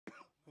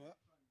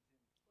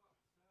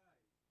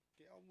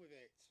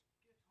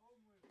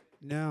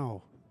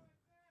Now.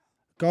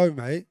 Go,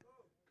 mate.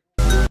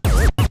 Okay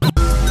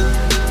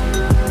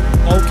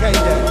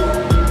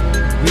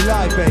then. We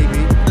live,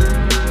 baby.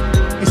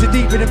 It's a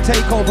deep rhythm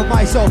takeover.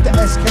 Myself, the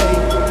SK.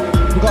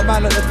 We got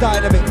man like the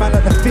Dynamic, man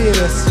like the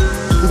Fearless.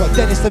 We got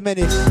Dennis the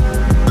Menace.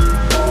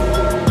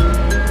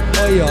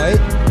 Oi, oi.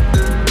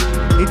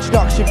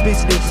 Introduction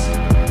business.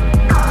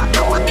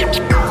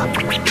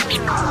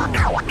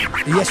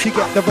 Yes, you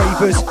get the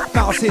ravers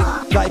bouncing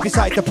live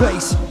inside the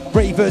place.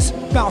 Ravers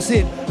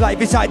bouncing live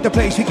inside the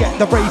place. We get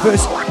the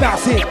ravers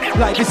bouncing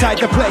live inside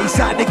the place.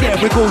 And again,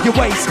 wiggle your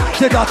waist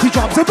to the two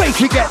drums and bass.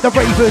 We get the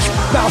ravers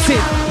bouncing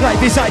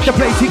live inside the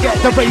place. We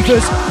get the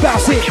ravers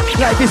bouncing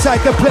live inside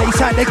the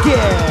place. And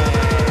again,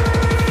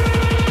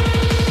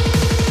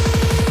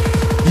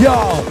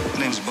 yo.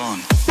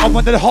 I'm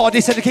one of the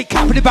hardest and I keep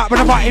capping it back when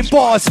I'm writing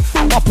bars.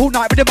 Up all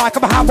night with the mic,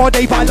 I'm a hammer all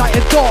day by light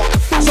and dark.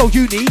 So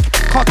unique,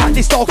 can't cut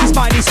this dog, his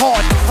mind is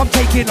hard. I'm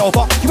taking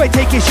over, you ain't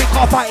taking shit,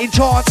 can't fight in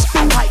chance.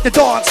 Hike the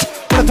dance,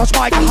 when I touch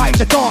mic, I hike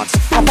the dance.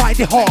 I find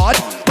it hard,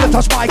 when I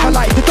touch mic, I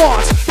like the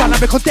dance.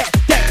 Dynamic on deck,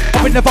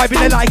 I'm in the vibe and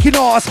they liking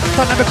ours.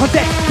 Dynamic on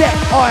deck,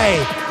 oi.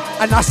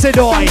 And I said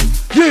oi,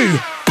 you,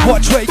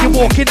 watch where you're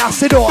walking, I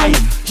said oi.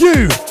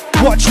 You,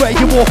 watch where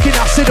you're walking,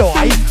 I said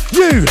oi.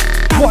 You,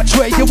 watch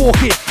where you're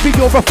walking. Think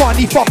you're a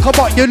funny fucker,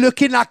 but you're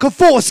looking like a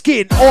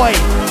foreskin. Oi,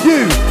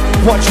 you,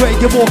 watch where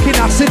you're walking,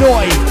 I said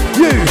oi.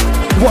 You,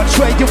 watch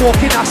where you're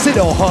walking, I said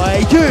oi.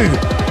 You,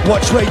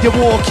 watch where you're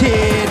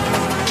walking.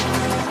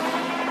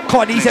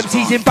 Can't these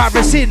MCs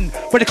embarrassing.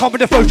 When they come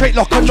with the flow straight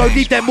lock and don't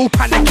leave them all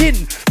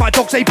panicking. My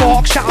dogs they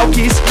bark, shout out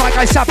kiss, my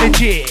guy savage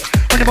here.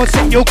 When I'm on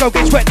set, you'll go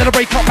get sweat, then I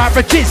break up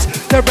marriages.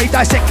 The raid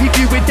dissect, leave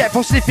you in depth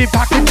for sniffing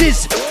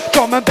packages.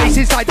 Drum and bass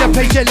inside the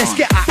place, yeah, let's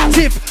get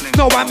active.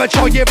 No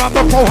amateur, yeah, I'm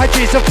a pro, had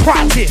years of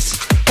practice.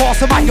 Pass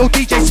the mic, yo,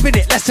 DJ, spin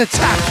it, let's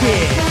attack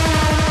it.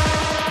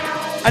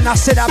 And I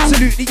said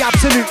absolutely,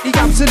 absolutely,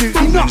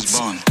 absolutely nuts.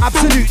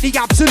 Absolutely,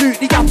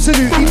 absolutely,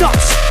 absolutely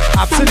nuts.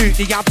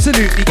 Absolutely,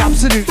 absolutely,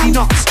 absolutely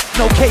nuts.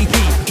 No KP,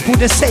 for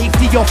the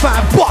safety of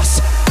fan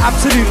boss.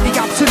 Absolutely,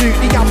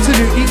 absolutely,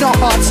 absolutely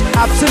nuts.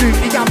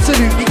 Absolutely,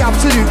 absolutely,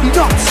 absolutely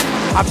nuts.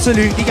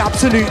 Absolutely,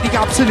 absolutely,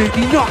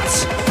 absolutely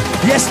nuts.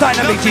 Yes,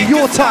 Dynamic G,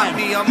 your time.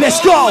 Let's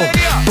go.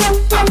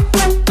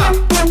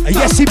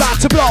 Yes, he about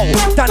to blow.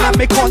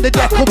 Dynamic on the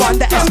deck, or on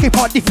the escape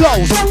on the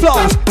flows.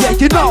 Flows, yeah,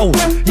 you know.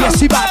 Yes,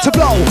 he about to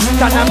blow.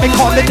 Dynamic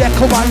on the deck,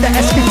 or on the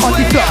escape on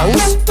the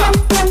flows.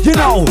 You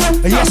know.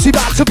 Yes, he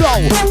about to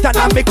blow.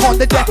 Dynamic on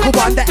the deck, or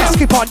on the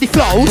escape on the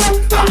flows.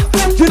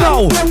 You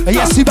know.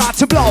 Yes, he about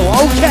to blow.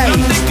 Okay.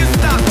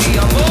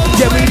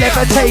 Yeah, we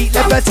levitate,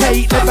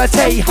 levitate,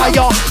 levitate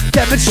higher.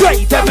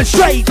 Demonstrate,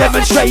 demonstrate,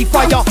 demonstrate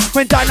fire.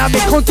 When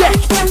Dynamic on deck,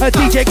 a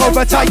DJ go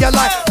retire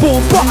like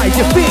boom, fire.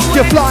 You think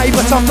you fly,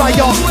 but I'm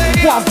flyer.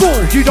 One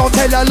fool, you don't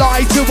tell a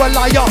lie to a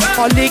liar.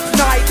 I'll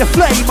ignite the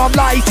flame, I'm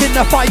lighting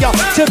the fire.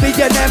 To be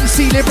an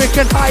MC, lyric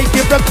and high,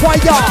 you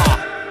require.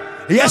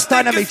 Yes,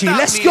 Dynamic G,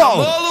 let's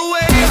go.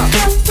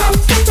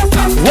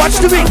 Watch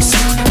the mix.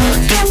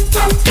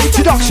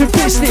 Introduction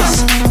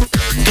business.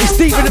 It's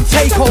deep rhythm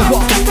takeover.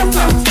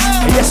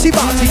 Yes, he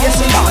about to, yes,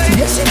 he about to,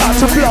 yes, he about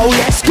to blow.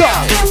 Let's go.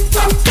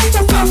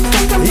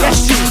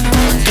 Yes, G.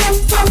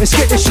 Let's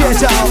get the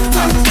shit out.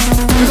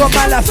 We got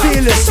man like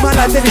Fearless, man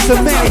like Dennis the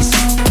Menace.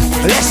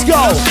 Let's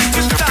go.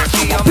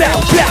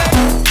 Blow, blow.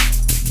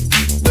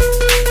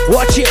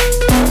 Watch it.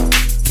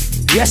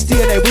 Yes,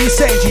 DNA, we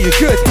saying to you,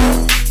 good.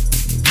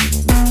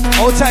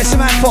 Hold tight,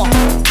 Samantha.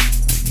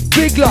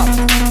 Big love.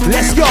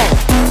 Let's go.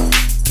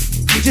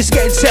 We're just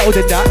getting settled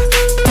in that.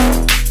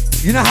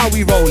 You know how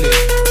we roll it.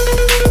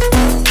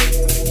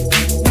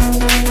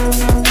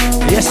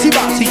 Yes, he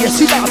about to, yes,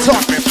 he about to.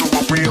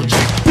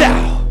 Blow.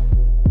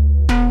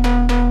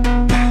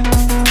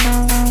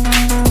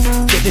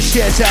 Get the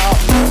shares out.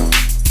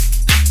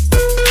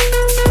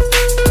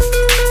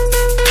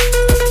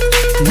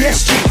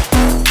 Yes, G.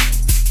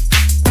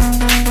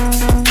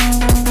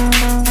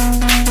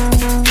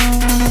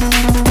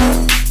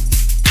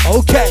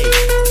 Okay.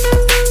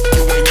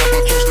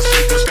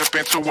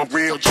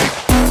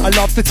 I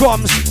love the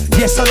drums,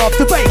 yes I love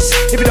the bass.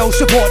 If you don't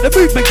support the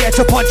movement, get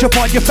a punch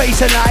upon your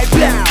face and I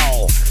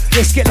blow.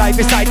 Let's get live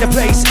inside the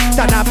place.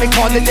 Dynamic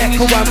on the deck,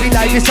 when we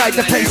live inside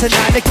the place. And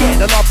now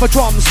again, I love my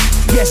drums,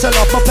 yes I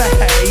love my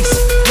bass.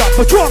 Love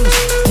my drums,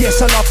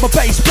 yes I love my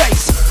bass,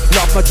 bass.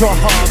 Love my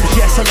drums,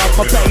 yes I love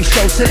my bass.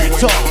 Show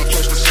selector.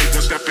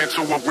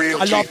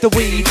 I love the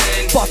weed,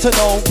 but I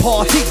don't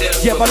party.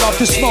 Yeah, I love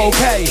to smoke,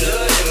 hey.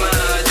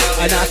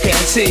 And I can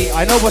see,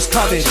 I know what's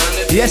coming.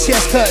 Yes,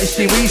 yes,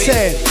 courtesy, we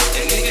saying.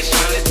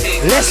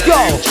 Let's go.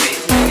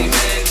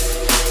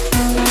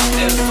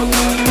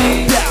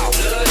 Now,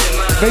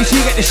 make sure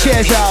you get the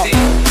shares out.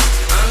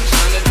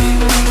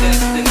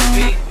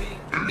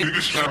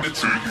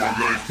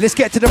 Let's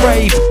get to the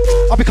rave.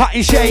 I'll be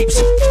cutting shapes.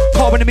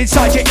 Car when I'm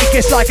inside you, it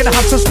gets like and I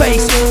have some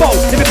space. Bo,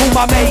 let me call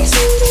my mates.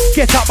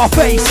 Get out my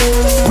face.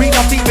 We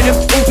love deep rhythm,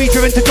 all be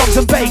driven to drums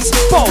and bass.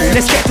 Bo,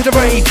 let's get to the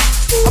rave.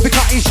 I'll be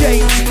cutting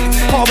shapes.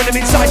 Car when I'm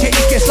inside you,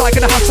 it gets like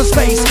and I have some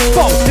space.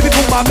 Bo, let me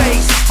call my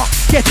mates.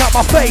 get out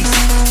my face.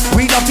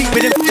 We love deep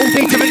rhythm, all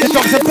deep to the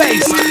drums and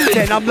bass.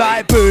 Then I'm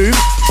like boom,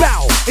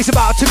 bow, it's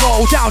about to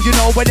go down. You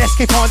know when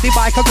escape on the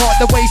mic, I got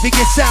the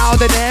wavingest sound.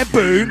 And then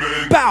boom,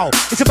 bow,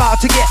 it's about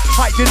to get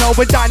hype. You know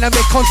when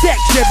dynamic on deck,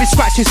 every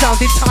scratch is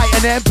sounding tight.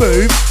 And then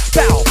boom,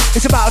 bow,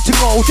 it's about to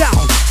go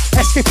down.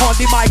 Escape on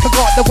the mic, I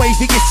got the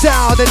wavingest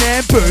sound. And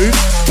then boom,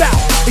 bow,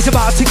 it's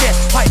about to get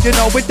hype. You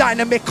know when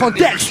dynamic on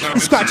deck,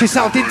 the scratch is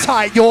sounding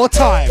tight. Your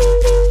time.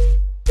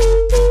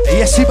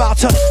 Yes, you about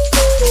to.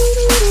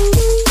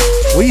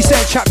 What you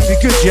saying, chap? You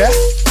good, yeah?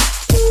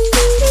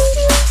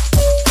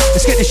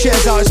 Let's get the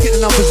shares out, let's get the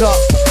numbers up.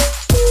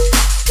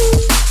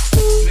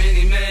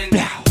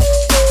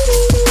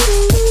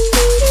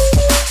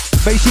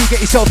 Make sure you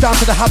get yourself down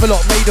to the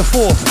Havelock, May the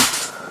 4th.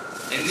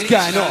 What's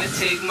going on?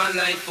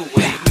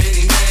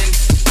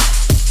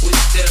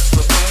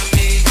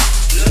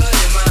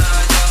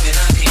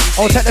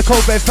 I'll take the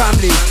Cold Bed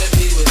family.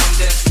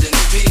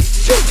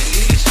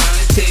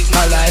 Take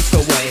my life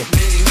away.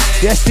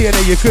 Yes,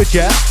 DNA, you're good,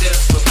 yeah?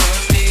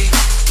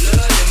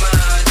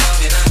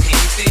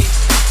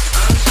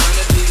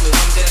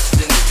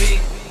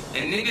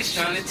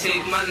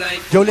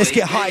 Yo, let's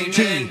get high,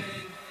 G.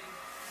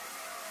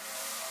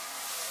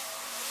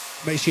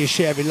 Make sure you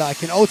share it,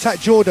 like. And old type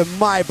Jordan,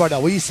 my brother.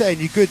 What are you saying?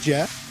 You good,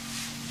 yeah?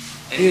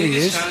 Here he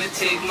is.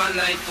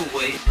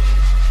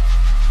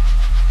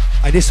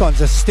 And this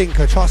one's a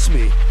stinker, trust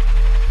me.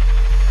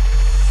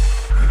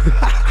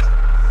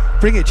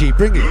 Bring it, G,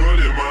 bring it.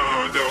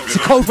 It's a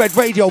Cold Red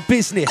Radio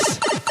business.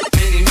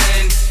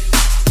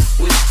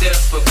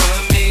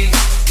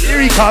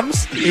 Here he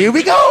comes. Here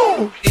we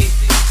go.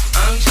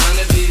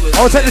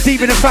 I'll take the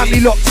team in the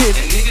family locked in.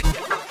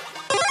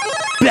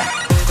 Blah.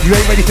 You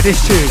ain't ready for this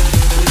tune.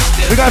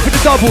 We're going for the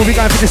double, we're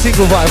going for the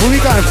single vibe. What are we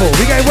going for?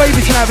 We're going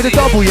wavy tonight for the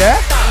double,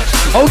 yeah?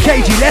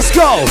 Okay, G, let's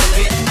go.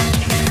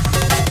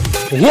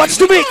 Watch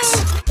the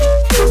mix.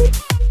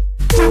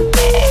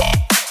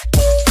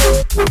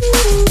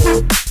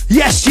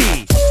 Yes,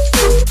 G.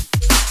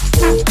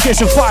 Get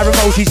some fire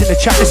emojis in the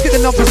chat. Let's get the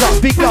numbers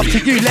up. Big love to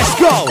you. Let's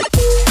go.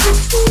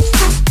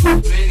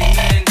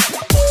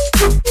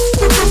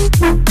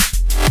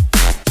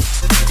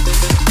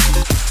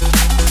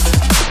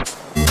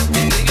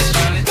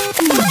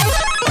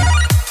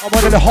 I'm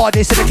one of the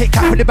hardest, and I kick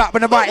cap in the back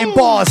when I'm writing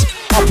bars.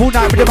 Up all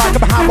night with the mic,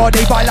 I'm a hammer all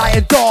day by light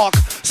and dark.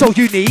 So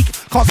unique,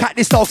 can't cat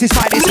this dog, this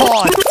fight is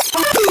hard.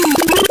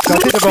 So I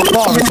did the wrong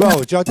bar as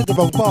well. I did the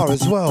wrong bar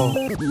as well.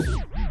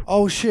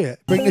 Oh shit,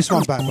 bring this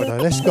one back, brother.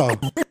 Let's go.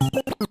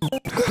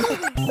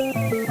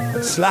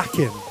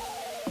 Slacking.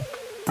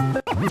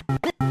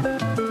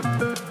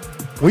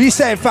 What are you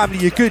saying, family?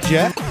 You good,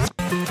 yeah?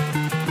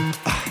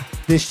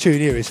 This tune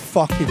here is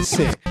fucking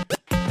sick.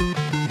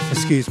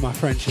 Excuse my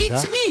French.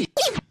 It's me,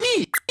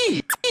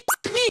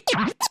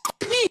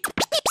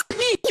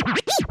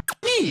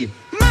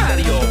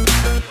 Mario.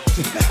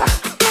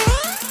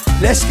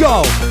 Let's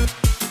go.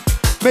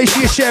 Make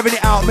sure you're sharing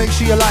it out. Make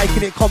sure you're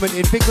liking it,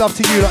 commenting. Big love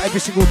to you like every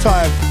single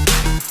time.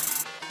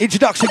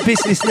 Introduction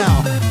business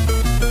now.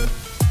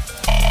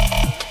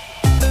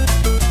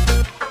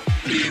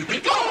 Here we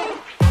go.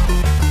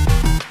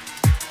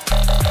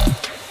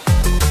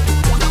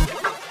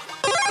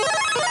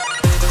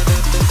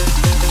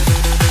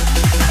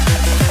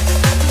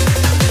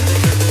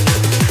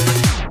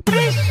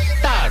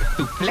 Start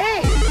to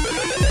play.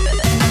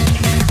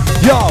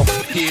 Yo.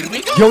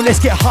 Yo, let's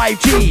get high,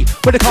 G.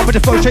 When I come with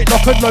the flow straight,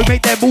 lock and low,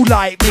 make them all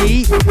like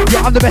me.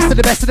 Yeah, I'm the best of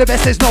the best of the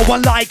best, there's no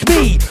one like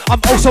me. I'm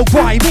also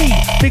grimy,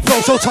 big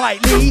flow so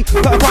tightly.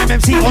 Put a rhyme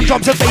MC on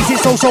drums and bass,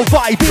 it's so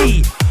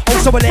vibey.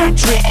 Also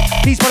electric,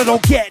 these men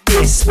don't get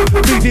this.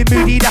 Moving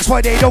moody, that's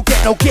why they don't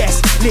get no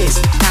guest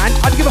list. And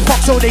I don't give a fuck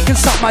so they can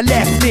suck my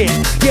left lip.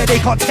 Yeah, they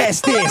can't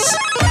test this.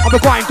 I'm a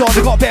grind dog,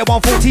 I got a better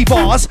 140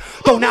 bars.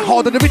 Going that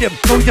hard on the rhythm,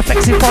 no need to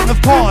flex in front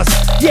of cars.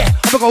 Yeah,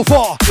 I'ma go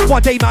far,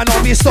 one day man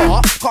I'll be a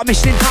star. Got a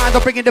mission in hand,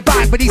 I'll bring in the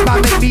bag, but these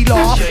man make me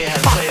laugh.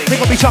 They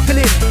got me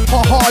chuckling,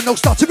 ha ha, no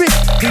stuttering.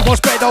 He wants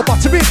bread, I'll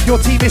butter him.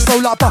 Your team is slow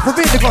like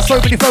buffering. They got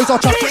so many flows,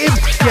 I'll chuck it in.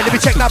 Yeah, let me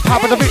check that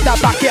power, and I rip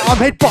that back, yeah, I'm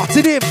head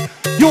butting him.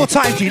 Your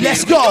time, G,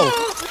 let's go.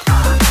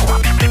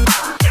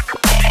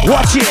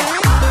 Watch it.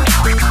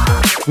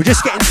 We're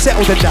just getting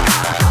settled in that.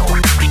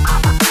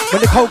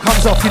 When the coat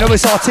comes off, you know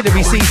it's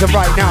artillery season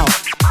right now.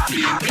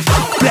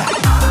 Blah.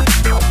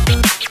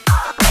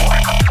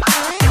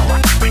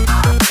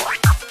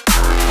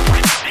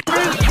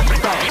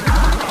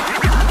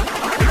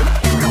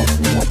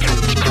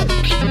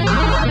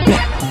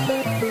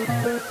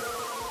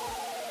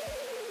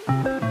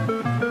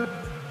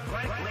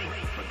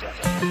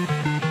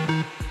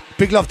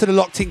 Big love to the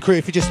locked in crew.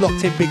 If you just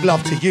locked in, big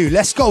love to you.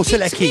 Let's go,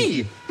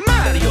 Seleki.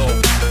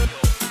 Mario.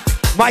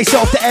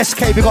 Myself, the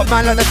SK. We got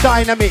man like the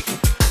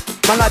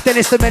DYNAMIK. Man like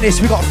Dennis the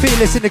Menace. We got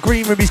Fearless in the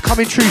green room. He's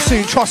coming true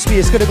soon. Trust me,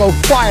 it's gonna go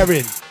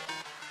firing.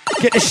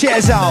 Get the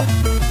shares out.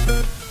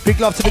 Big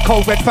love to the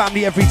Cold Red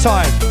family every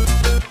time.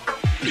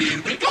 Here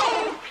we go.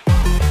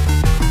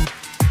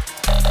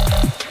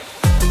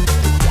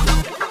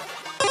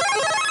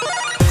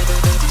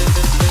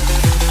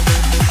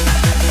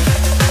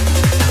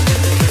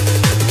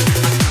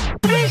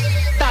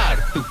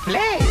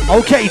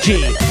 Okay,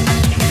 G.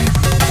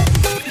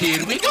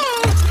 Here we go.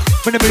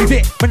 When I move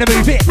it, when I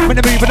move it, when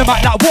I move on the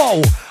mic like whoa.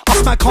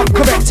 Us man come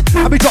correct,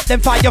 and we drop them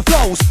fire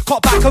flows.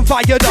 Cut back and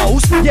fire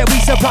those, yeah we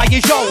supply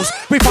your shows.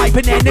 We pipe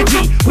and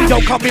energy, we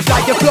don't come with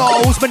fire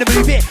flows. When I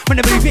move it, when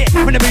I move it,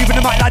 when I move on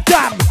the mic like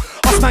damn.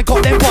 Us man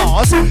got them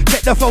bars,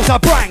 get the flows I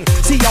brang.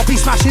 See I'll be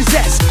smashing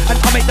zest, and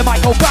I make the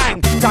mic go bang.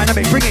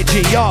 Dynamic, bring it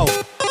G, yo.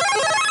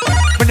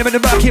 When I'm in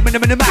the murking, when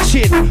I'm in the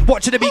mashing,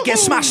 watching the beat get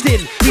smashed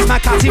in. These man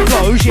counting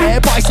flows,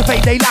 yeah, but I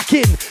suppose they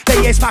lacking. They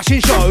ain't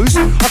smashing shows.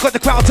 I've got the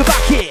crowd to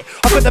back it.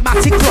 I've got the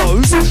matic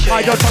flows.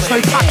 I don't touch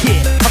no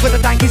packet. I've got the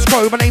dankest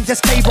crow. My name's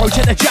SK Bro,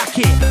 check the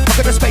jacket. I've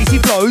got the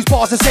spacey flows.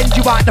 Bars to send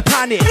you out the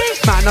planet.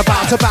 Man,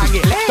 about to bang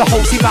it. The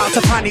whole team about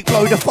to panic.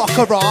 Blow the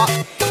fucker up.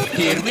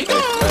 Here we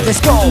go. Let's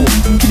go.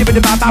 Can you be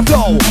the man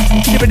flow?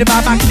 Can you be the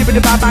man, can you be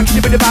the man, can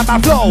you be the man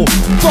flow?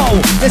 Flow,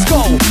 let's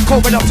go.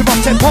 Going up to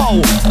rock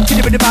tempo. Can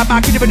you be the man,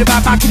 can you be the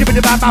man, can you be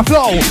the man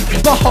flow?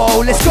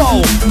 Whoa, let's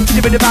go. Can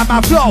you be the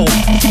man flow?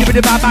 Can you be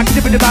the man, can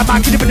you be the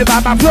man, can you be the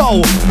man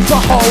flow?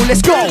 Whoa,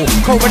 let's go.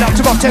 Going up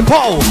to rock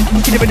tempo.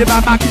 Can you be the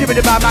man, can you be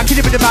the man, can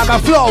you be the man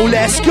flow?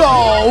 Let's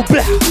go.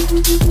 Blah.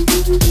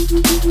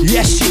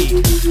 Yes,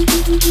 she.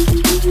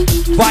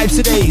 Vibes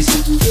today's.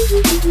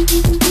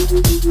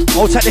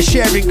 I'll take the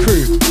sharing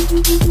crew.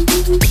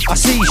 I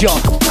see ya.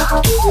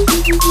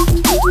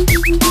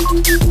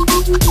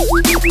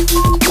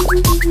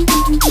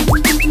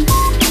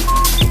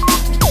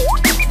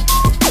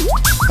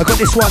 I got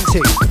this one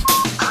thing.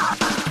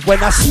 When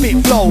I spit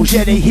flows,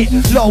 yeah they hit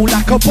low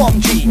like a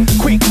bomb G.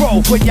 Quick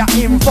growth when you're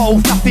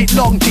involved, nothing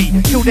long G.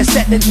 Kill the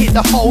set then hit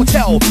the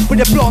hotel with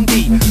a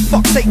blondie.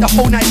 Fuck's sake, the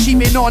whole night she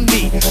been on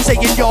me,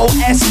 saying yo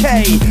SK,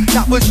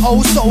 that was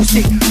oh so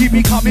sick. You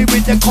be coming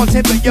with the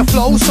content but your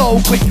flow so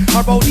quick.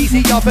 I rolled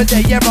easy the other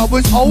day, yeah I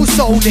was oh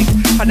so licked.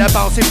 And I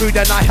bouncing through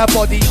the night, her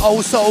body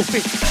oh so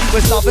fit. She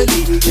was lovely,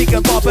 big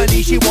and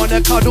bubbly, she wanna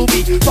cuddle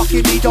me.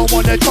 Fucking me, don't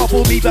wanna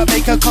trouble me, but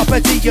make a cup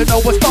of tea, you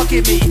know what's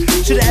bugging me.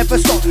 Should I ever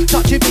stop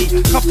touching me?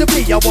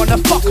 I wanna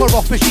fuck her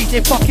off, but she's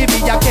in fucking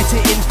me. I get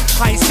it in,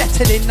 I ain't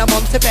settling, I'm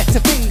on to better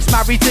things.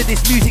 Married to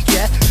this music,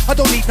 yeah, I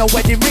don't need no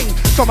wedding ring.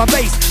 Drum and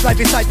bass,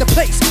 live inside the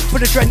place,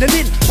 put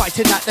adrenaline,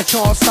 fighting at the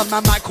chance. Some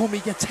man might call me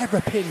a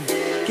terrapin.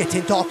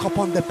 Getting dark up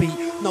on the beat,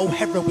 no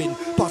heroin.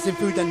 Buzzing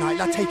through the night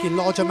like taking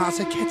large amounts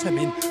of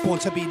ketamine. Born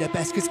to be the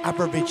best, cause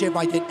average, yeah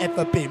I ain't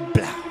ever been.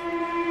 Blah.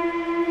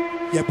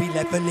 Yeah we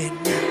leveling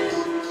now,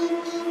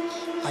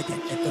 I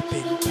ain't ever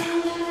been. Blah.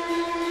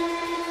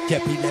 Yeah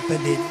we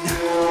leveling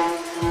now.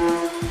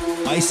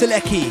 Aye,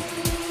 Selecki,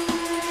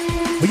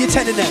 what you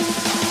telling them?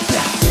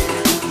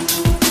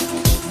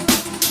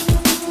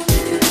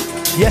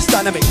 Yes,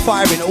 Dynamic,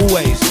 firing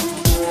always.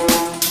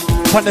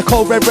 On the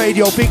Cold Red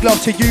Radio, big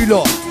love to you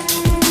lot.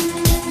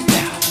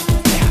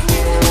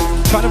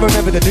 Trying to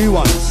remember the new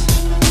ones.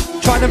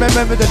 Trying to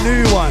remember the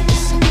new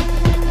ones.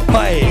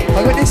 Hey,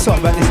 I got this song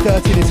about this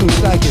dirty little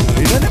slag, you know?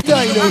 You know the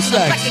dirty little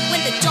slags?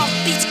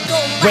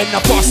 When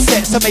the boss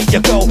sets, I make your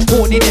girl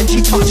horny, then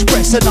she touch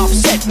breasts and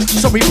upset.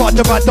 Sorry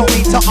brother, I don't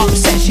need to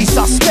upset, she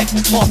suspect.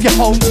 Half your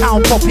hometown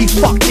probably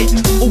fucked it.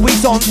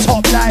 Always on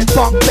top like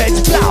bunk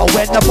beds, blow.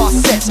 When the boss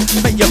sets,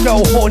 make your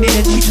girl horny,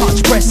 then she touch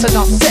breasts and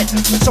upset.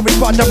 Sorry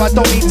brother, I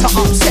don't need to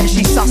upset,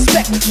 she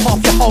suspect. Half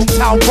your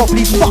hometown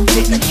probably fucked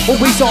it.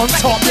 Always on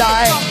top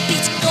like.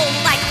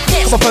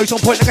 I'm a pose on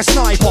point like a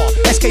sniper.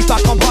 SK's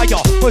back on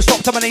higher. First drop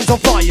to my name's on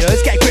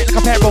fires. Get grit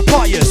like a pair of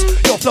pliers.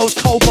 Your flow's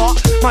cold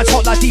but mine's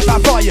hot like deep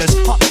fat fryers.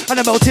 And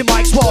I'm melting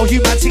mics while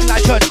you man sing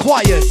like church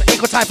choirs. Ain't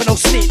got time for no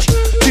snitch,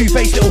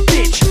 two-faced little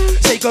bitch.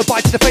 Say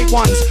goodbye to the fake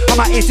ones, I'm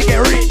out here to get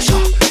rich.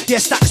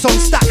 Yeah, stacks on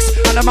stacks,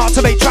 and I'm out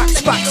to make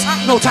tracks backs.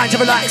 No time to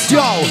relax,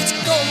 yo.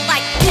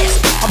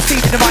 I'm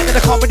stealing the mic and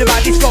I can't with the man,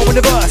 this flow in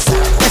the verse.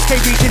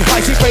 SK reaching high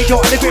street radio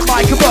and the grip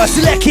mic and verse.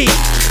 Selecki.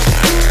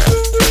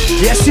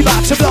 Yes, you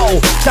about to blow.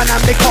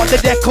 Dynamic on the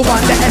deck, one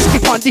the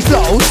SK on the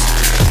flows.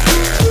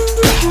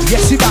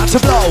 Yes, you about to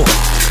blow.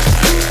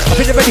 I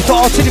think they're ready for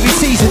artillery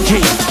season, G.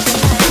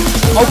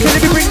 Okay,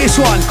 let me bring this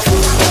one.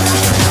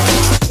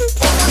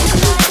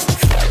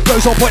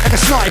 Goes on point like a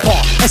sniper.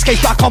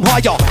 SK's back on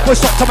higher. We'll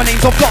stop to my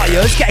name's on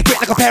flyers. Get a grip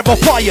like a pair of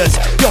pliers.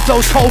 Your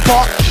flow's cold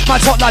but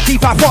mine's hot like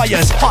deep fat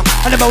fryers.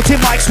 And the melting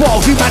mics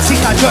while you man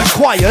sing like church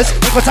choirs.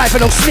 Ain't got time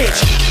for no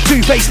snitch,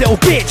 two-faced little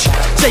bitch.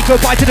 Say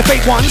goodbye to the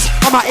fake ones,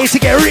 I'm out here to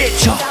get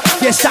rich.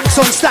 Yeah, stacks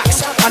on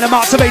stacks, and I'm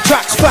out to make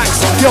tracks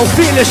facts. Yo,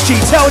 fearless G,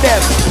 tell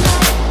them.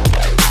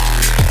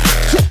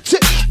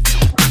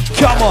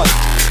 Come on.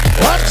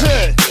 1,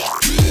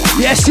 2.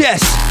 Yes,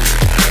 yes.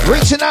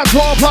 Reaching out to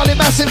all party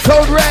massive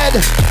code red.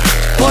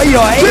 Oi,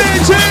 oi.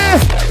 DJ.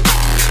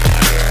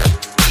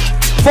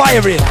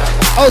 Firing.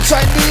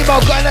 Outside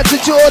Nemo, going out to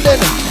Jordan.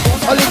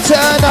 Ollie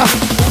Turner.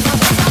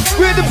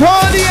 With the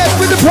party in,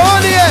 with the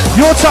party in.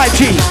 Your type,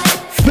 G.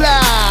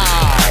 Blah.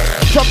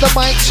 From the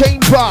mic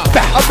chamber,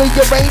 I'm a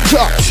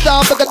ranger. Star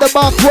back at the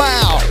mark,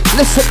 wow.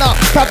 Listen up,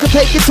 time to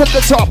take it to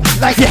the top.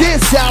 Like this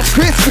sounds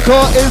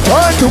critical, it's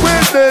hard to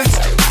witness.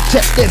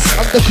 Check this,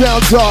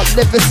 underground dark,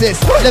 lyricist,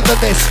 never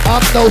miss.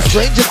 I'm no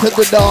stranger to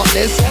the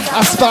darkness.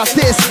 I spot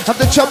this, I'm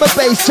the drum and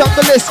bass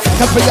jungleist.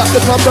 Helping up the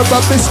number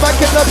of me,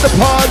 smacking up the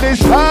polish.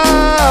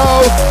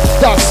 Oh,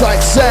 dark side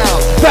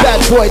sound.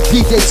 Bad boy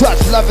DJ Touch,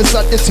 love is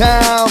on the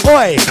town.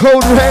 Oi,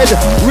 Code Red,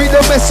 we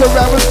don't mess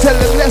around. We'll tell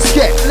them, let's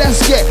get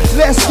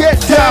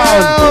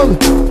down.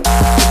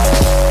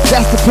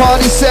 That's the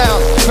party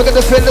sound. We're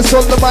gonna feel this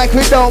on the mic,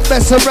 we don't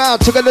mess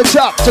around. We're gonna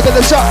chop, time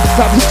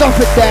to stop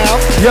it down.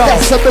 Yo.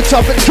 That's up the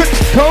chopping,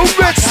 Code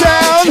Red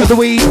sound. The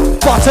weed,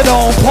 buttered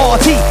on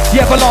party.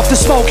 You ever love to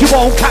smoke, you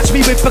won't catch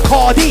me with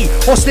Bacardi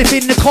or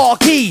sniffing the car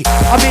key.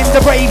 I'm in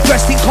the rave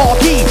dressed in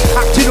khaki,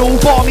 acting all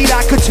balmy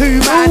like a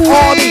two-man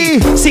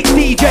army. 6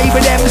 DJ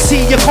with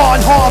MC, you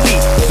can't harm me.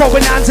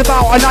 Throwing hands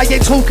about and I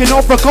ain't talking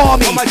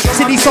origami.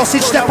 Silly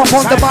sausage, step up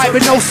on the mic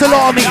with no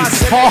salami.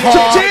 Ha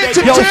ha,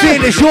 yo,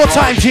 feel it's your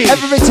time, G.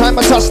 Every time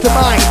I touch the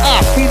mic, I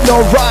feel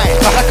alright.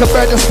 Like a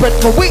bird and spread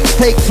my wings,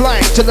 take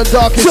flight to the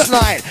darkest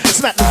night.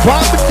 Smack the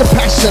rhyme with the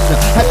passion,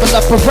 hyping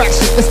up a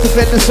fraction. Mr.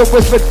 Venice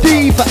always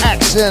ready for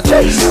action.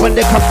 When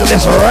they come to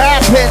this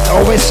rapping,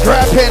 always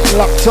scrapping,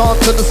 locked on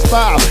to the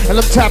style, and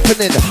I'm tapping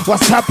in.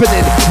 What's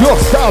happening? Your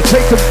style,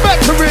 take the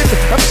veteran.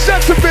 I'm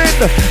shattering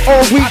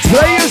all weak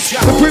players.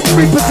 The grim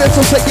represents,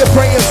 so say your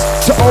prayers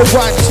to all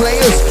rhyme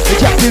slayers. The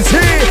captain's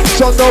here,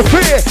 show no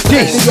fear.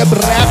 Daily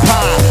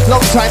rapper,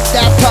 long time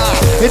dapper.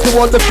 Into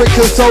all the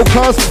freakers, so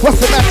cause what's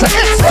the matter?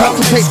 It's time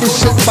to take this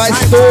shit by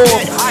storm.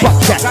 Fuck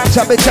that,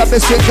 chubby,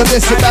 swing, cause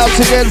it's about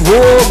to get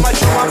warm.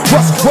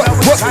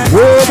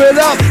 Warm it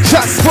up,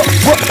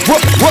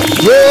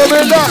 warm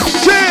it up,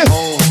 shit.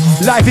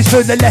 Life is full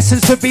of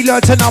lessons to be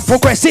learned and I'm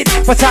progressing.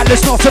 But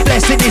talent's not a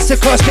blessing, it's a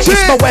curse, but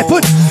it's my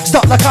weapon.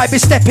 Start like I've been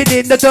stepping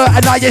in the dirt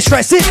and I am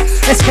stressing.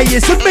 SK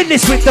is a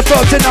menace with the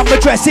birds and I'm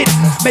addressing.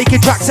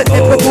 Making tracks that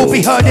never will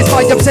be heard is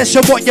my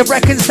obsession. What you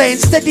reckon? Staying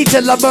steady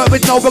till I'm heard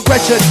with no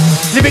regression.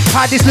 Lyric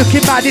pad is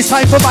looking mad, it's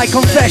time for my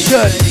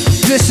confession.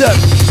 Listen.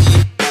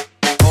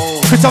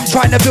 Cause I'm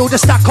trying to build a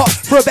stack up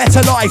for a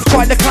better life.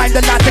 Trying to climb the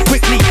ladder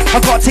quickly,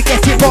 I got to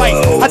get it right.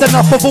 Had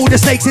enough of all the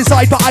snakes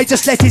inside, but I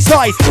just let it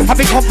slide.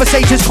 Having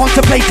conversations,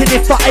 contemplating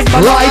if I end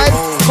my life.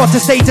 Got to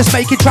stay just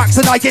making tracks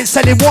and I ain't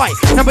selling white.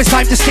 Now it's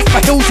time to stick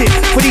my heels in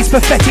for these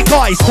pathetic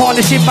guys.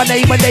 Tarnishing my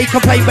name when they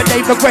complain, but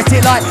they regret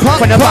it like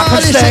when I'm back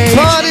on stage.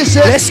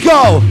 Let's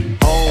go.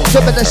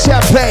 Some of the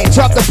champagne,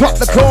 drop the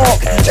cork.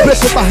 Split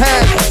in my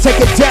hand,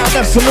 take it down,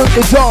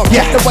 absolutely dog.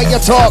 Get the way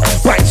you talk,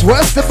 bites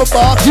worse than a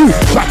mark. You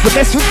drop the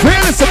mess with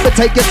fearless and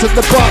take it to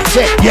the bar.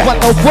 Check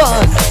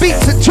 101,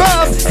 beats and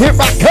drums, here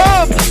I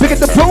come. Pick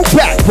up the boom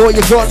back, boy,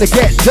 you're gonna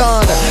get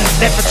done.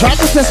 Never try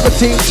to test my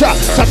team chop.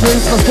 Try to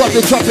lose my squad,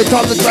 we drop it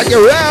on the drag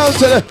you around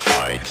to the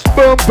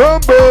boom,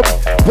 boom, boom,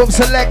 boom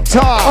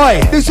selector.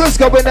 This one's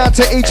going out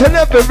to each and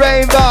every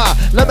raver.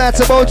 No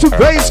matter what you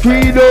race,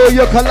 screen or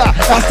your color.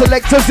 Our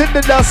selectors in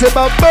the dance.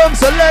 Boom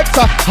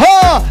selector,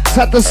 ha!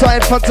 Set the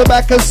sign front to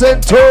back and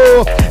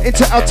center.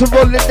 Into outer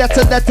rolling, that's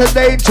a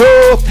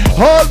angel.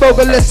 All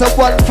mogul, listen,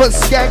 1 foot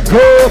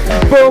skanko.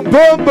 Boom,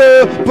 boom,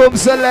 boom, boom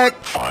select.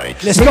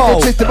 Let's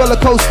go. Take the roller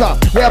coaster.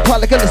 We are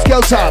part like a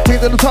skelter.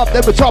 Take it to the top,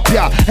 then we drop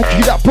ya. And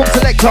keep that boom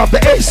selector. The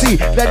AC,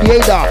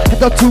 gladiator. And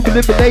the 2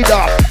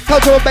 eliminator.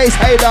 Culture bass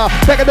hater.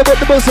 Back in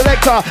the boom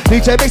selector.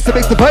 DJ mix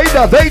the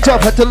painter. They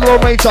jump into the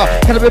Lone Ranger.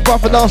 Can I be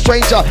buff and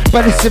non-stranger?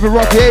 But it's civil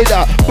rock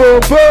hater.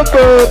 Boom, boom,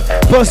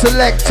 boom.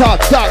 Selector,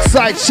 dark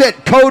side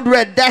shit, Code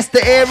Red, that's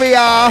the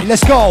area.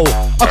 Let's go.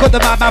 I got the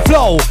madman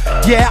flow.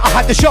 Yeah, I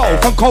had the show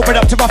from Code Red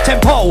up to rough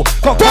tempo.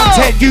 Got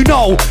content, you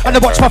know, and I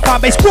watch my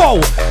fan base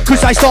grow.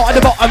 Cause I start at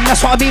the bottom,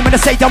 that's what I mean when I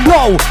say I'm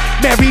low.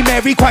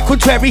 Mary, quite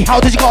contrary, how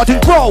does your garden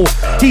grow?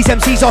 These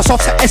MCs are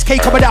soft,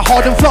 SK coming out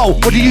hard and flow.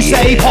 What do you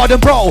say? Pardon,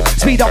 bro.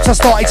 Speed ups, I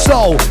started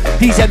slow.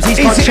 These MCs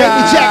can't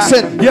chat.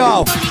 Jackson.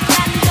 Yo.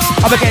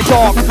 I'ma get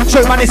dark,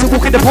 show man it's a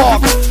walk in the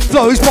park.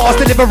 Flows, bars,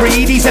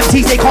 delivery, these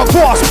MCs they can't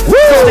cross.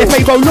 Got their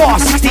favourite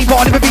lost, 16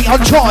 bar never beat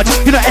on charge.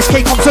 You know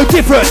SK comes so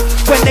different.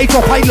 When they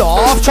drop I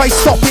laugh, try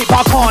stop it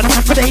but I can't.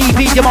 For the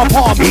EV in my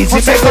palm, easy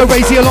make go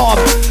raise the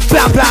alarm.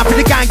 Blam for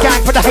the gang,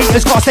 for the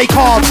haters gotta stay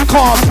calm.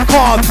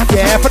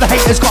 Yeah, for the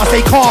haters gotta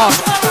stay calm.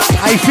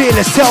 I feel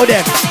it, tell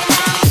them.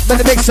 When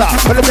the mixer,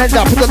 when the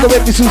blender, put on the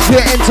web, this who's here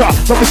enter.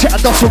 When we chat, I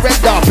don't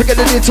surrender. Bigger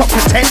than the top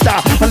contender.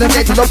 On the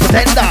native, no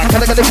pretender. Can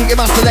I get a kick in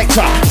my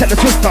selector? Set the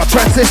twister,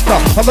 transistor.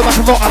 On the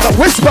microphone, I'm the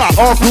whisper.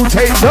 All cool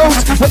take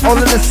notes, but all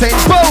in the same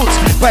boat.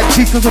 Vibe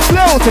cheekers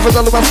afloat. If it's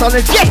all of us on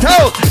it, get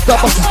out. The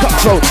boss is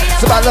cutthroat.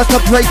 So I let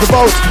them play the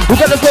boat. We're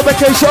gonna go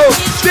back and show.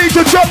 Need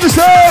to jump this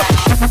up.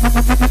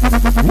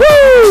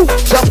 Woo!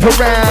 Jump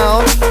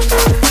around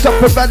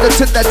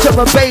until that drum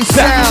and bass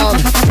sound.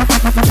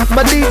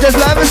 My DJ's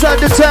live inside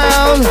the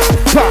town.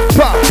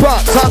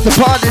 Pop, time to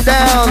party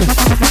down.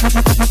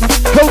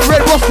 Code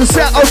Red, what's the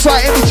sound?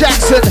 Outside Amy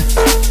Jackson.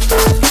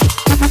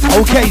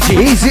 Okay, G.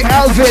 Easy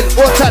Alvin,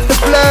 what's at the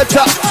flirt?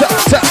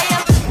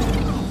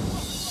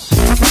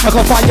 I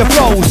got fire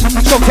flows,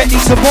 strong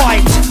techniques and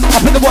rhymes.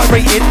 Up in the work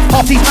rating,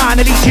 half these man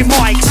are leeching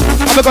mics.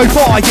 I'ma go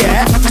far,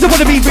 yeah, cause I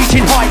wanna be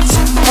reaching heights.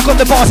 I got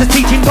the bars and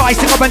teaching guys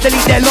to come and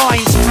delete their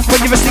lines.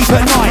 When you're asleep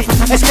at night,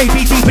 escape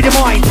deep in your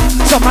mind.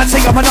 Some man say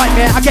I'm a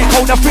nightmare, I get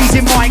cold and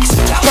freezing mics.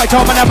 Try to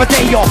have a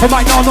day off, I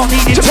might know I'm not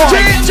needing time.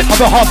 I'm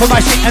the half of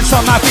my shit and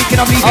some man thinking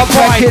I'm needing I'm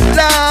breaking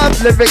love,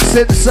 lyrics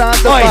inside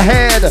of my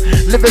head.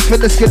 Lyrics for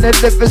the skin and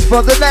lyrics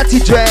for the natty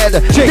dread.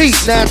 Deep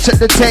now,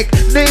 check the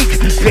technique.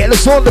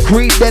 Fearless on the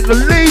creep, then the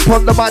leap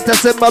on the mic,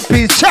 that's in my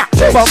piece. Chat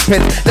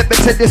bumping, let me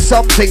tell you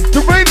something.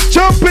 The rave's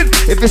jumping.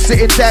 If you're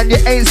sitting down, you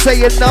ain't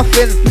saying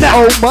nothing.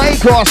 Oh my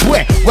gosh,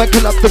 we're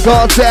waking up the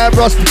God's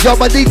arrows. Yo,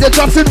 my DJ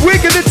drops and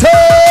wigging it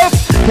tough.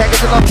 Can't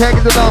get enough, can't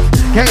get enough,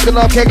 can't get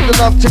enough, can't get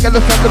enough. Check out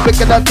the sound, the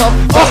big and that top.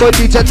 Oh,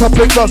 DJ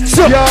topic us.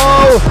 Yo,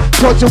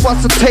 Culture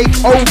wants to take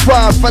over.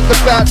 From the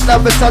back,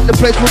 now it's on the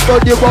place, we'll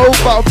run you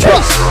over.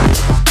 Trust,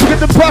 look at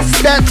the bus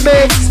that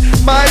mix.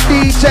 My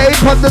DJ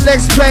from the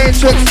next playing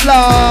tricks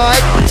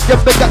like. You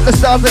pick up the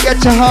stars and get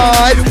you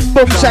high.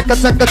 Boom, shaka,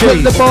 shaka, till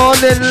the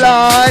morning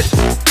light.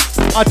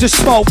 I just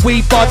smoke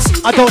weed buds.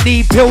 I don't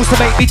need pills to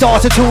make me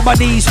dance until my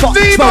knees fuck.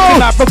 Smoking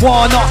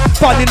marijuana,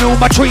 burning all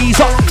my trees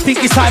up.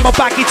 Think it's time I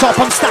back it up.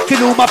 I'm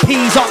stacking all my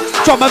peas up.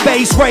 Drum and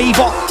bass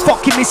raver,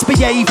 fucking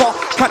misbehavior.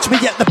 Catch me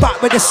at the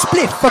back with a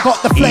spliff. I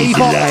got the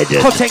flavour.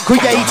 Content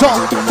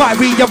creator, my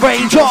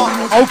rearranger.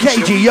 Okay,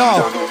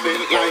 G.O.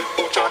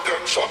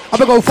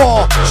 I'ma go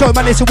far. Show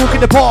man it's a walk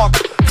in the park.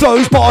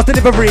 Flows, bars,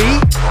 delivery.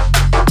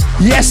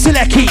 Yes,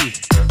 Selecki.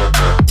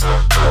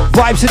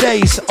 Vibes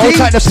today's. Old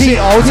tight the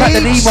Peter, old tight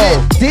the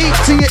Nemo. Deep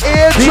to your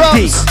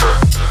eardrums.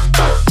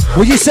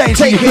 What you saying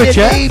to your good,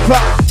 yeah?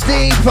 Deeper,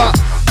 deeper.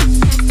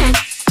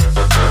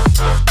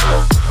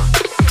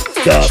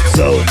 Dark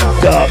zone,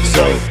 dark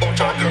zone.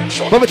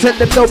 When we tell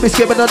them don't be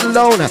skipping on the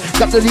loan.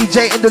 Got the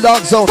DJ in the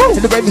dark zone.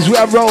 In the ravens we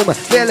are roam.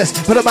 Fearless,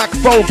 put a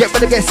microphone, get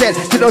ready, get set.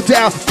 Get on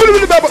down, put a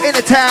little bubble in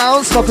the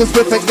town. Smoke a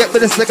spliff and get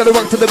with us. They're gonna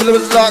walk to the middle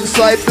of the dark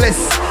side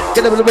bliss.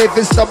 Get a little wave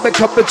and stop and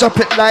come and drop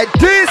it like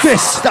this.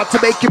 Start to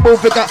make you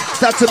move,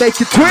 start to make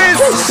you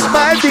twist.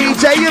 My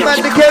DJ, you man,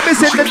 the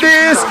chemist in the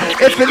disc.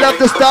 If you love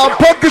the style,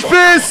 pump your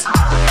fist.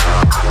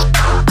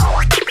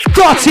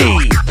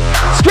 Gotti!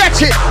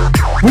 Scratch it!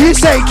 What you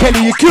saying,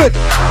 Kelly? You good?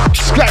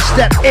 Scratch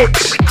that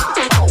itch.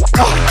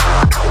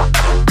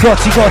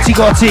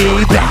 Gotti.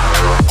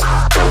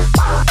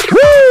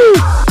 Woo!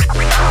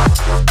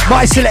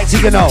 My selector,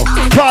 you know.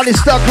 Party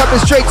stuff coming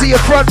straight to your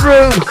front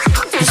room.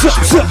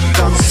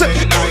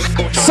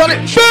 Sonic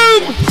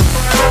boom!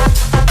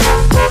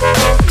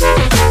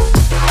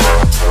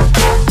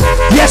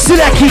 Yes,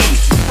 Selecki.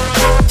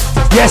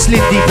 Yes,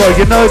 Lindy, bro,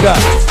 you know that.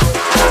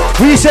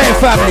 What you saying,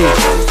 family?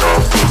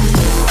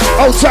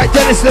 Old tight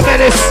Dennis the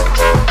Menace.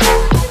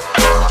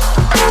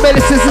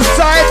 Menace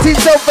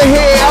Society's over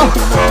here.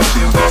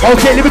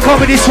 Okay, let me come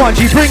with this one,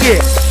 G, bring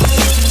it.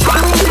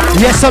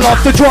 Yes, I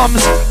love the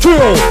drums,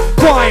 drill,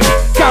 grime,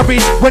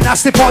 garage. When I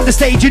step on the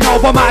stage, you know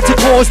I'm out to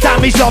cause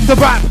damage. Love the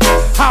rap,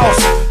 house,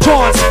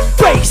 trance,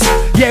 bass.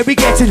 Yeah, we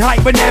getting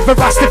hype whenever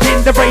I step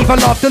in the rave. I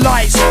love the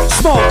lights,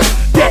 smoke,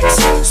 decks,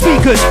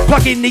 speakers.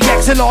 Plug in the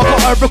XLR,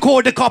 gotta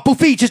record a couple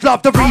features.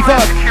 Love the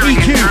reverb,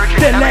 EQ,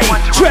 delay,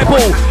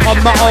 treble. On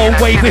my own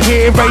way, we're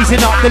here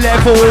raising up the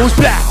levels.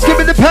 Blah. Give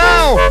me the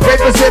pound,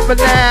 ravers in for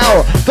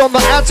now. Gone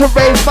the outer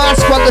rave, my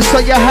squad to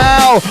show you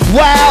how.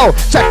 Wow,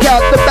 check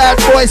out the bad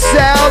boy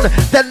sound.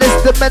 Then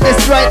it's the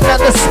Menace right now,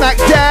 the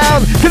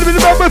smackdown. Give me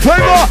the bad boy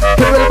flavor,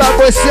 give me the bad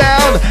boy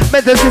sound.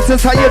 Menace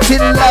is how you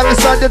till live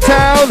inside the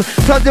town.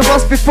 Told you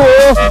once before,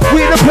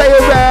 we don't play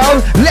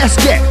around. Let's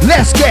get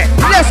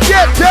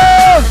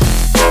down.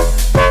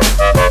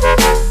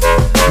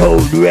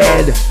 Cold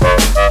red.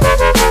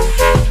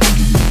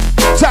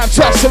 Time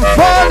to have some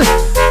fun.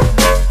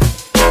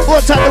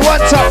 One time the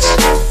one touch.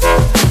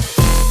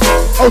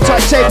 Old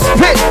tight James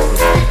Pitt.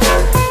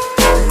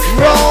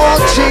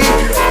 Raunchy.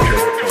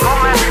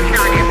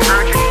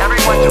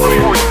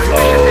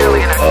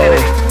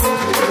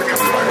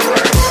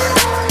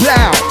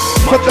 Loud,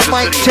 put the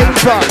mic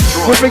chamber.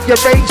 We'll bring your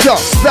range up.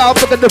 Style,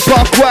 look at the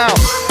buck. Wow.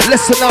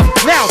 Listen up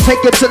now,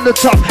 take it to the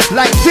top.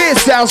 Like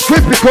this sounds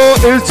critical.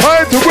 It's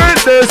time to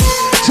witness.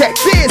 Check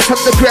this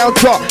from the ground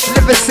up.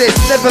 Lyricist,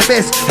 never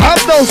miss. I'm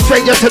no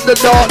stranger to the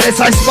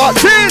darkness. I spot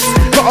this.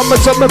 Got on my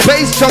drum and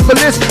bass, jungle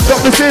list.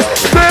 Don't resist.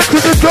 Step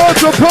to the door,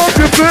 drop off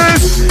your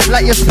fist.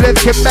 Like your split,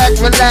 get back,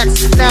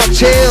 relax. Now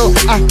chill.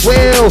 I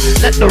will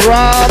let the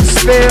rhyme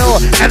spill.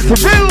 And for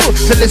real,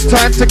 till it's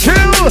time to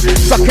kill.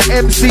 Sucker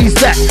MCs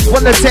that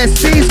wanna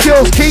test these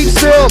skills. Keep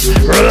still,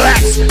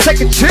 relax.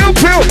 Take a chill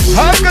pill.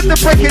 I'm gonna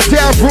break it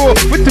down, bro.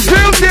 With the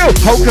real deal.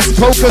 Hocus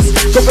pocus.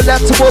 Going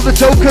out to all the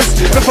jokers.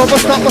 Before I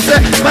start my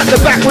set. Man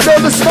the back with all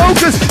the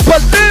smokers.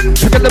 But then,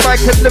 pick up the mic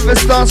and never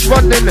starts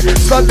running.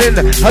 Stunning,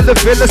 and the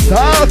filler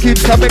style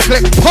keeps coming,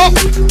 click, pop.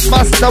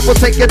 Master will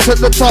take it to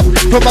the top.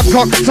 From a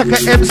cock,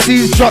 sucker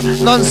MCs drop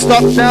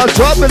non-stop now.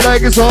 Drop it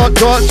like it's hot,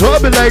 drop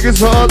it like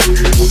it's hot.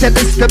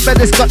 Dennis the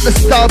Menace got the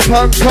style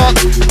punk cock.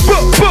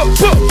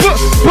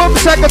 Boom,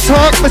 shaka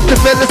talk. Mr.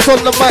 Menace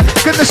on the mic,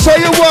 gonna show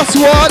you what's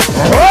what.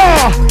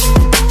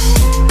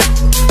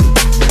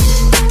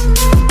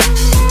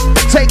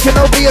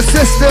 your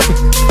system.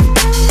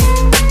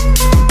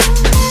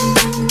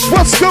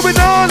 What's going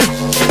on?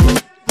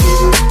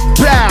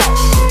 Blow.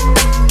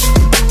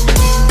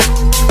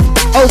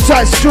 Old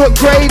tight Stuart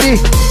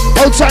Grady.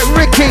 Old tight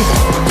Ricky.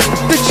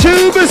 The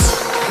tubers.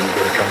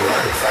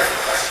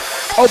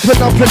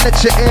 Open up and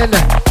let you in.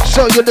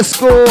 Show you the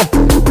score.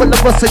 When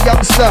I was a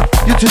youngster,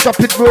 you to drop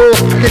it raw.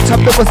 Get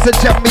time to was a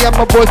jam, me and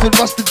my boys would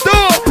rush the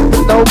door.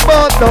 But no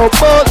more, no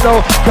more,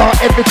 no. Got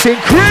everything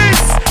Chris.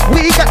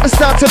 We got the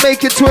start to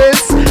make it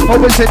twist.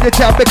 Always in the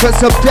jam because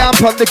I'm down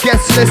on the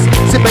guest list.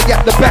 See me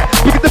at the back,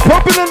 look at the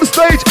pumping on the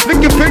stage.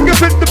 Lick your finger,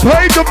 fit the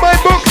page of my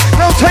book.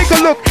 Now take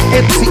a look.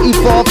 MC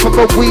evolved from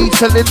a weed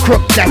selling crook.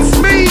 That's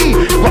me.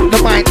 Rock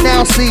the mic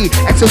now, see.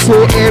 Access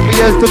all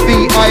areas, the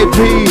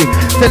VIP.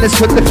 Dennis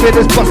with the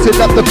fitters, busting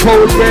up the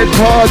cold red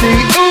party.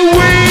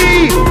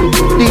 Ooh-wee!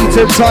 Neat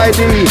and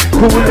tidy.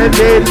 Cool and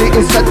deadly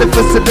inside the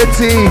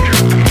facility.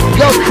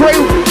 Yo,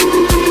 crew.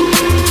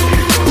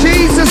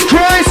 Jesus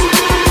Christ.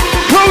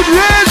 Code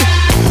red.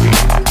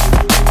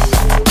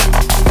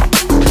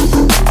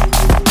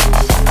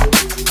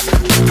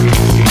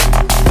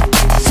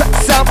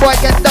 Soundboy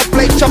get the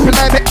blade chopping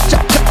that head,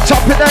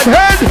 chopping that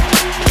head.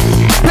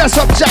 Bless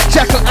up Jack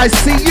Jackal, I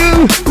see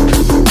you.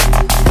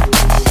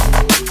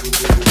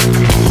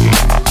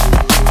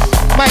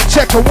 Mic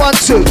checker 1,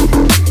 2.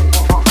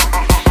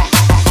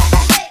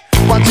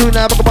 1, 2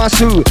 now, buckle my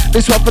shoe.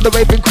 This one for the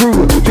raving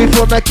crew. 3,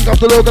 4 now, kick off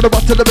the logo. The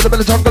one to the middle of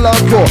the jungle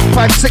encore.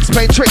 5, 6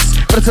 playing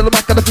tricks. But until the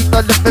mic on the feet,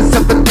 9,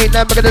 7, 8,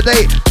 9, back in the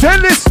day.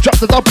 Dennis, drop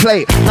the dub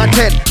play. 9,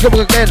 10, go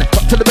again.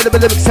 Up to the middle of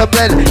the lyrics, some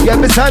men. Yeah,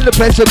 behind the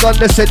place, you're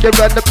gonna send you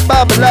run the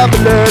Babylon.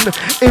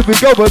 Here we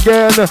go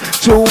again.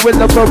 2 in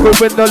the rubber,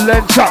 in the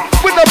lens up.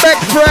 With the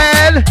back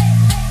friend.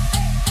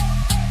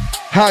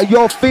 How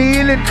you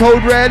feeling,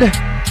 Code Red?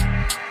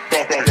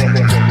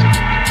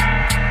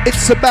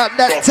 It's about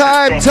that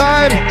time.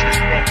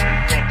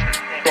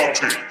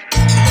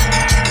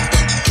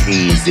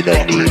 Easy no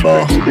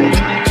Nemo.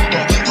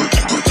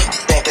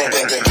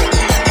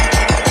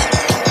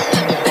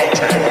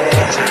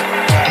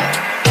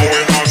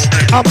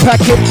 I'm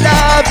packing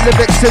love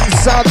lyrics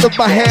inside of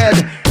my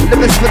head.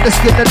 Lyrics for the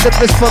skin and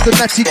lyrics for the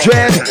natty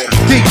dread.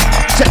 Deep,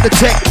 check the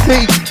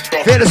technique.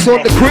 Venus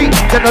on the creek,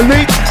 then I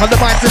leap on the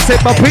mind to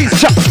save my piece.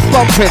 Chop,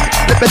 bumping,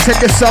 let me tell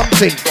you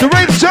something. The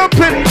rain's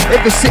jumping,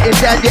 if you're sitting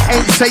down, you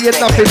ain't saying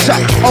nothing. Chop,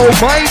 oh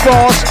my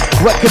gosh,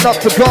 working up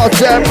the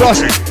goddamn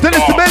rush.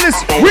 Dennis the Menace,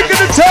 we're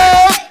gonna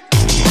talk.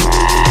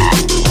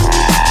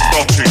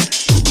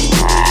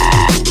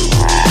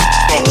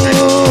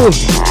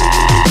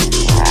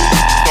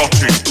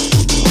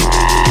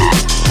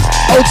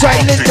 Old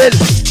tight Linden.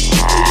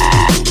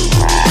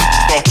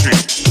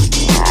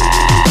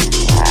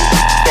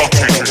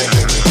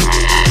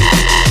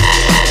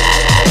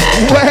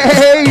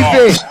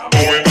 Wavy.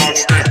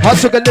 I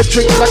took a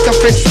drink like a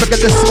fish, look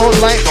at the small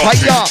line,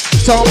 higher.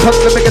 So I'm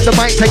pumping, making the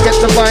mic to get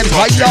the vine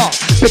higher.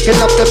 Picking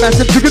up the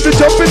massive, took the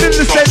jumping in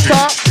the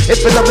center.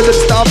 If I'm in the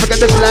star, I got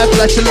the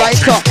flash a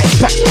lighter.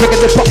 Pop,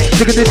 picking the pop,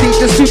 took the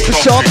DJ super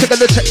sharp. Took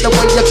the check the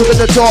way I took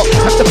the door.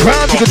 And the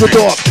crown took the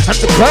door. And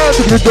the crown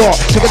took the door.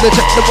 Took the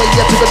check the way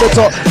I took the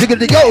door. Took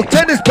the yo,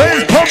 Dennis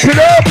players, pump it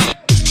up.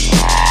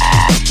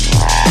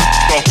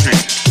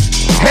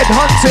 Head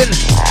hunting.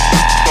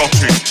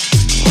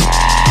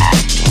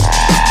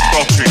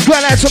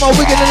 Going out to my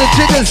wiggin' and the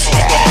jiggers.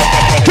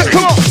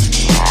 Come on.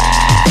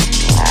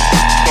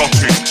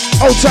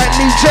 Old tight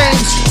Lee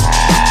James.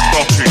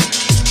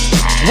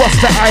 What's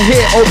that I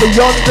hear over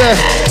yonder?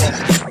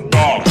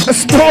 A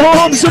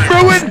storm's a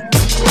brewing.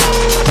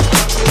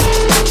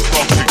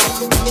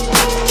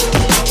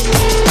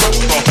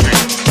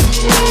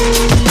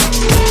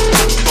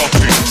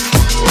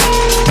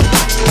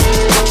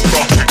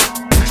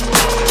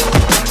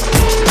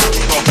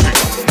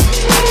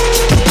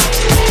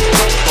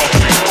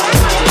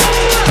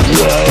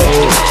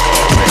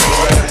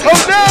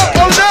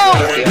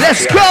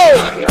 Let's go!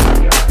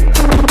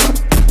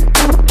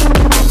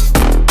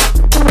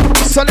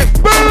 Sonic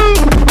boom!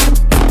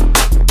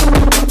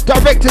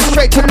 Directed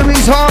straight to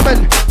Louise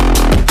Harmon.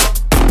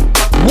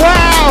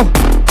 Wow!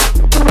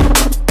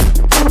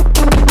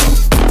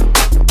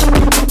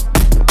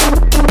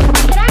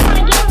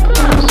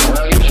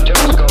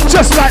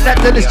 Just like that,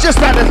 Dennis, just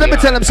like that. Let me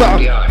tell him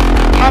something.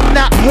 I'm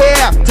not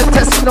here to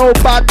test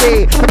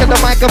nobody. Look at the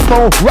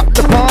microphone, rock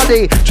the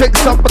party. Drink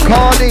some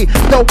Bacardi.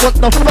 Don't want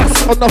no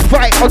fuss on the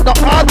fight, on the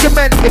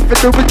argument. If you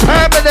do it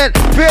permanent,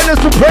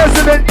 fearless for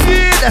president.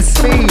 Yeah, that's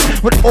me.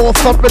 With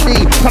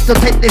authority, have to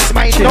take this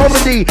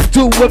minority.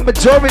 Do a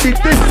majority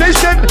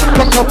decision.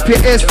 Cock up your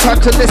ears, try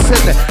to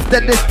listen.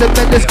 Then this the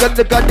Menace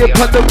gonna gun you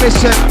upon the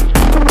mission.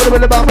 Put a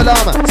bit of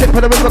alarm. Sit for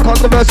the river on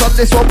the verse on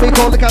this one. We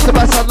call the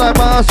counterbass on like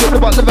Mars.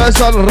 With the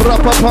verse on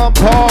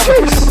rap-a-pom-pom.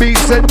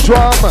 Beats and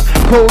drum.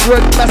 Cold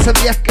red massive,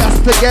 you got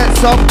to get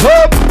some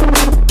pump.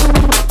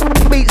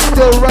 Beats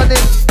still running.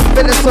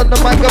 Minutes on the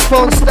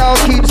microphone, style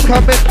keeps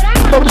coming.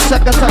 Boom,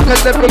 shaka, taka,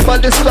 and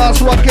everybody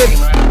starts rocking.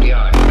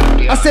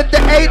 I said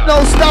there ain't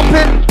no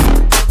stopping.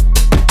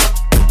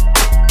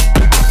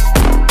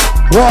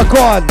 Rock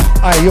on.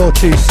 Hey, you're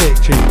too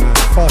sick, G, man.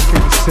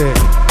 Fucking sick.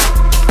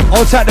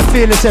 I'll take the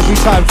Fearless every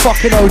time.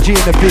 Fucking OG in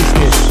the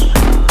business.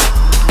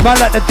 Man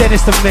like the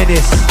Dennis the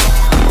Menace.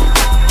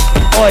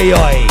 Oi,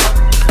 oi.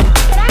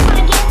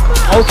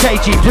 Okay,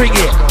 G, bring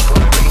it.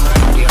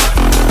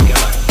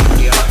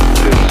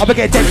 I'ma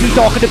get deadly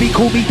dark and the beat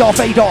call me Darth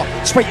Vader.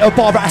 Straight a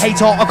bar at a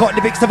hater. I got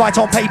lyrics to write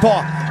on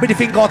paper. With a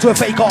finger to a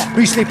faker.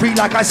 Who slippery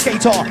like a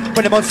skater.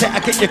 When I'm on set, I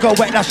get your girl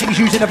wet. Now she's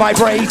using a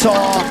vibrator.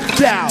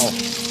 Blow.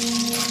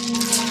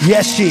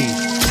 Yes, G.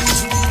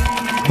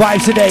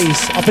 Vibes and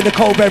Ace. Up in the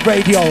Cold Red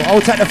Radio.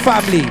 I'll take the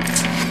family.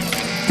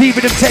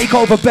 DYNAMIK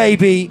takeover,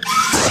 baby.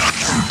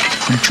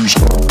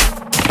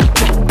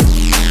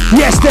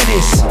 Yes,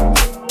 Dennis.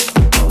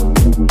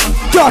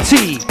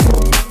 Dirty.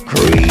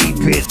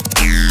 Creeping.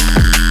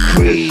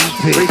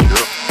 Creeping.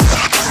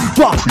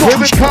 Here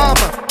we come,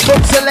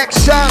 book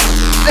selection.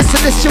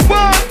 Listen, this you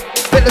want.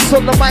 Fitness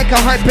on the mic, I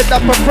hype it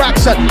up a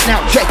fraction.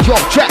 Now check your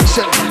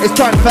traction, it's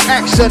time for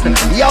action.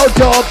 Yo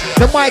dog,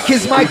 the mic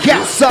is my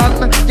gas,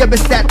 son. Yeah,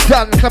 it's that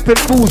done, clapping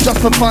fools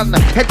just for fun.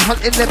 Head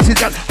hunting MCs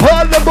and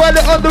all the boy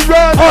on the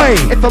run. Oi.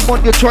 If I'm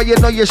on your try, you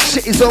know your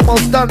shit is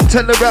almost done.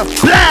 Turn around,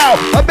 blow,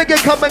 I beg you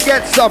come and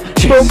get some.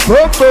 Boom,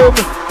 boom, boom,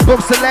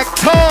 boom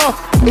selector.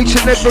 Each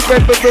and every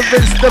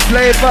reference the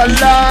flavor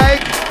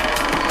like.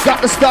 Got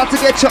the start to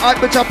get your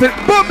hype jumping.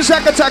 Boom,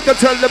 shaka taka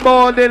till the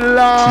morning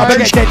light. I'ma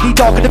get deadly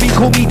dark and the beat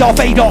call me Darth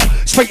Vader.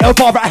 Straight a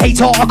bar at a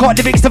hater. I got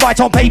lyrics to write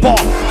on paper.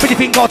 With a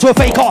finger to a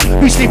faker.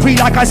 Who slippery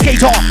like a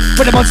skater.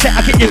 When I'm on set,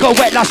 I get your girl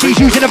wet. Now she's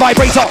using a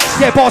vibrator.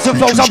 Yeah, bars and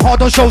flows, I'm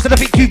hard on shows. And I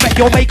think you met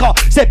your maker.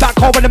 Step back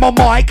hard when I'm on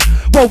mic.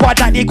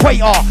 Worldwide like the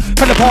equator.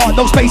 Fell apart,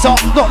 no spacer.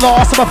 Not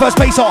last, I'm a first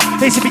pacer.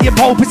 They see me in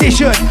pole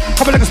position.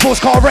 Coming like a sports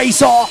car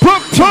racer.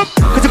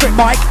 Cause I grip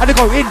mic and I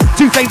go in.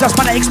 Two flames, that's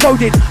man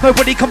exploding.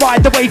 Nobody can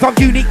ride the wave, I'm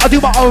unique. I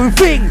do my own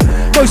thing.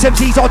 Most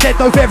MCs are dead,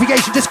 no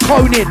variation, just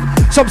cloning.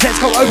 Some sets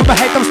go over my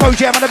head, I'm slow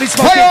jam and I've been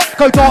smoking.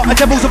 Go dark and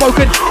devils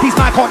awoken. These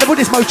man can't level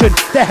this motion.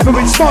 They're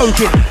heroin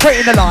smoking.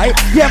 Creating the light.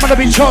 Yeah, man, I've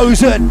been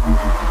chosen.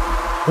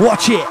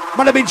 Watch it.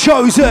 Man, I've been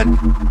chosen.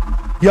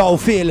 Yo,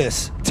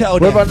 Fearless, tell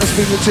them. We're on the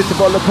speeding to the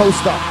roller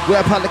coaster.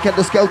 We're panic and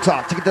the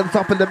skelter. Take it to the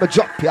top and then we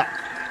drop ya.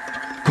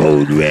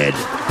 Cold red.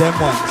 Them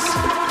ones.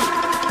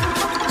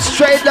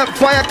 Straight up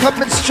fire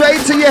coming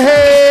straight to your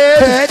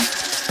head.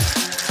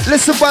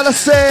 Listen what I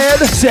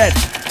said.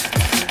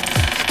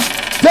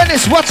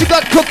 Dennis, what you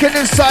got cooking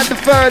inside the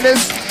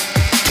furnace?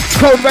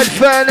 Cold red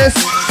furnace.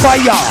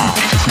 Fire.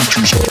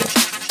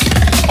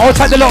 I'll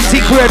take the locked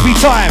in crew every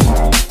time.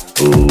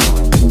 Ooh.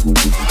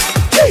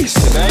 Jeez.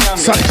 Today I'm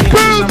something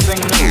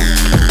new.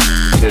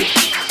 It's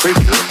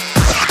creepy.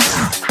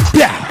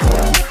 Yeah.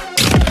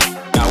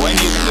 Now when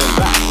you do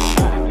that,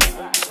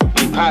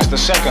 you pass the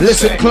second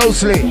Listen stage.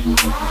 closely.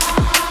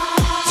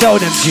 Tell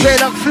them, G.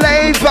 Straight up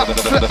flavor,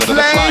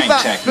 flavor.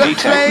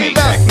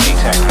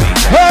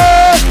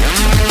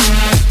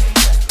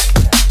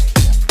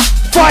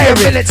 Fire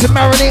minute to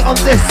marinate on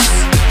this.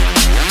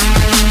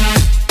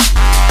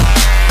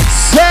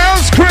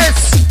 Sounds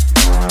crisp.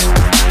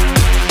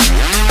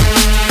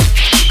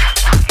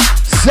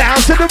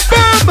 Sounds to the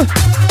boom.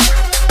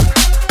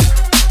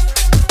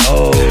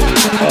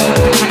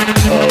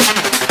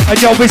 And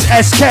yo, it's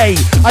SK,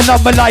 and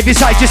I'm alive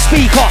inside your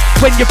speaker.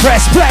 When you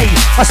press play,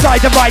 I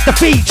slide and write the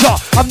feature.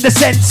 I'm the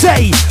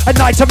sensei, at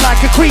night I'm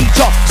like a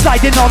creature.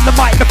 Sliding on the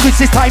mic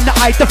because it's time that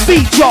I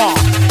defeat ya.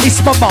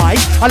 It's my mind,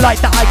 I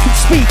like that I can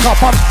speak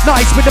up. I'm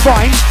nice with the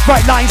rhymes,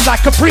 write lines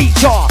like a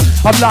preacher.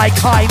 I'm like,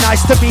 hi,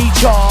 nice to meet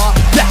ya.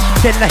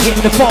 Then I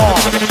hit the bar.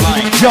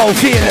 Yo,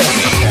 Fearless.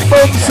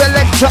 Boom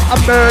selector, a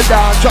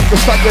murder. Drop the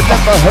song you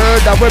never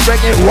heard of. We're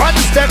bringing one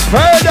step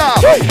further.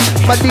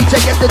 My DJ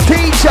get the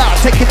teacher,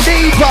 take it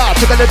deeper.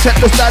 To gonna check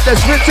the style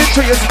that's written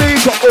to your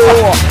speaker.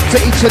 Or to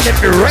each and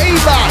every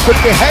raver.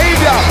 Good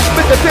behavior.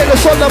 With the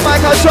Fearless on the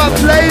mic, I drop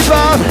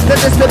flavor. Then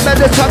it's the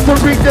minute time to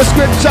read the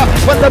scripture.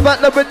 When the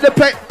butler with the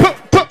plate,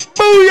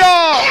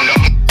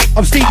 booyah!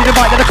 I'm stealing the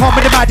mic and I come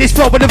with the maddest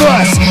flow in the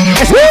verse.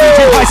 SK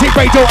high hit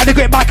radio and the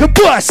great mic and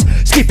burst.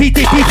 Skippy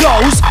dippy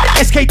flows,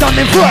 SK done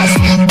them first.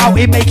 Out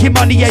here making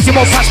money, yeah, you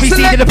won't catch me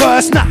stealing the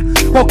verse. Nah,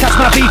 won't catch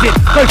my beefing.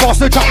 No boss,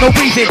 no trap, no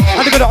breathing.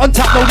 And they're gonna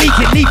untap, no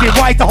leaking, leaving.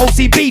 Why the whole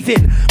scene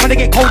beefing? When I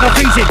get cold, I'm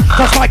freezing.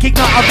 Touch my kick,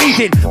 now I'm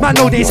breathing. Man,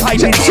 know this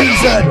hype in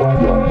season.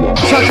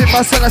 Charging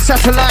my son a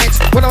satellite.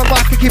 When I'm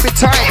back, I keep it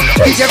tight.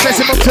 DJ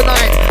blessing up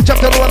tonight.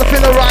 Jump down on the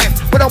feel rhyme.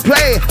 We don't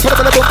play, but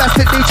I'm a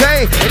bombastic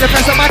DJ. In the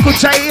face of Michael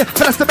J.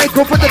 But that's the make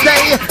up for the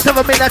day.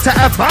 Never mean that to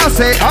advance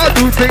it. I'll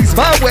do things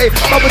my way.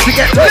 Mama to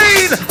get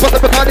lean. Put the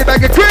Bacardi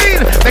bag of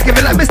green. Making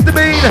me like Mr.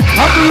 Bean.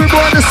 I'm the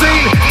rumor on the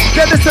scene.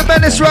 Dennis the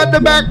Menace round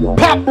the back.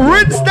 Pop,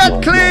 rinse that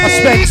clean. I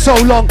spent so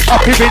long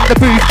up here in the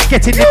booth,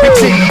 getting it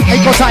fixing.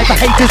 Ain't got time for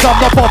haters, I'm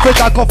not bothered.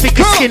 I got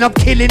thicker skin, I'm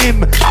killing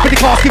him. With the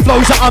casket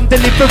flows that I'm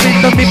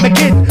delivering them in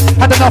McGinn.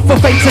 Had enough of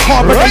fakes and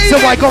carbonate,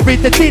 so I got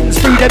rid of tins.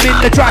 Threw them in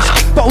the trash,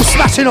 bottles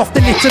smashing off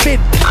the litter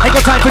bin. Ain't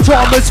got time for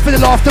dramas, for the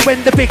laughter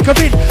when the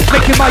bickering.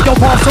 Making my own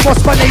path, so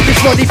what's my name is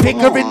Ronnie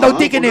Pickering, no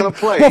digging him.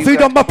 More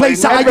food on my plate,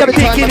 so I am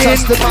digging in.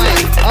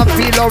 I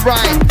feel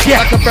alright,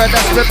 yeah. Like a bird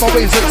that's split my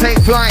wings and take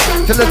flight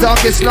to the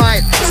darkest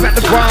night. Smack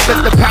the ground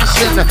with the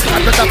passion,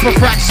 I've been up for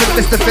fraction.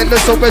 Mr.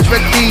 Fitness always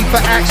ready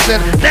for action.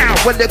 Now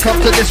when it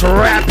comes to this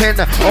rapping,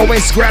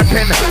 always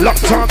scrapping,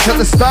 locked on to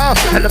the star,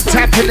 and I'm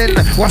tapping in.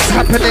 What's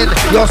happening?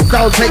 Your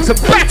style takes a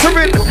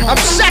battering, I'm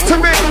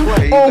shattering.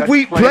 All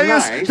weak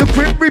players, the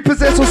grim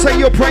repossess will say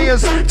your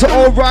prayers to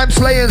all rhyme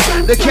slayers.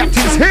 The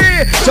captain's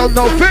here, show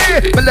no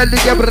fear.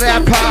 Millennium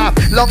rapper,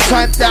 long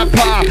time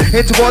dapper.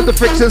 Into all the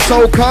friction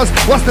soul cars.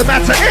 What's the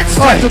matter? It's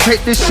time to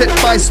take this shit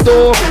by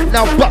storm.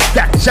 Now buck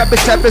that shabby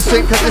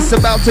swing, cause it's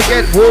about to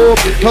get warm.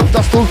 From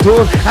dusk till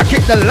dawn, I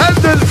kick the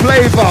London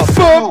flavor.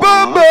 Boom,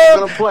 boom,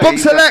 boom. Boom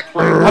select.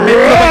 I'm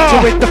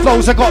influential with the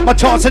flows, I got my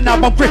chance and now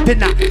I'm gripping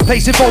that.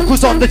 Placing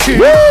vocals on the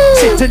tune.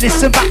 Sit and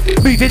listen back,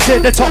 moving to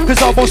the top,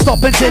 cause I won't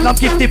stop until I'm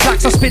gifted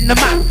blacks. I spin the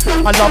map.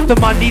 I love the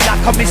money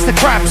like I miss the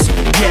crabs.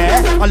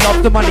 Yeah, I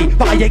love the money,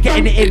 but I ain't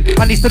getting it in.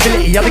 I need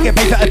stability, I don't get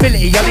paid for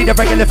ability. I need a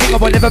regular thing, I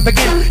will never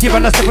begin. You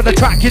run a step on the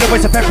track, you know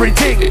it's a peppering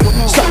ting.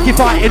 Stop you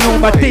fighting all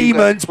my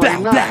demons, black,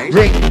 black.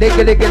 Ring,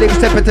 nigga,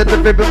 step into the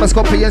rhythm, my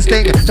scorpion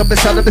sting. Jumping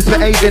sound of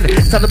misbehaving,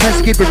 sound of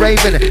pest, keep it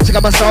raving. Check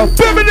out my style,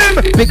 booming him.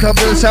 Big up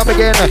the sound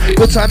again,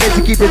 good time is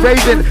to keep it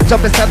raving.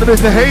 Jumping sound of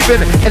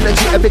misbehaving,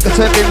 energy a bigger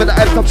turning. When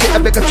I come shit, a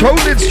bigger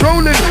trolling,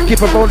 strolling.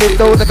 Keep it rolling,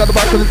 though, I got the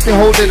mic constantly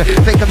holding.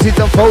 Think I'm seeing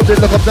unfolding,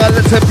 look up down,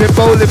 let's temper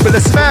bowling. With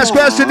a smash,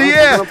 crash in the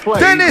air.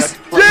 Dennis,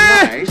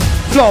 yeah!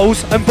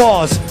 Flows and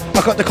bars,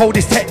 I got the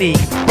coldest technique.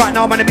 Right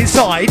now, man, I'm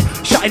inside,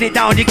 shutting it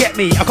down, you get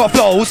me. I got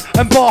flows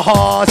and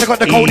bars, I got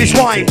the coldest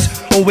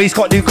rhymes. Always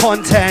got new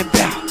content.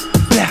 Blah,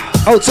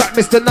 blah. Old track,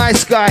 Mr.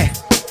 Nice Guy.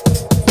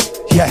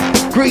 Yeah.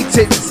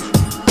 Greetings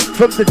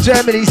from the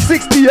Germany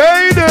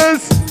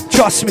 68ers.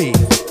 Trust me.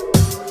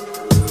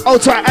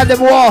 Old track, Adam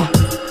War.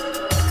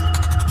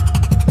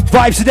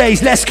 Vibes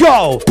today's, let's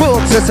go!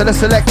 Boom, sister the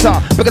selector.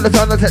 We're gonna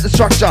turn and take the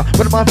structure.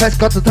 One of my first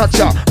got to touch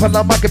ya. When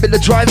I might be the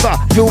driver.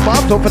 Feel my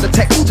flow for the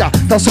texture.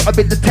 That's what I've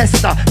been the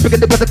tester. We're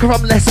gonna put the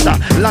from Leicester.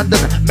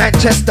 London,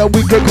 Manchester,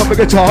 we can come and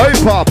get to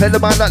hyper. Play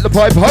the man like the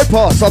pipe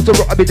hyper. After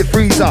rock, I be the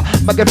freezer.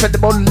 My girlfriend,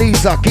 the Mona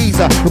Lisa,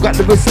 geezer. We got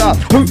the whistler.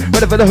 Who,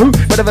 whatever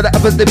the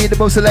others, they be the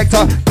most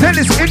selector.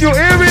 Dennis in your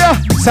area.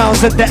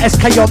 Sounds of the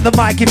SK on the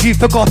mic. If you've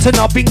forgotten,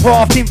 I've been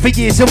grafting for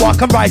years, so I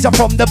can rise up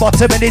from the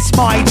bottom, and it's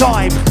my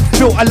time.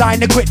 Built a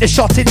line and quit the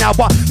shot in now.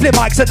 I flip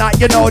mics at night,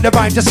 you know the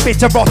rhyme just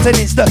spit a rotten.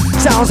 It's the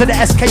sounds of the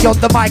SK on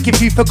the mic.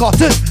 If you've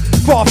forgotten,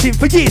 grafting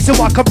for years, so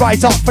I can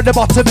rise up from the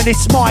bottom, and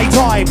it's my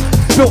time.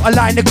 Built a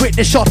line and quit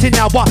the shot in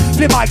now. I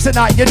flip mics at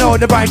night, you know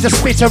the rhyme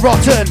just spit a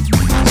rotten.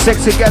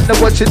 Sexy girl,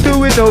 know what you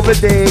doing over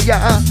there,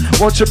 yeah.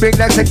 Won't you bring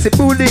that sexy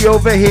booty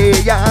over here,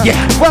 yeah.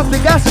 What we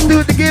got to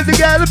do to give the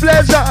girl a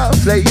pleasure?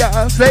 Slay ya,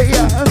 slay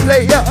ya,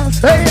 slay ya,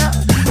 slay ya.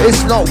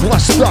 It's not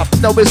washed up,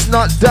 no it's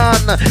not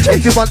done.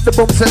 If you want the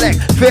boom select,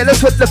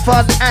 fearless with the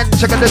fun. And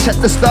you're gonna check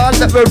the style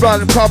that we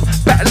run. Come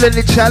battling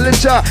the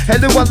challenger.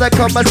 Anyone that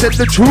come and said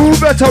the true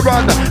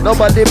veteran.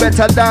 Nobody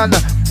better than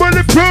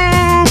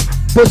bulletproof.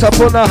 Push up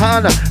on the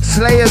hand,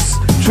 slayers,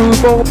 true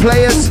bone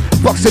players.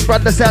 Boxing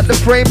brothers out the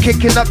frame,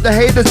 kicking up the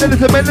haters. Then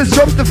the menace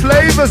drops the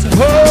flavors.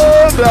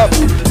 Hold up,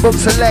 boom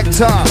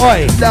selector.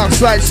 Oi.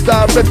 Downside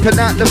star ripping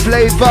out the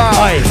flavor.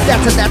 Oi.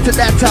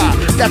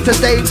 That's a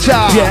danger.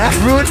 Yeah.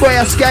 Rude boy,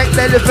 a skank,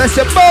 let it press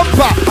your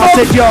bumper. I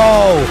said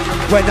yo,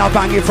 when I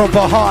bang it from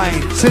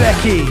behind.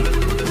 Selecki.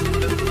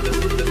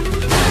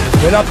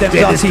 We love them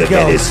Dennis dirty the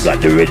girls. Menace got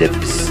the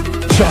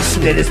rhythms. Trust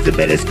me. Dennis the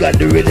Menace got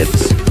the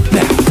rhythms.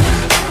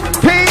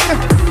 Ping!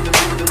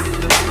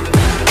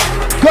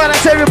 Go on,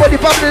 that's everybody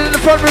bumping in the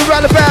front room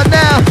right about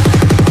now.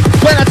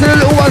 Went out to the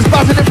little ones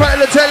bumping in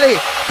front of the telly.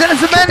 Dennis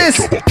the Menace.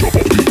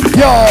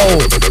 Yo,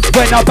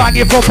 when I bang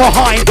it from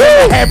behind, when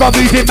the hair I'm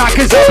moving mad,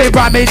 cause I've been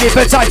ramming it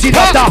for time. She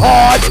loves the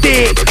hard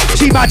dick,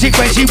 she magic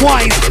when she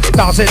whines.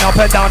 Bouncing up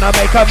and down, I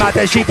make her mad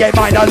that she get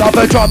mine. I love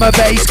a drum and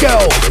bass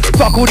girl,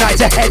 fuck all night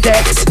to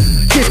headaches.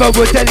 Give her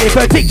would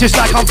deliver dick just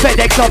like I'm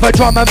FedEx. Love a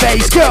drum and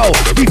bass girl,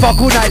 we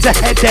fuck all night to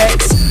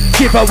headaches.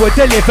 Give her would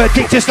deliver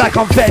dick just like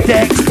I'm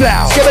FedEx.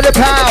 Blow. Give it a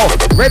pow,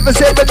 rave for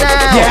silver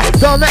now. Yeah.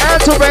 Down the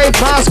answer rave,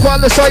 mask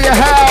one to show you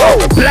how.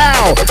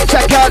 Blow,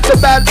 check out the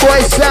bad boy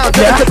sound.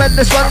 Yeah. The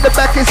tremendous run the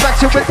back is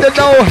action with the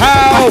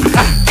know-how.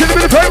 Kill him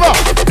in the favor,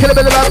 kill him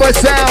in the bad boy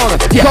sound.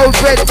 Yeah. Cold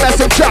red,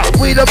 massive chop,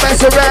 we don't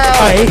mess around.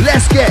 Aye.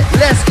 Let's get,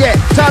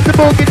 time to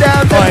boogie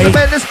down. Aye.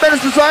 This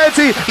menace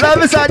society, love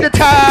inside the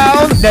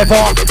town. Never,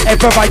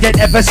 ever I ain't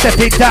ever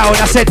stepping down.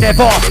 I said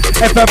never,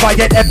 ever I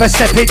ain't ever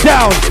stepping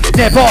down.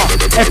 Never,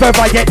 ever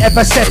I ain't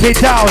ever stepping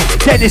down.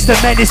 Dennis the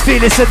Menace,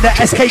 fearless and the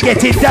SK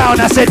getting down.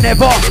 I said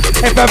never,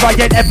 ever I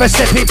ain't ever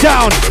stepping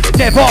down.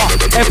 Never,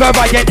 ever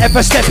I ain't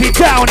ever stepping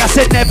down. I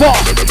said never,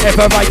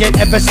 ever I ain't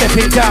ever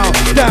stepping down.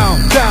 Down,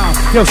 down,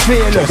 you're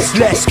fearless,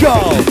 let's go.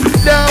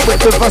 Down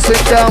with the busting,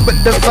 down with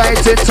the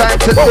fighting.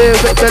 Time to deal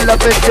with the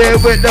loving, deal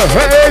with the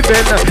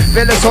raving.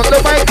 Fearless on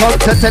the mic, come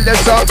to tell us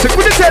something.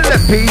 We're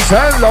telling peace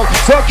and love,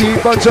 so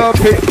keep on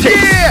jumping.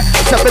 Yeah,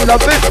 something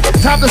loving,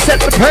 Time to set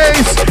the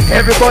pace.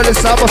 Everybody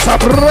summer,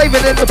 stop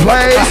raving in the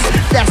place.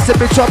 That's the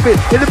big trumpet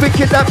in the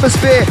wicked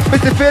atmosphere.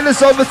 Mr.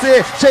 Fearless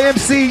overseer,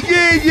 JMC,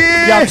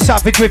 yeah. I'm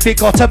savage with it,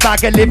 got a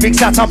bag of lyrics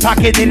that I'm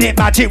packing in it.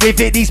 Magic with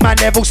it, these man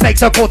level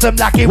snakes, I caught them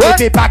lacking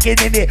with it, packing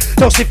in it.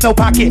 Don't sniff no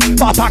packet,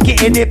 but I pack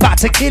it in it, back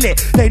to kill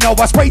it. They know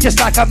I spray just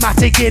like a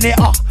matic in it.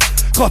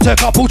 Got a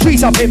couple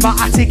trees up in my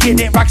attic in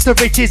it. Racks to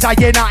riches, I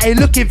ain't out here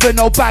looking for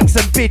no bags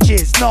and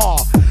bitches, nah.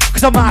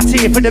 Cause I'm out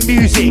here for the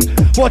music.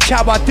 Watch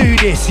how I do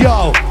this,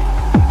 yo.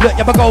 Look,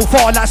 I'ma go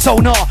far like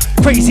sonar.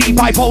 Crazy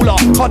bipolar,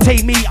 can't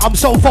take me, I'm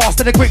so fast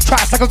to the grip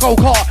tracks like a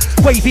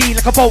go-kart. Wavy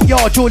like a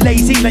boatyard, you're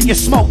lazy like you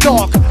smoke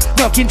dark.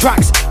 Working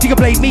tracks, you can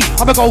blame me,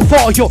 I'ma go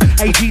far. You're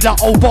AG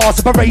like old bars,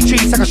 I parade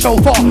trees like a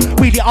chauffeur.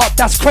 Wheel it up,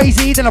 that's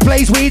crazy, then I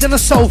blaze weed on the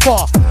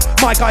sofa.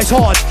 My guy's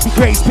hard, he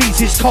creates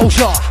pieces,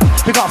 kosher.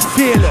 We got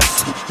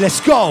fearless, let's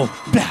go.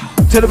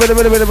 To the rhythm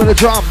of the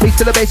drum, beat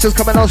to the bass is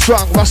coming on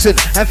strong, rushing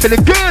and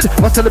feeling good.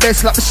 One to the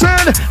bass like the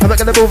sun, I'm not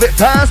gonna move it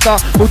faster.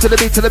 Move to the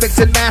beat to the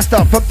mixing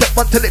master, from step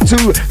 1 till it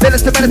 2. Then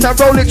it's the minute I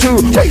roll it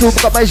through. Take two,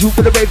 got my shoe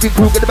for the raving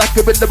crew, get the back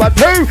up in the mud,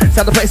 blue.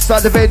 Sound the place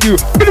inside the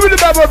venue, with the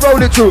bad one roll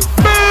it through.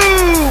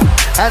 Boom!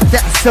 And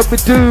that's what we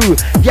do.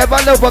 Yeah,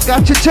 I know I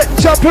got you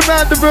jump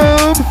around the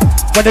room.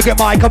 When I get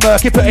mic, I'm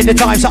murky, put in the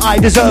time so I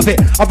deserve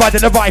it. I'm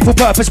riding the rifle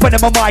purpose, when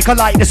I'm on mic, I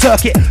like the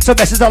circuit. So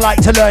messes I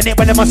like to learn it,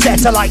 when I'm on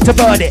set, I like to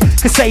burn it.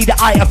 Can say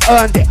that I have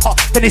earned it,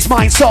 then it's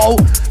mine, so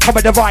come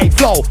with the right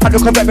flow. I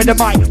look correct with the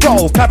mic,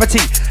 roll,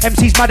 clarity.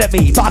 MC's mad at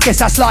me, but I guess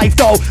that's life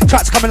though.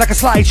 Tracks coming like a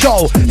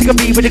slideshow, think of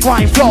me with the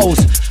grind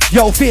flows.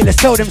 Yo, fearless,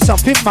 tell them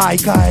something, my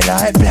guy,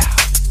 like blah,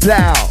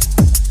 blah.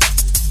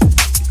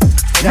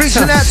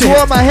 Reaching out to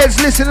all my heads,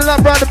 listening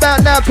up right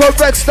about now. Code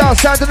Red Star,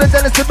 sound of the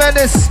Dennis the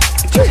Menace.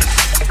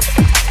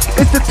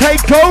 It's the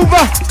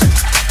takeover.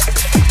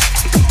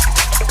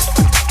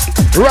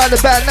 Right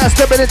about now,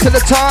 stepping into the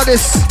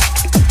TARDIS.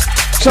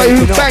 Show you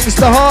who bangs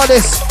the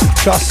hardest.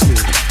 Trust me.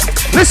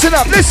 Listen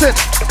up, listen.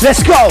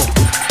 Let's go.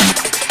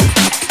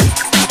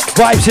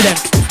 Vibe to them.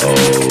 Oh.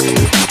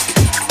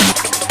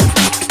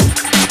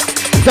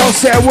 Don't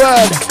say a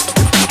word.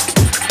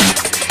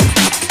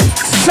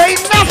 Say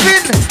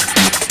nothing.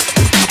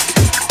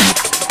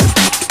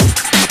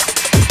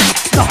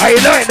 How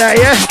you know it now,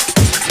 yeah?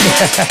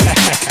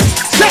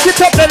 Second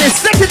top, Dennis.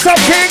 Second top,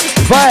 King.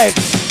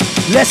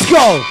 Vibes. Let's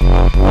go.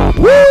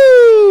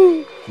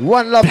 Woo!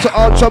 One love to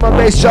all drum and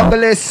bass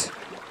junglers.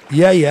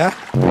 Yeah.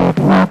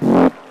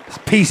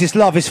 Peace is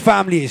love, is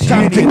family, is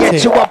time unity. To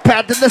get you up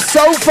out of the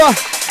sofa.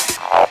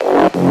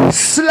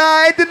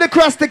 Sliding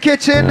across the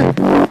kitchen.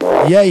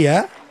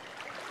 Yeah.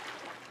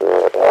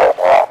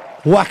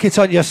 Whack it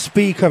on your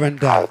speaker and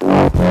down.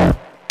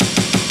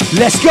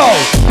 Let's go.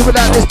 Do it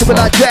like this, do it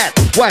like that.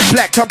 White,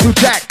 black, come through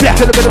jack. Black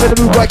to the middle of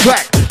the move, right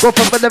crack. Go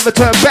from and never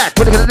turn back.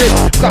 When it comes to this,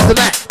 come to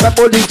that. Bad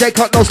boy DJ,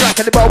 cut no slack.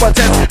 And the ball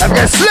 110. I'm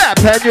gonna slap,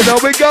 and you know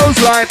it goes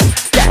like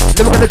that.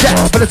 Never gonna jack,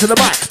 put it to the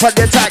mic. Put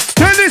the attack.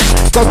 Tennis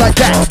goes like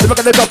that. Never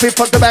gonna drop in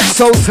front the back.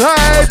 So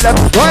slide,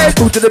 left, right.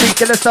 Move to the beat,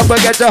 and let's stop and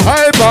get you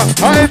hyper.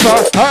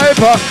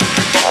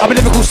 I'm a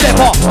lyrical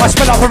stepper, I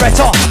spell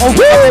operator. Oh, I'm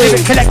a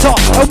lyric collector.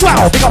 Oh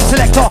wow, big up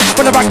selector.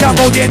 When I back down,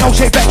 roll yeah, no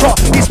shape vector.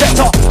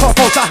 Inspector, got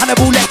false like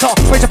Hannibal Lecter.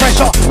 Raise the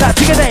pressure, that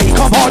thing a day,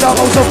 come harder,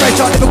 go so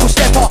fresher. Lyrical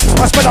stepper,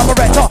 I spell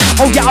operator.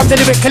 Oh yeah, I'm the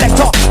lyric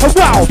collector. Oh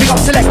wow, big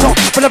up selector.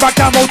 When I back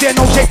down, roll yeah,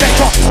 no shape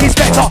vector.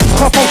 Inspector,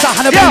 got false like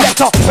Hannibal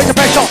Lecter. Raise the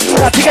pressure,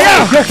 that thing a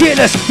day, you're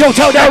fearless. Yo,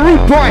 tell that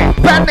rude boy,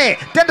 ban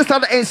it. Dennis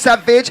on the ain't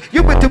savage.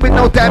 You been doing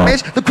no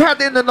damage. The crowd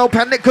in the no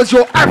panic, cause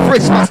you're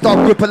average. My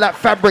start gripping like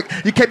fabric.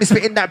 You can't be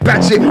spitting that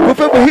bad shit.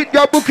 Before we hit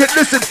your book and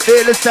listen,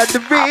 fearless and the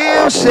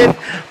real shit.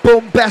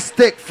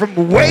 Bombastic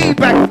from way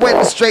back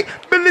when, straight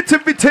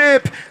military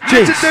tip,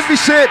 legendary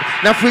shit.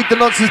 Now freak the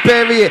nonsense,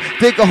 bury it,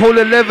 dig a hole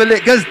and level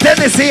it, cause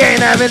Dennis he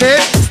ain't having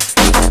it.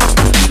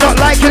 Not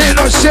liking it,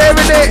 not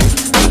sharing it.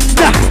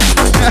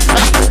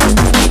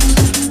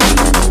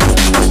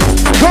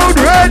 Code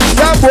Red,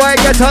 some boy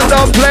get on the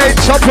plane,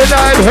 chopping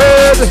I've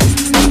heard.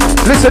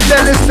 Listen,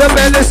 Dennis the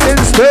Menace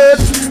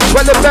instead.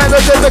 When the band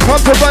of the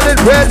come to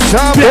running red,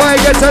 some boy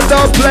gets a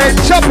dub plane,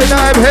 chopping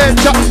I'm head,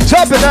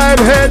 chopping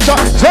I'm head,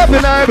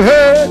 chopping I'm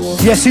head.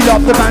 Yes, you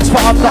love the man's,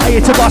 but I'm not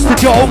here to bust the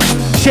joke.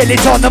 Shell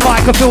it on the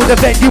mic and fill the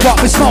venue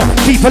up with smoke.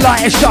 Keep a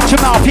light and shut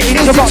your mouth, you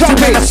interrupt you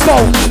when I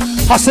smoke.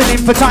 Hustling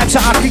for time so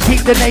I can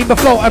keep the name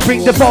afloat and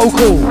bring the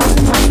vocal.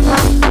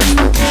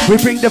 We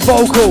bring the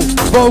vocal.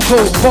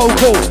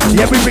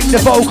 Yeah, we bring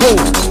the vocal.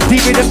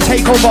 DYNAMIK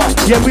takeover.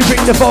 Yeah, we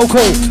bring the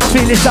vocal.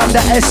 Fearless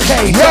under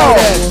SK. Yo.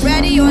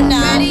 Ready or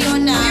not, here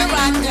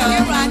I go.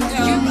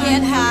 You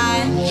get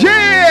high.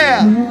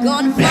 Yeah.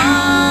 Gonna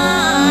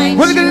find.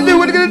 What are you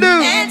gonna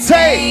do?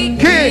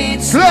 Take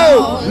it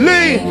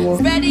slowly.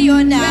 Ready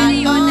or not,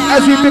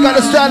 as we pick out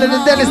the style of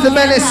the Dennis the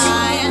Menace.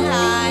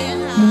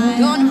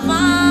 Gonna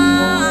find.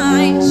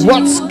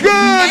 What's good?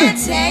 And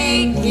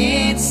take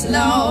it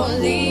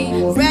slowly.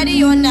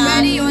 Ready or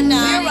not, here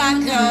I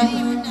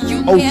go.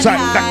 You get type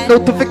that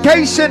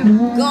notification.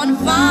 Gonna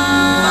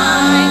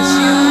find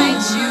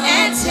you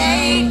and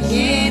take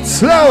it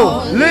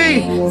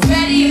slowly.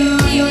 Ready,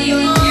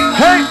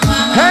 hey.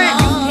 Hey.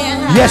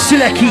 Yes,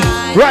 Sileki.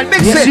 Right,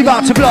 mix Yes, it. we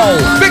about to blow.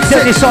 Mix it.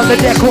 Dennis on the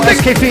deck, or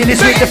SK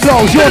Fearless with the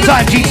flows. Your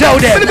time, G, tell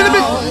them.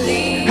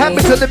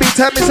 Habits on the beat,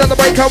 habits on the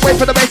way, can't wait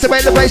for the bass to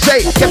make the bass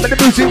shake. Get me the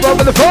music, roll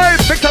with the vibe.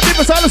 Big time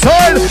people side to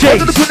side. One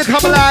to the twin to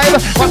come alive.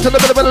 One to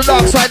the middle of the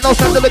dark side. No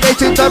stand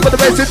delegating, time for the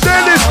bass. It's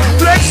Dennis,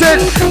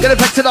 flexing. Gonna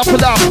flex it up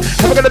and up.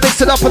 And we're gonna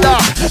mix it up and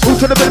up. Move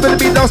to the middle of the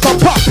beat, now stop,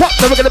 pop, pop.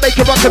 Then we're gonna make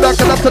it rock and rock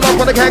and up to up.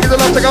 When the gang is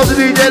enough to go to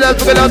DJ,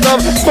 that's we're gonna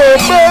have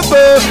boom, boom,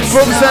 boom.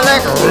 From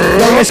select.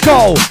 Let's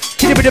go.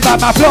 Kid it about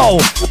my flow.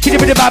 Kid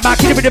it about my,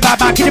 kid it about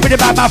my, kid it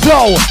about my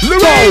flow.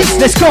 Louise.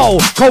 Let's go.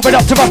 Cover it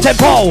up to rough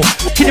tempo.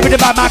 Kid it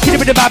about my, kid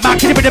it about my,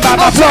 kid it about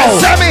my flow.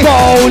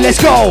 Go,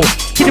 let's go.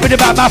 Kid it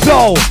about my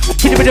flow.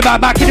 Kid it about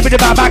my, kid it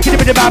about my, kid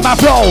it about my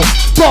flow.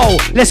 Go,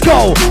 let's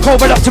go.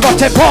 Cover it up to rough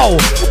tempo.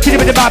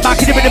 Kid it about my,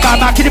 kid it about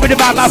my, kid it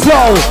about my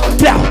flow.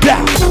 Blah, blah.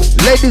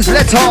 Ladies,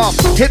 let off.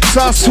 Hips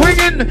are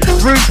swinging.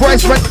 Rude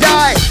boys red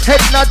die.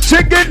 Head not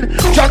jigging.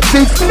 Drunk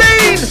teeth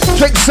lean.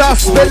 Drinks are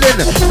spilling.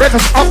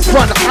 Rivers up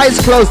front. Eyes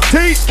closed.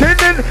 Teeth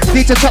kinning.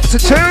 DJ tops a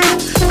tune.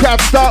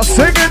 Crowd start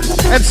singing.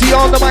 MC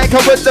on the mic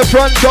and with the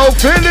front go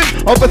feeling.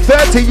 Over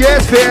 30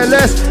 years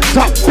fearless.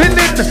 Top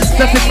billing.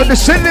 Nothing for the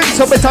shilling.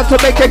 So it's time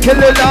to make a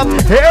killing. I'm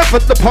here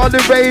for the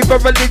party rave.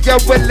 Really you're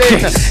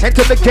willing.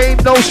 Enter the game,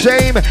 no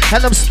shame.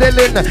 And I'm still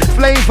in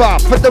flavor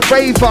for the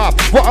raver.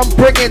 What I'm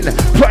bringing.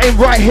 Putting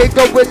right here.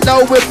 Going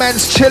nowhere,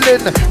 man's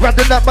chilling.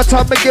 Rounding up my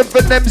time and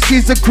giving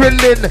MCs a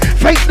grilling.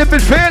 Fake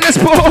living fearless,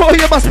 boy,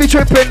 you must be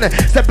tripping.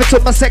 Step into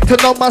my sector,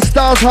 know my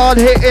stars hard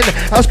hitting.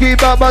 I'll scream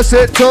out my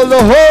set till the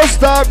whole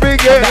start ringing.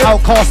 The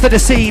outcast of the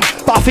scene,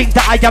 but I think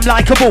that I am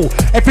likeable.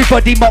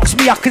 Everybody mocks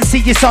me, I can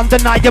see it's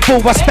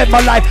undeniable. I spend my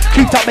life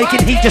cooped up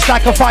making heat just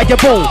like a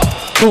fireball.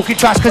 Talking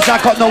trash cause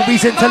I got no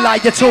reason to lie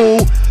at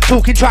all.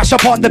 Talking trash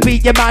up on the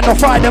beat, your man, I'll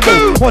fry them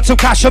all. Want some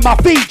cash on my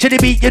feet to the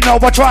beat, you know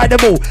I try them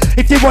all.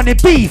 If they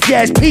wanted beef,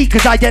 yeah it's P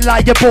cause I ain't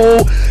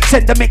liable.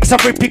 Send the mix, I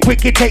rip it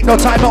quick, it take no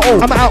time at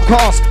all. I'm an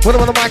outcast, when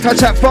I'm on the mic I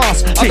chat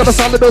fast. I got a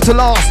sound built to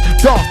last.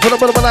 Dark, when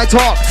I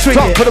talk.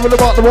 Talk, when I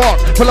walk the walk.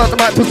 Pull out the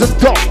mic, put the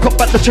dot. Cut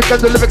back the chick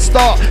and the lyrics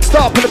start.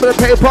 Start, put a bit of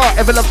paper apart.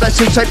 Ever love that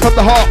shit straight from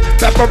the heart.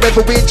 That my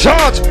river, we in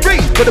charge.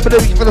 Read, put a bit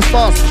of for the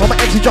stars. On my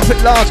MC drop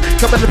it large.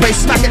 Come in the place,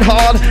 smack it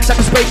hard. Stack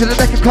a space in the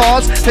deck of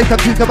cards. Take time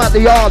to come out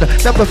the yard.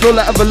 Never feel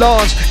like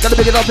avalanche. Gotta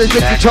big it up, there's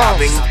 50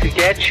 chance.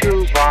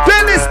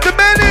 Dennis the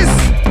Menace!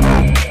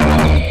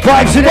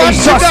 Vibes today,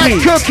 trust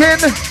me.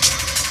 Cooking.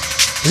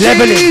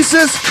 Leveling.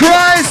 Jesus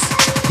Christ!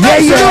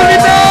 Yeah, absolutely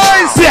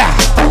nice! Yeah.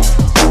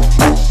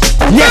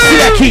 Yes,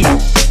 Sileki.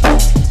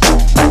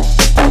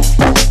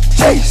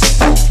 Jeez.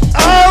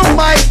 Oh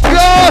my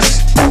gosh!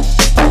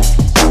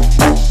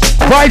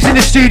 Vibes in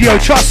the studio,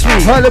 trust me.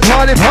 The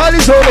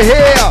party's over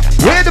here.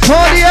 Where the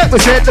party at? We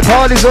said the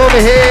party's over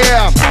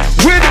here.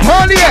 Where the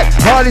party at?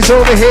 Party's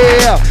over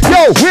here.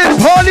 Yo, where the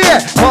party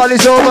at?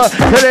 Party's over.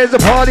 There's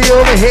a party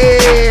over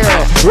here.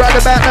 Right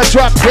about the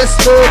drop,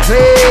 crystal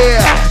clear.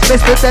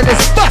 Mr.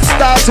 Dennis, bust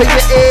out to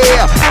your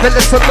ear.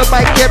 Fellas on the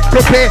mic, get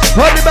prepared.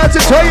 Party about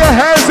to throw your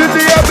hands in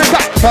the air.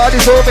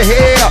 Party's over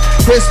here.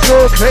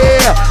 Crystal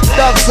clear.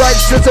 Dark side,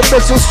 shit a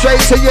missile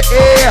straight to your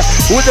ear.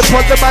 With the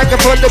put the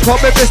microphone, the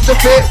comment, Mr.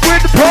 Fit. Where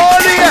the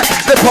party at?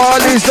 The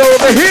party's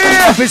over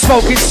here. I've been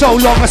smoking so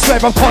long, I swear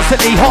I'm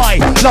constantly high.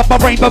 Love my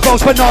rainbow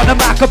rose, banana,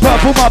 maca,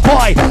 purple, my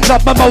pie.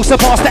 Love mimosa,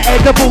 past the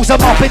edibles,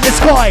 I'm up in the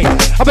sky.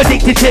 I'm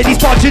addicted to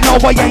these buds, you know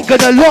I ain't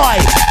gonna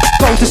lie.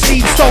 Go to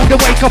sleep, stoned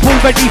and wake up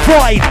already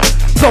fried.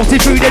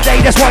 Floating through the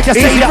day, that's why I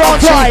say that I'm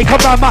fly.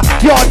 Come round my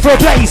yard for a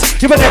blaze,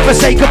 you will never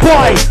say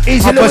goodbye. I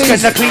was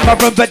gonna clean my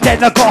room, but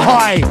then I got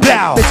high.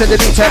 Blow. Listen to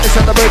the beat,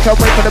 listen to the break, I'll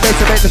wait for the bass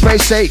to make the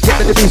face shake. Get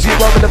me the music,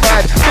 roll with the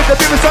vibe. Get the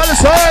beat on the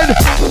side.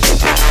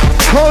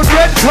 Cold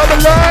red, come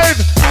alive.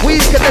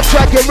 We's gonna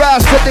drag your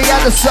ass to the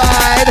other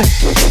side.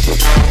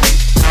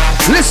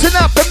 Listen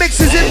up, the mix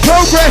is in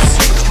progress.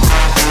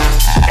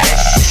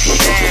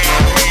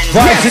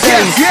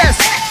 Yes.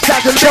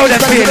 Down to the Show them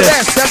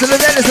fearless. Down to the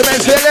Dennis, the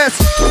man's fearless.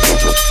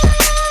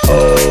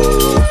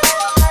 Oh.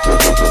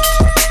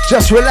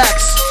 Just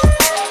relax.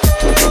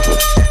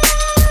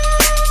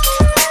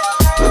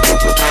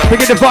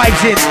 Bringing the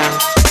vibes in.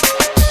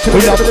 To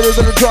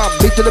the drum,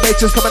 beat to the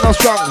bass is coming on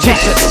strong.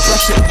 Rush it.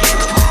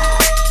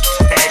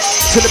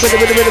 To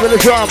the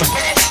drum.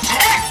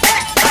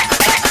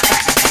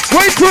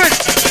 Wait for it.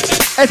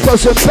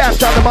 Explosive, bam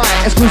down the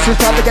mind. Exclusive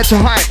time to get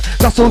your hype.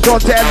 That's all gone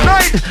down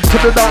line. To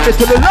the dark,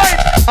 to the light.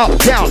 Up,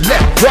 down,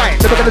 left, right.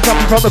 Never gonna jump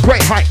from a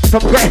great height.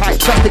 From a great height,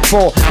 trusting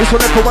for. This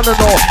one for one and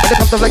all. When it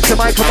comes to flex the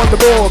mic, come on the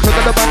ball. Click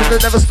on the button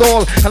and never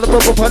stall. And the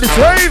purple party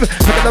slave.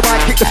 Click on the mic,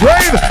 kick the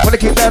flame.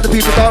 Wanna keep down the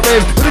people down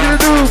rave. What are you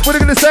gonna do? What are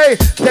you gonna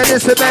say?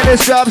 Dennis the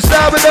Menace drops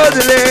down with no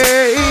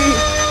delay.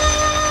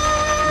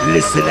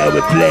 Listen how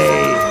we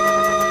play.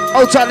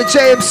 Old time the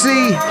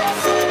JMC.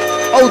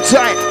 Old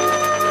time.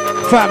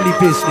 Family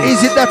business.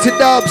 Easy Nutty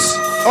Dubs.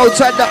 Old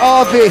time the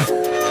RV.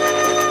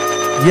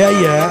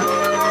 Yeah.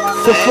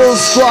 The full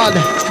squad.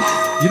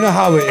 You know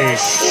how it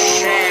is.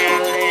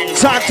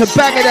 Time to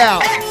bang it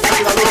out.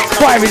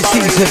 Firing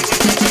season.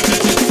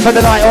 Turn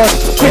the light on.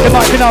 With the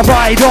mic and I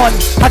ride on.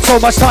 Had so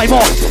much time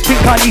off,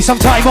 think I need some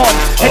time on.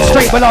 Head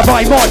straight when I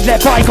rhyme on. Let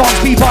bygones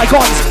be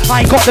bygones.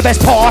 I ain't got the best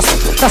pass,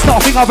 that's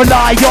nothing I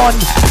rely on.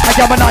 I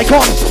am an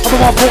icon,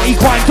 I'm a 140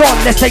 grind on.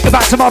 Let's take it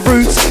back to my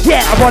roots. Yeah,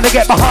 I wanna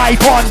get my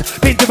hype on.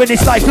 Been doing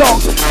this lifelong.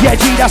 Yeah,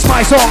 G, that's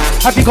my song.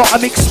 Have you got a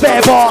mixed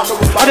spare bar?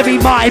 I don't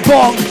mean my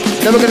bong.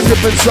 Never gonna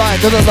slip inside,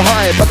 don't know the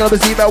hype. I'm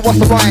gonna see about what's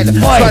the ride.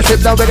 Slice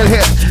it, now we're gonna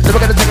hit. Never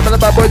gonna take another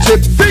bad boy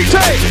chip. DJ,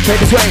 take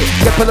this way.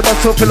 Get for the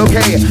muscle, feel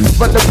okay.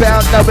 Run the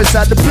bound, now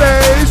inside the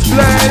place.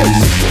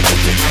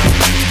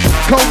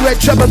 Cold red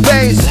drum and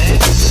bass.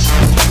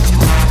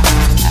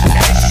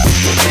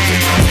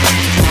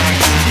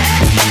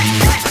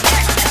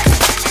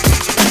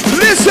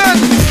 Listen.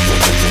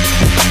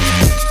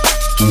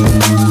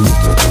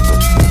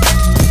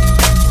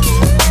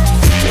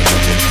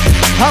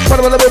 I'm part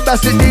of a little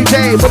bastard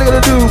DJ. What are you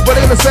gonna do? What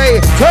are you gonna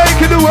say?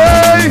 Take it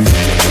away.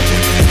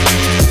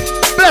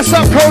 Bless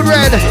up, Code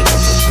Red.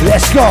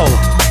 Let's go.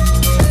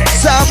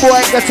 Some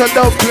boy gets a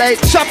no plate.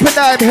 Chopping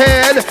I'm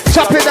head.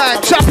 Chopping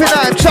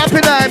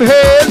I'm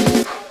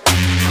head.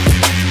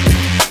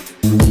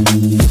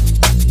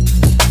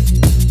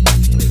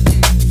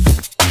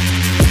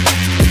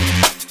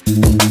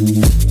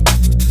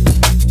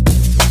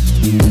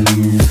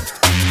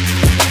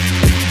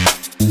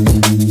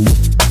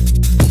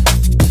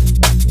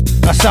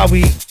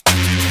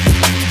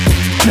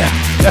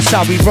 That's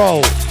how we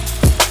roll.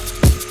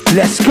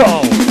 Let's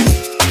go.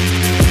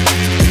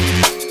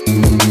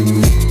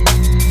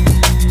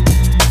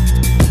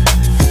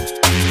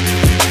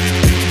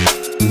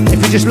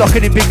 If you're just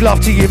locking in big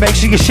love to you, make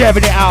sure you're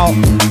sharing it out.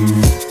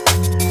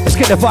 Let's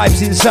get the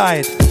vibes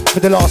inside for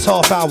the last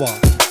half hour.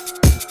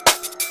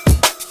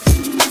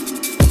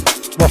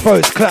 My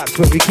throat's clapped,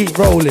 but we keep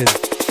rolling.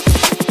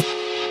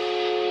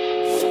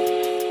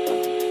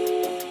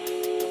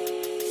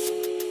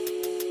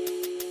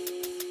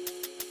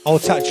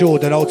 Old Tat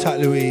Jordan, Old Tat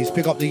Louise,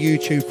 pick up the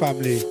YouTube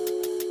family.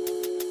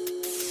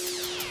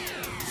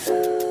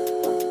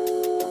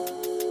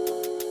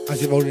 As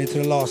you're rolling into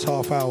the last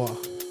half hour.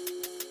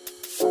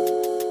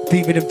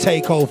 Deep Rhythm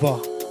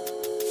Takeover.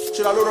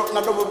 Should I load up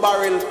my double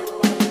barrel?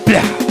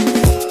 Blah.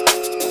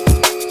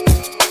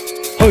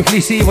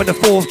 Hopefully see you on the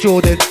 4th,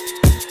 Jordan.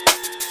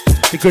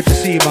 Be good to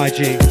see you, my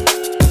G.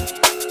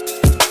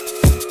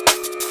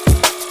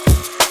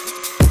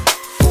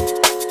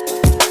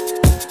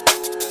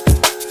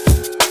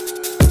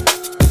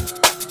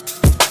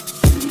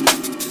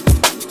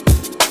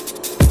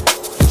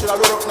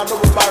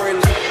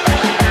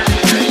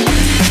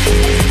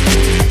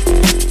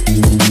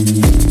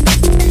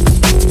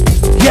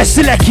 Yes,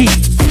 Selecki.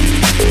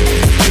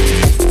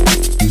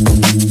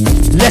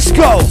 Let's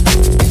go.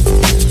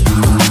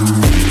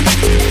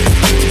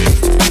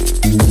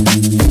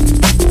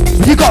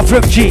 What you got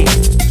from G?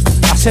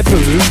 I said boom.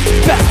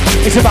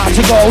 It's about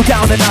to go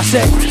down and I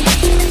said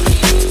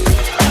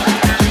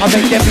I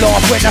make them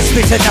laugh when I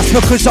spit and that's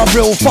because I'm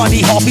real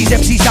funny. Half these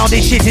MCs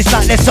sounding shit, it's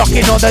like they're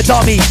sucking on a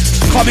dummy.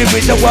 Coming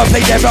with the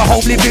wordplay, they're at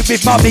home living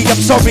with mummy.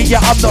 I'm sorry, yeah,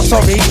 I'm not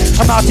sorry.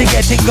 I'm out here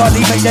getting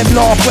gully, make them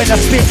laugh when I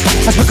spit.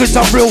 That's because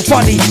I'm real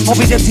funny. Half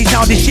these MCs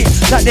sounding shit,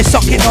 like they're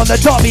sucking on a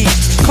dummy.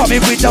 Coming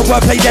with the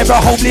wordplay, they're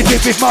at home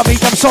living with mummy.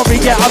 I'm sorry,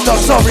 yeah, I'm not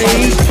sorry.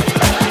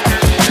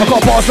 I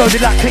got bars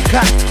loaded like click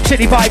clack.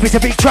 Shitty vibe is a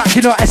big track,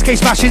 you know SK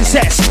smashing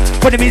sets.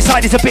 When I'm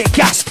inside it's a bit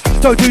gas.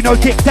 Don't do no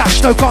dick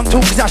dash, no gun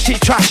talk cause that shit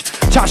trash.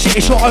 Chat shit,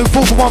 it's your own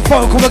fault for one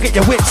phone call, I'll get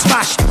your whip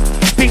smashed.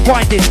 Been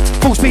grinding,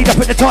 full speed up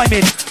at the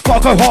timing.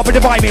 Gotta go hard with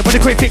the rhyming, when the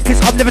grip it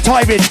cause I'm never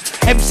tiring.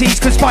 MC's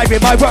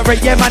conspiring, my work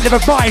rate, yeah man, never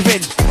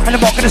firing. And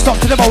I'm not gonna stop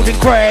to the mold and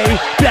grey.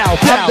 Blow,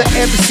 blow. I'm the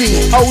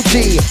MC,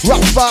 OG,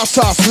 rock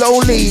faster,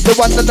 slowly, the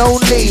one and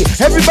only.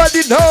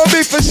 Everybody know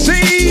me for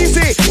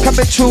Sheezy.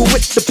 Coming through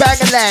with the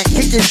bang-a-lang,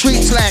 kicking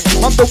street slang.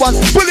 I'm the one,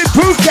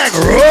 bulletproof gang,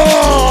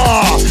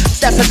 raw.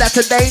 That's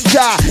a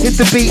danger, it's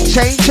the beat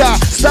changer.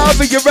 Style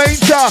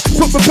rearranger,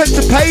 put my pen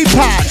to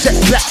paper. Jet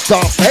black,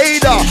 Darth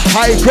Vader,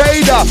 high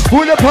grader.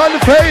 Pull upon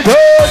the favor.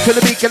 To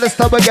the beat and the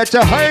stomach, get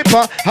your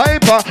hyper,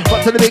 hyper.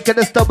 But to the beat and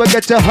the stomach,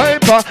 get your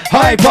hyper,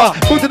 hyper.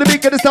 Move to the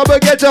beat and the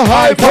stomach, get your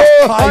hyper.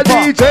 My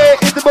DJ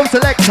is the boom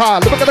selector.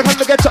 Look at the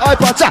come get your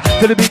hyper.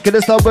 To the beat and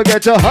the stomach,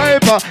 get your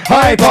hyper,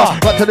 hyper.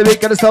 But to the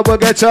beat and the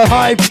stomach, get your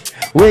hype.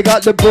 We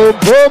got the boom,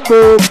 boom,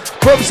 boom,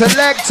 boom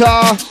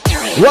selector.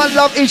 One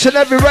love each and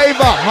every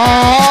raver.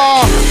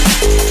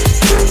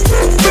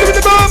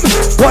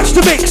 Watch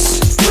the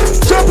mix.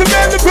 Jumping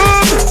in the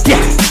room.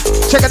 Yeah.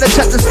 Check out the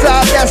chat, the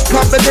style that's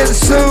coming in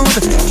soon.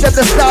 Then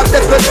the style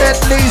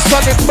definitely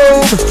sonic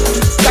boom.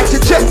 Like to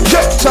jump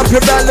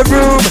around the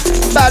room.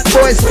 Bad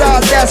boy style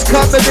that's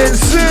coming in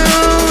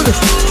soon.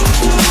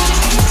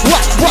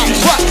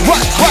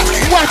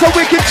 What a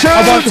wicked tune.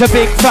 I want a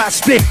big fat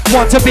split,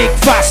 want a big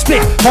fat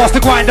split. Pass the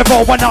grinder,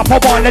 roll one up, I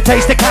wanna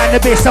taste the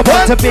cannabis. I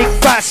want a big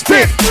fat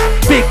split,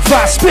 big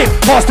fat split.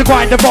 Pass the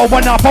grinder, roll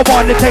one up, I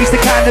wanna taste the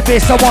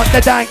cannabis. I want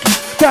the dank.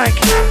 Dank,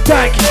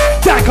 dank,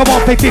 dank, I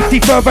want pay 50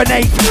 for an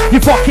 8. You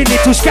fucking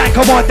little skank,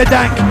 I want the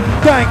dank,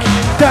 dank,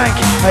 dank.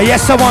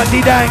 Yes, I want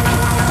the dank.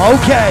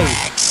 Okay.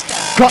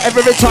 Got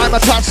every time I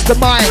touch the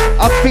mic,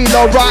 I feel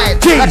alright.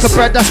 Like a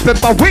bird I spin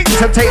my wings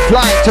and take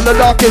flight till the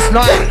darkest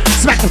night.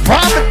 Smack the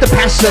palm with the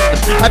passion.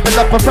 I've been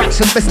up a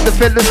fraction, Mr.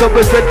 Feelings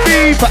always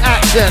ready for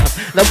action.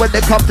 Now when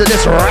they come to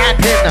this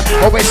rapping,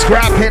 always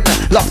scrapping,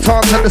 locked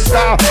on to the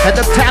style, and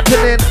I'm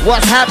tapping in.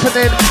 What's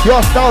happening?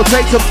 Your style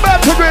takes a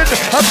battering.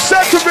 I'm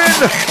shattering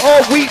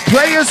all weak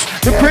players.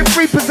 The grim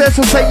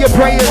repossessors say your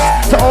prayers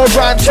to all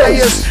rhyme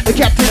players. The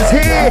captain's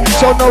here,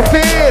 show no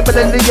fear. But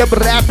then the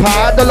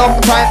rapper, the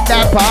long time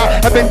napper.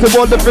 I've been to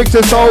all the bricks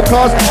and soul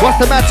cars.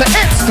 What's the matter?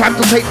 It's time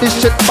to take this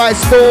shit by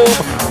storm.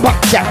 But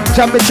yeah,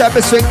 jump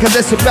and swing, cause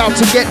it's about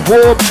to get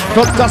warm.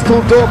 Not dust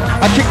till dawn.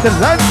 I kick the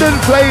London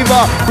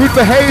flavor, rude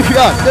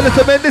behavior. The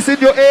little menace in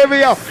your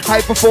area.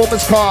 High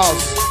performance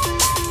cars.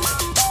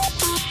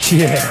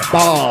 Yeah.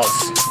 Bars.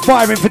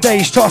 Firing for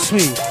days, trust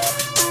me.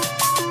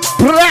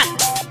 Blah.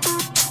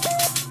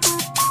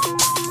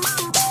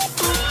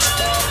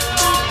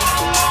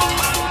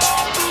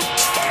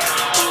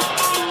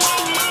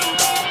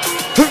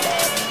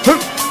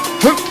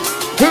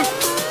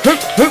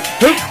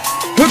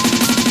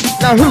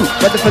 Now who?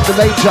 Ready for the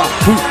danger?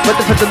 Who?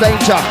 Ready for the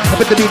danger? I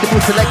better be the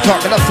new selector.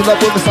 And up to the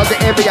women inside the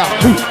area.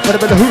 Who? Ready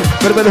for the who?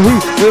 Ready for the who?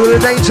 Ready for the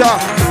danger?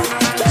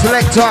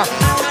 Selector,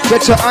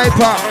 get your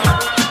iPod.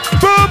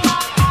 Boom!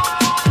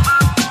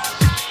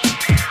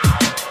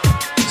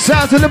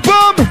 Sound to the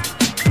boom!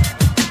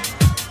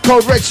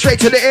 Cold red straight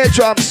to the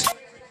eardrums.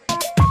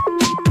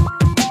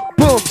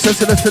 Boom, sense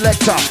to the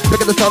selector.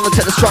 Look at the sound and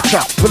check the structure.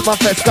 With my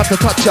face, got the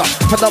toucher.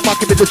 Find out I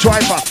can be the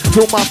driver.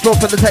 Feel my flow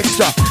for the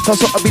texture.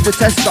 Cause I'll be the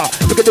tester.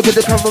 Look at the video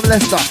come from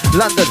Leicester,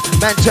 London,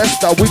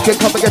 Manchester. We can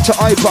come and get your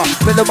iPod.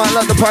 Man, the man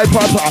like the pipe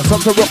piper.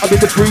 Something rock, I'll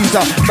be the freezer.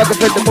 Back the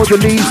friend, the more the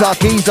Lisa,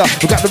 geezer.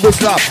 We got the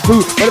whistle up.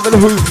 Who, whatever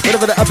the who,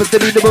 whatever the upper,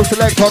 the most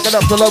select. Talking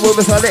up the low over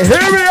side. Here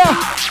we are.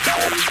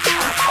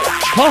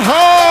 Ha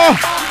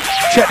ha.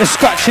 Check the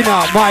scratching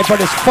out, my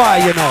brother's fire,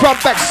 you know. From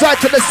back side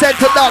to the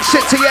center, dark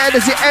shit to your end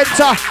as you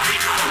enter.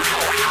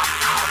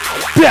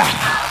 Blah.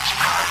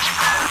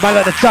 Man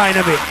like the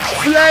dynamic.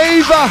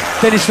 Flavor.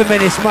 Dennis the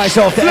Menace,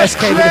 myself, the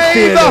SK with the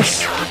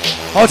fearless.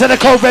 Oh, to the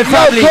Code Red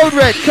family. Code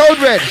Red, Code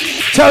Red.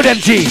 Tell them,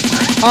 G.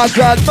 I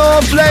got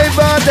more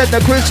flavor than the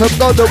quiz from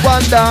God the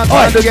one down.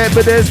 Time to get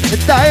with this,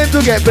 it's time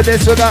to get with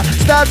this. We're gonna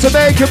start to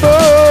make a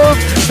move,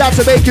 start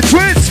to make a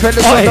twist. When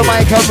the on the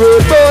mic, I'm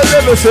rude, but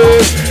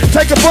lyricists.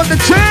 Take upon the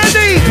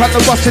journey, on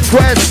the Russian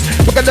quest.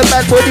 Look at the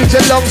man boy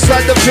DJ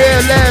alongside the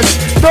fearless.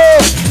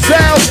 North,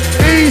 south,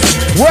 east,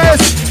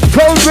 west.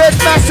 Code Red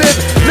massive,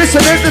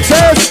 listen in the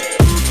test.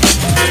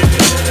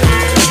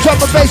 Drum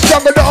and bass,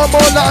 jungle, not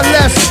more, not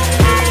less.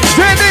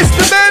 Dennis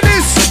the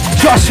Menace,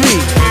 trust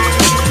me.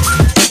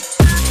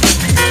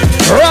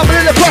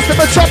 Rumbling across the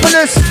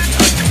metropolis.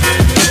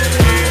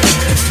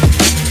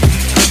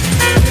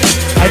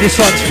 And this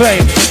one's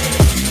flame.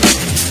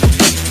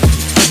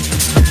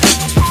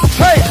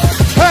 Hey,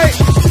 hey.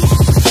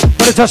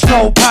 When I touch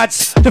no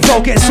pads, the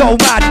flow gets so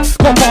mad.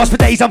 Got bars for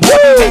days, I'm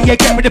hoping you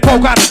get with the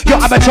program. You're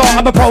amateur,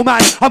 I'm a pro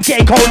man. I'm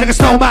getting cold like a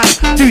snowman.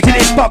 Due to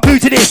this, but blue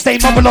to this. They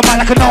mumble on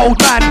man like an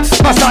old man.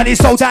 My style is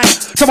so dang.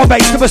 Drum and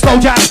bass with a slow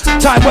jam.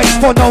 Time waits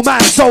for no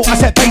man, so I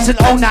set bass and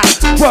own that.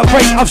 Work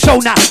rate, I've shown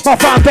that. My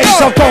fan base,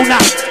 I've grown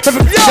that.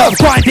 I'm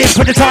grinding,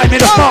 put the time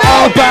in, it's not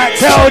all back.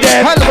 Tell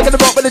them. I look at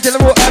the rock with the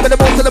general, I'm in the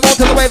most to the most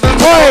to the wave.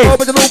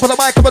 Over the loop for the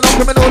mic, I'm a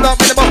criminal, I'm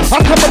minimal.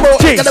 I'm comfortable,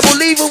 I'm gonna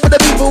believe in with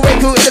the people way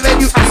cool in the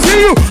venue. I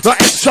see you,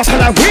 not extra for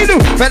like we do.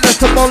 Better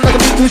to know like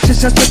we do, shit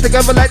just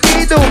together like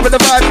we do. For the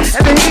vibe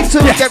and the heat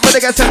too. Get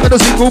ready, get set for the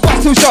sequel.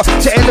 Box too short,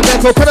 shit in the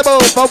medical,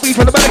 credible. But we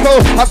from the medical,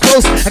 up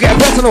close, I get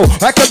personal.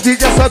 I come to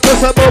just so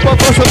close, I'm more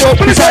personal.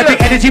 This high big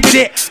energy with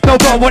it. No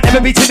bro won't ever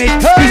be timid.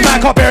 These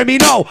man can't bury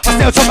me, no. I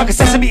still talk like a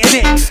sesame in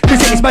it.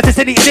 Cause it is my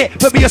destiny in it.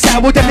 Put me on set, I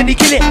will definitely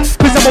kill it.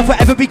 Cause I won't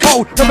forever be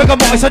cold. No rigor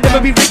mortis, I'll never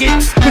be rigging.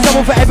 Cause I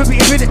won't forever be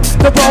in it.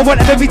 No bro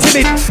won't ever be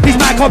timid. These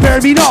man can't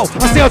bury me, no.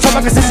 I still talk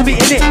like a sesame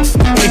in it.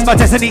 It is my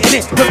destiny in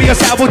it. Put me on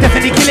set, I will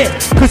definitely kill it.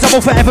 Cause I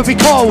won't forever be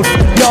cold.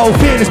 Yo,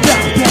 fearless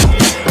black, yeah.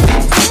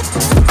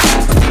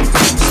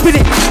 Spin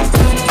it.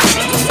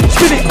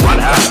 Spin it.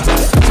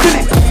 Spin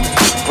it.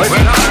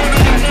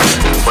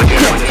 What do you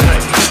want to say?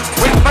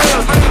 We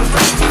failed.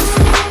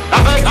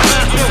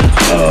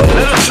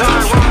 Let's try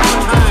one more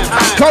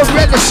time. Code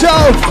Red the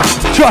show.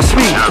 Trust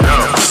me.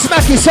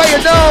 Smacky so you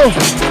know.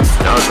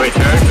 Now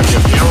return to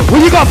your view. What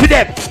you got for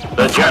them?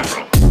 The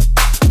general.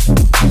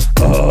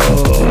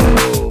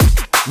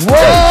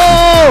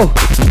 Whoa!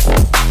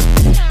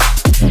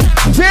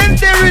 Then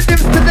the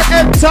rhythms to the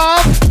end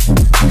top.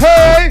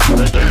 Hey!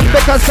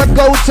 Because I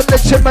go to the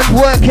gym and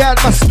work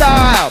out my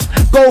style.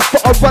 Go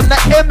for a run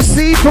like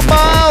MC for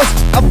miles.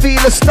 I feel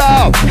a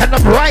style and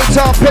I'm right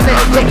up in it.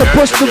 Got to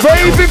push the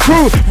raving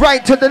crew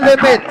right to the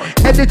limit.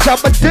 Any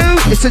job I do,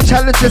 it's a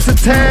challenge, it's a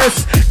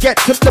test. Get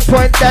to the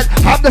point that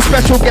I'm the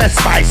special guest.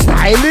 My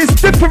style is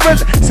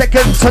different,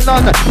 second to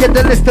none. Get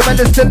the list of and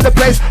it's in the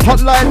place.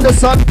 Hotline the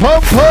sun,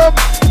 pump, pump.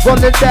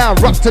 rolling down,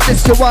 rock to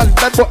this you one.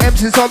 Remember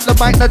MC's on the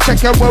mic, now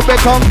check out where we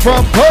come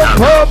from. Boom,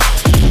 boom.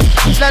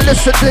 Now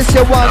listen to this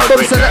you one.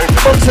 Boom select,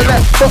 boom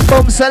select,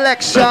 boom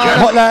selection.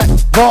 What like,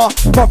 got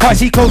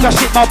pricey clothes, I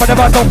shit my brother,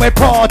 I don't wear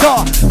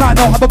Prada. Man,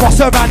 no, I'm a boss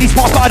around these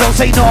parts, but I don't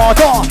say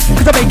nada.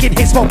 Cause I'm making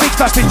hits for big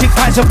fast, binging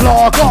fans of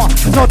blogger.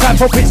 No time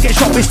for kids get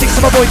shot with sticks,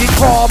 I'm avoiding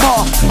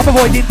trauma. I'm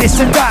avoiding this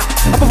and that,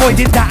 I'm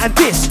avoiding that and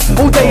this.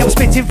 All day I'm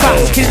spitting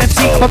facts, killing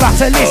MC, I'm about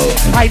to list.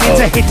 I ain't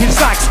into hitting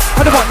slacks,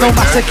 I don't want no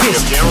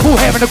masochist. Full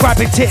hair and a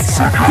grabbing tits.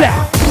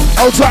 Blah.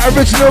 Ultra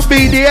original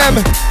BDM.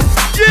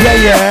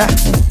 Yeah.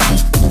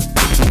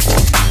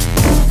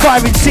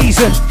 Fire in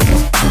season.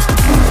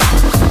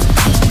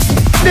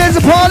 There's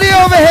a party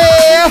over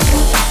here.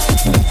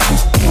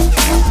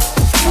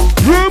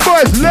 Rude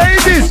boys,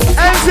 ladies,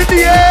 hands in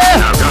the air.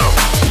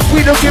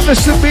 We don't give a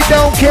shit, we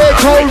don't care.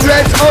 Cold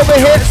reds over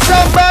here.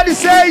 Somebody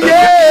say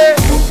yeah.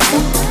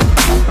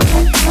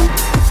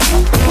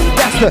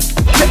 That's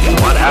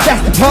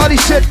the party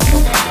shit.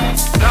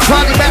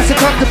 Party master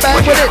come to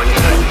bang with it.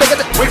 Look at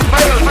it.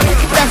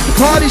 That's the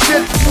party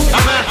shit.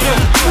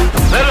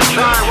 Let us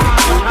try one more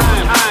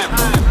time.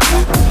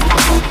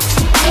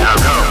 Now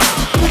go.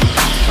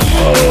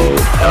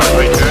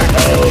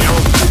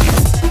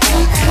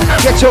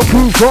 Get your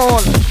groove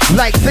on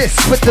like this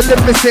with the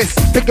lyricist.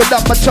 Picking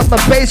up my drum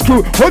and bass crew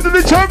under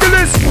the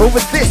junglist.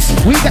 Over this,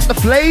 we got the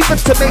flavor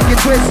to make it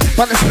twist.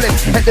 On the split,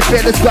 and the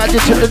fearless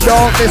graduate to the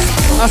darkness.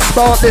 I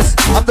start this,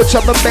 I'm the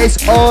drum and bass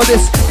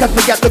artist. Cause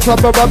we got the club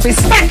around me,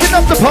 smacking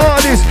up the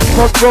parties.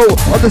 Front row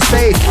on the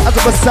stage, as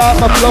I beside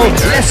my flow.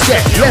 Let's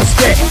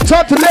get,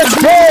 time to let's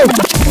go.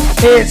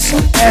 It's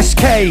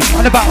SK,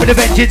 on the back with a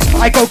vengeance.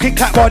 I go kick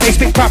clap while they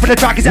spit crap for the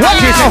track is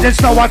actors and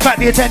snow white fat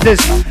the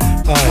attenders.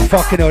 Oh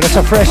fucking hell, that's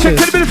a fresh. Can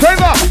a bit of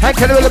flavor, and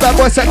can a little bad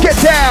boy say get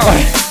down.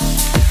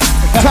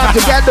 Time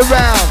to gather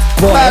round.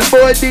 Bad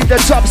boy need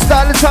the chop,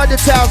 style inside the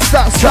town,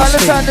 style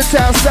inside the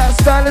town,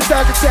 style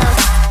inside the town.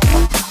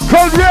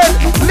 Code red,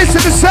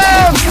 listen to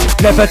sound.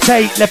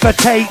 Levitate,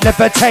 levitate,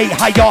 levitate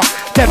higher.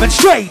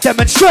 Demonstrate,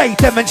 demonstrate,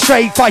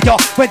 demonstrate fire.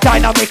 When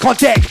dynamic on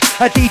deck,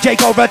 a DJ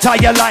go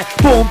retire like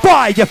boom,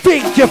 bye. You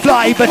think you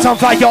fly, but I'm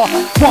fire.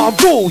 One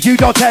rule, you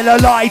don't tell a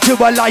lie to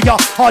a liar.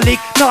 I'll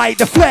ignite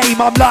the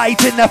flame, I'm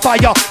lighting the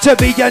fire. To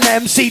be an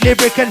MC,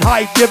 lyric and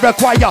hype you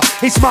require.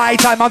 It's my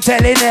time, I'm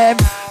telling them.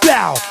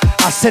 Blow.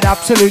 I said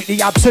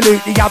absolutely,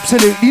 absolutely,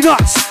 absolutely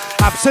nuts.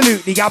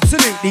 Absolutely,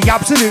 absolutely,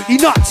 absolutely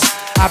nuts.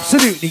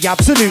 Absolutely,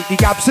 absolutely,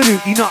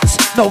 absolutely nuts.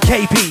 No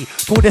KP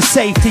for the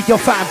safety of your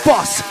fan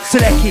boss.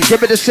 Selected. Give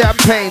me the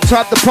champagne,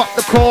 time to pop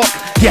the cork.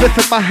 Yeah.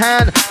 Lift in my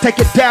hand, take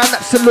it down,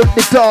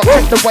 absolutely dark.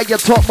 Take the way you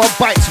talk, my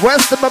bites,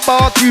 worse than my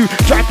mark. You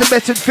drive the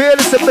mission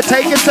fearless and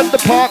take it to the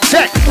park.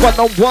 Check,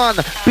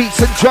 1-on-1, beats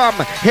and drum.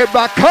 Here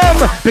I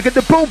come, picking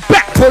the boom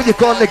back, boy, you're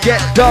gonna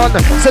get done.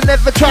 So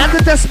never try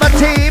to test my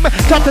team,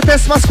 try to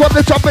test my squad,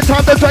 the dropping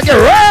time to drag it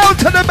round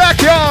to the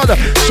backyard.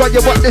 Show you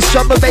what this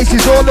drum and bass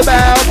is all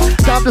about.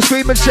 Time to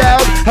scream and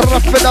shout,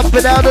 rough it up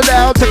and out and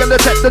out. Taking the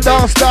tech, the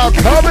dance style,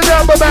 coming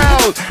down my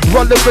mouth.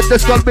 Running with the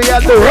skull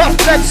and the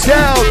roughneck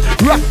sound.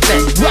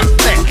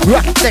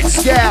 Roughneck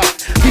scout.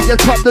 He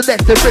just pop the neck,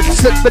 the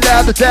rips it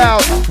without a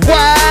doubt.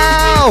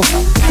 Wow,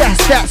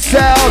 that's that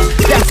sound.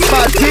 That's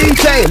my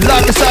DJ,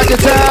 live inside your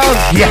town.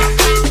 Yeah.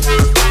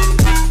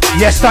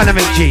 Yes,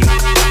 Dynamic G.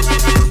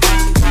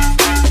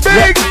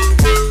 Big.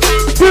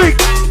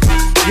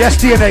 Yes,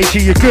 DNA G,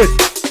 you're good.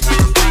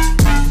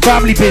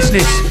 Family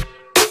business.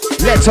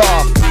 Let's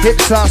off,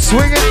 hips are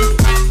swinging.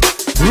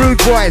 Rude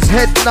boys,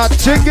 head not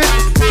jigging.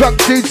 Drunk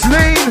dudes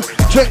lean,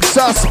 drinks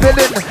are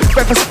spilling.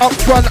 Breakfast up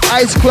front,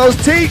 eyes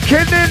closed, tea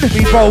kinning.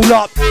 We roll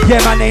up,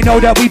 yeah man, they know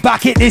that we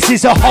back it. This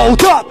is a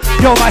hold up.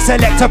 Yo, my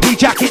selector P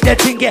jacket, the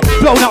thing get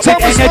blown up with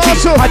Thomas energy.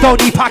 Marshall. I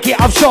don't need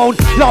packet, I've shown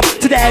love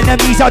to the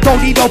enemies. I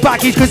don't need no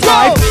baggage, cause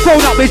I've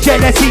grown up with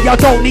jealousy. I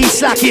don't need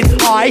slacking.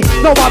 I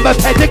know I'm a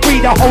pedigree,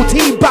 the whole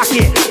team back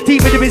it.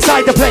 Deep in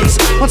inside the place,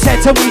 on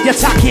set and we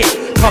attack it.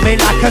 Coming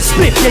like a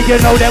split, yeah, you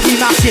know that we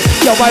mash it.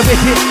 Yo, I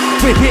whip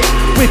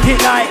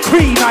it like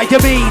cream, I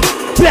mean.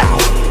 Blow,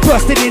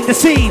 bursting in the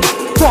scene.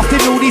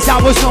 Crafting all these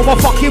hours, no I'm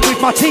fucking with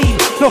my team.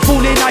 Not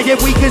fooling I am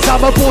weak cause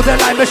I'm a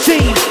borderline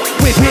machine.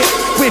 Whip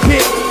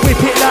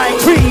it like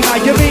cream, I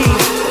mean.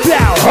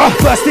 Blow,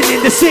 bursting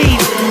in the scene.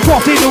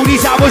 Crafting all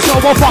these hours, no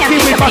I'm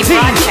fucking with my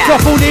team. Not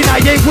fooling I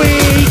am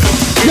weak.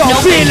 Yo,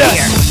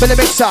 fearless. Bill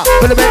mixer,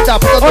 Bill bender,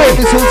 put on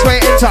the tools straight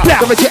enter.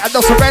 The legit and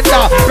no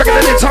surrender.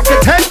 Reckoning in top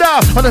contender.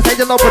 On the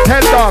stage and no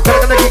pretender.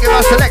 Gonna kick in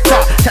my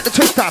selector. Check the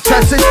twister,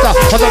 transistor.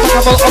 On the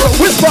vocal, on the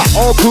whisper.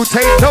 All crew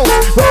take notes.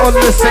 We're on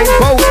the same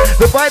boat.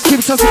 The vibe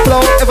keeps us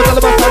afloat. Every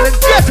dollar about falling,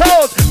 get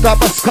out. The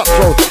bus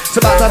cutthroat. It's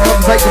about time to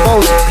take the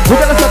vote.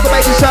 We're gonna start to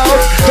make it shout.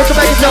 We're gonna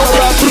make it shout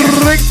about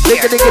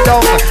ding a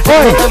dong.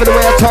 Over the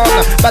way I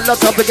tongue. But not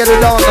time to get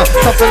it on.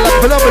 Something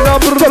like phenomenon.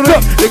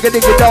 Ding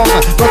a dong.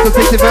 Not the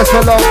 60 verse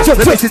for long.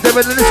 The mix is there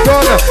and it's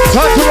gone.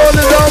 Time to roll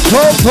it on,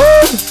 pump.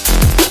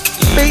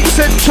 beats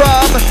and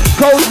drum.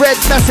 Cold red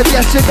massive,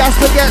 yes, you got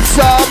to get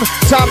some.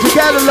 Time to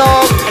get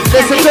along,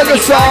 listen to the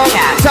song.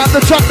 Time to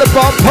drop the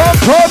bomb,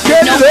 pump,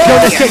 get it Yo,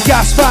 on. let's get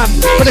gas, fam.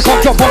 When the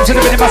cop drop bombs in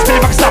the rhythm, I spin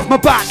it back and slap my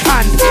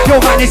backhand. Yo,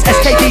 man, it's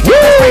SKD,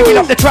 let's bring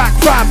up the track,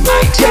 fam.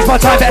 It's my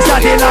time, better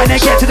stand in line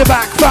and get to the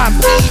back, fam.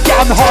 Get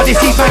on the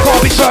hardest, these man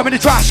garbage, firm in the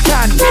trash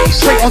can.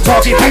 Straight on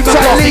target, boom, the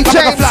blasting, come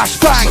like a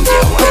flashbang.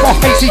 I've got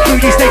facey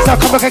through these snakes, I'll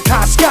come like a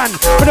cat scan.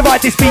 When I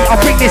ride this beat, I'll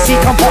bring this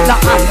heat, come hot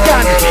like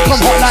Afghan.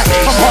 Come hot like,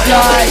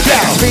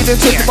 yeah. Speeding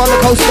to the roller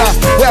coaster,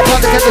 we're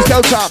upon the Kendall's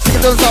Delta.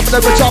 Picking on top of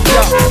the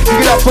champion.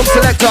 Pick it up from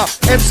selector,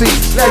 MC,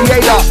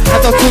 gladiator.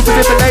 Have the two to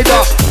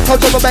eliminator.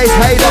 Coach of a bass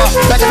hater.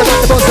 Back in the back,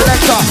 the ball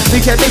selector. We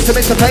can mix to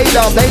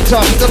fader.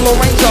 Danger, he's a low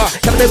ranger.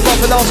 Can be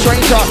buff and all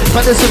stranger.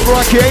 Man, this is for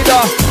a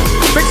creator.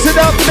 Mix it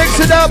up, mix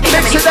it up,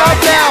 mix it up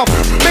now.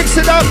 Mix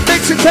it up,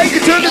 mix it, take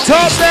it to the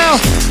top now.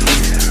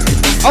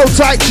 Hold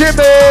tight,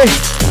 Jimmy.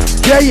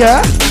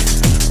 Yeah.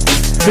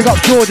 Big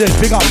up Jordan,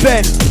 big up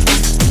Ben.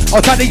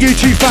 I'll take the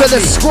YouTube family. To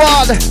the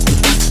squad.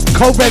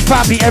 Cold red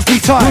family every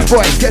time.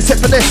 Good boys, get set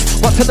for this.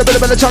 What's in the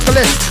middle of the chocolate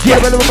list?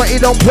 Yeah, when everybody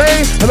don't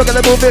play, never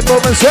gonna move it,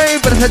 move and save.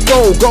 But I said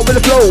go with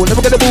the flow.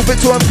 Never gonna move it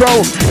to and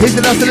fro. He's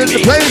the last in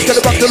the place. Gonna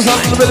rock to the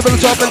sound in the middle of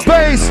the chocolate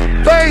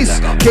bass,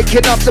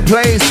 kicking up the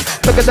place.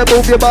 Look at the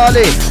move your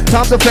body.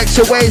 Time to flex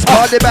your waist.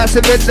 Party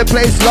massive in the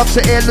place. Love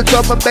to hear the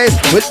drum and bass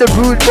with the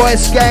rude boys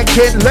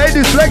skanking.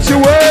 Ladies, flex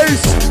your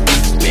waist.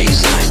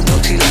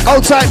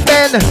 Outside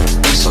Ben,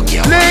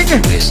 Ling,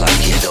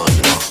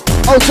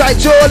 outside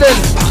Jordan,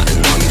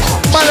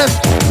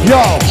 Yo,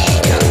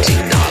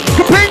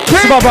 ping,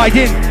 it's about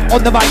riding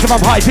on the mic and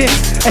I'm hyping.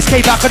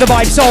 SK back on the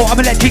vibe, so I'm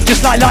electric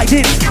just like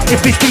lightning.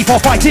 If this beef, I'll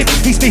fight him.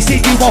 He's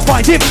missing, you won't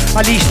find him.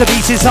 Unleash the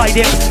beast inside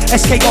him.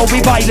 SK won't be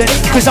violent,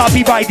 cause I'll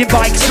be riding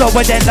bikes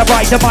slower than the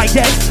rider might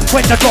then.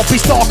 When the drop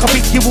is dark, I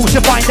think you will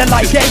survive the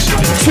light then.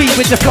 Sweet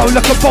with the flow,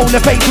 like a bowl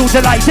of angel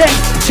delight then.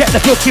 Check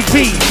the booking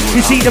fee,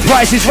 you see the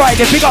price is right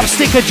then. Big up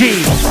Sticker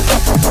G.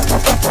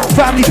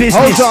 Family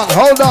business.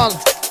 Hold on.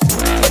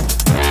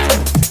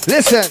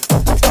 Listen.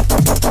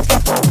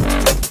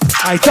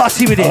 I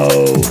dirty with it.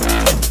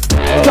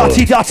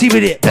 Dirty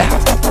with it.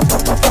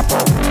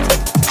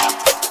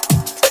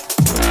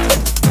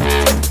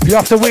 You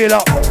have to wheel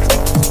up.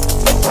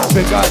 It's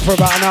been going for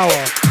about an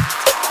hour.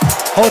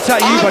 Hold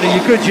tight, you buddy, you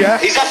good, yeah?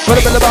 Put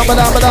a bit of bamba.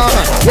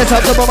 Yes,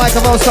 I'm the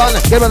microphone, son.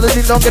 Get a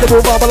little don't get a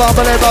boom, bamba,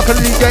 but I'm not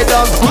gonna DJ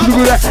down.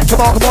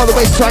 Come on, the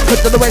waist track, cut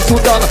to the waist too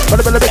done.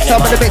 Put a bit of mix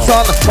on,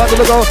 One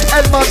to go,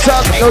 and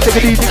Monson. No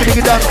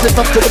diggity down, slip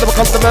up to the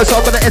commercial.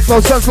 I'm gonna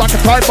explode, sounds like a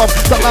time bomb.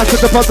 Don't last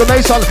with the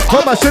proclamation.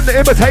 Come on, send the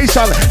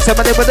invitation.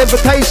 Somebody with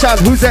invitation.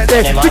 Who's that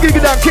there?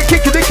 Diggity down, kick,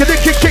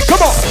 come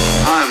on.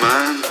 Hi,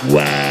 man.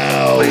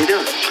 Wow. What are you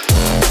doing?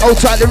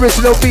 Outside the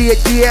original B at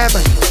DM.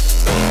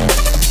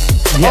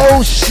 Yeah.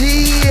 Oh,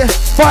 she.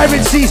 Fire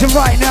in season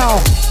right now.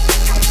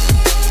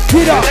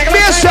 Get up.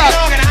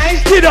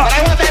 Get up.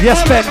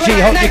 Yes, Benji,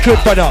 hope you're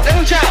good, brother.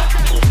 Little Joe,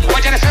 I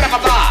want you to set up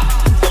a bar.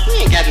 We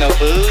ain't got no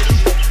booze.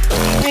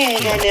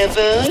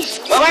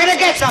 Well, we're gonna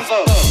get some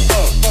food.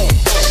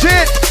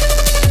 Shit.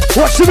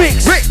 Watch the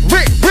mix. Rick.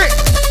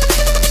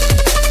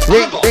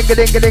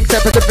 Ding-a-ding-a-ding,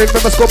 separate bring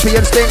from a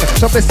scorpion sting.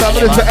 Something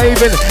started into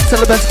Avon,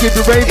 celebrants keep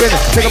you raving.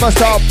 Think of my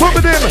star, boom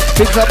it in.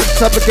 Things up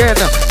and up again.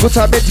 Good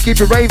time in to keep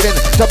you raving.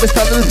 Something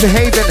started into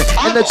behaving.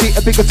 Energy,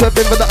 a bigger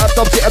serving with the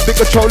autopsy, a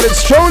bigger trolling.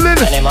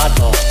 Strolling.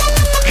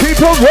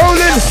 Keep on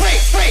rolling.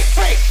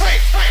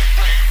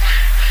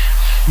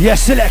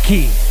 Yes,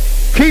 Seleki.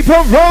 Keep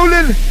on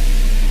rolling.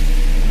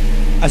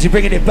 As you're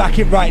bringing it back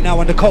in right now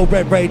on the Cold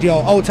Red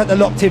Radio. Old at the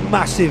locked in,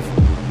 massive.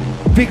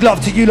 Big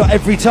love to you lot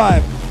every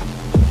time.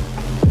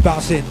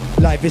 Bouncing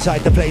live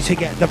inside the place, we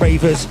get the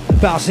ravers.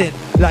 Bouncing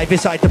live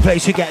inside the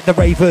place, we get the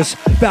ravers.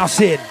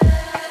 Bouncing.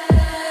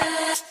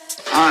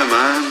 Hi,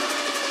 man.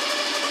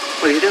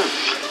 What are you doing?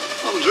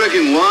 I'm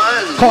drinking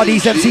wine.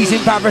 Cardi's MC's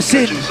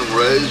embarrassing. Catching some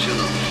rays, you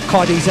know.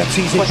 Cardi's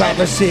MC's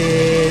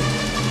embarrassing.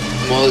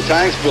 Well, the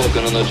tank's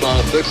broken and they're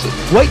trying to fix it.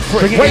 Wait for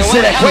it. Wait.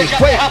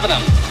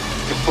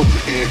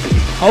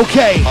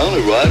 Okay. I only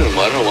ride them.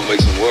 I don't know what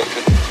makes them work.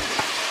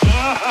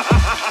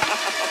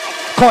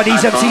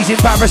 Cardi's MC's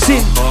embarrassing.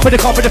 With the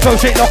car with the flow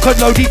straight lock and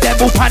loaded, them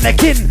all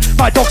panicking.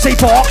 My dog say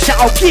bark, shout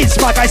out kids,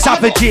 my guy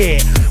savage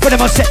here. When I'm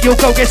on set, you'll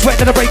go get sweat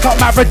to the break up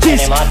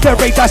marriages. The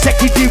rave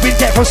dissected you in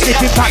depth from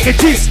slipping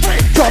packages.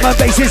 Drum and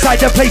bass inside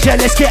the place, yeah,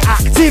 let's get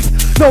active.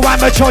 No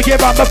amateur, yeah,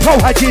 I'm a pro,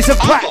 had years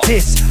of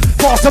practice.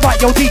 Pass the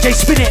mic, yo, DJ,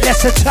 spin it,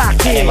 let's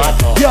attack it.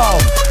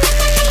 Yo.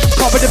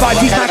 Can't with the vibe,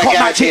 these man can't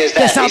match it.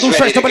 Their sound all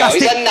stretched up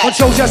elastic. On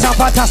shows you sound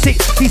fantastic.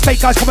 These fake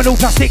guys coming all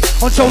plastic.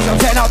 On shows I'm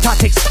setting out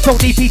tactics. Don't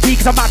need PT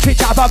cause I'm match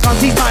rich out about guns.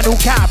 These man all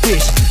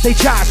catfish. They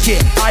chat shit.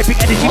 I bring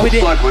energy with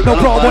it. No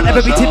bro, I won't ever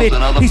be timid.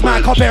 These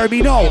man can't bury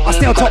me, no. I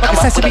stay on top like a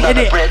sesame in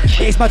it.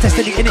 It's my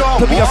destiny in it.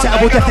 Put me on set,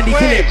 I will definitely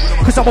kill it.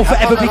 Cause I will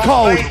forever be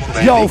cold.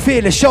 Yo,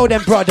 fearless, show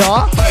them, brother.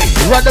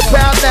 Run the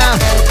crowd now.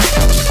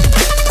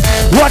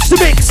 Watch the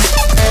mix.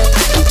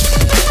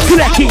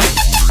 Kuleki.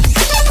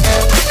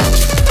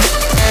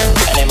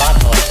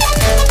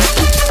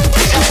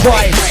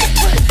 Twice.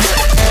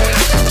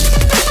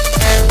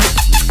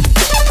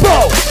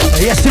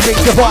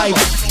 bring the vibe.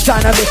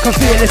 Dynamic and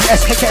fearless,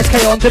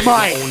 SK on the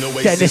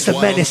mic. Dennis the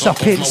Menace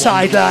up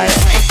inside like.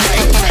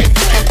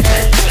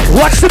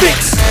 Watch the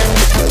mix.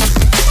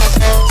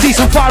 See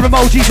some fire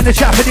emojis in the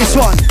chat for this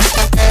one.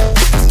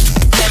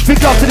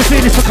 Big love to the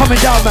fearless for coming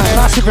down, man.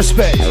 Massive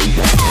respect.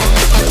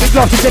 Big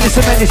love to Dennis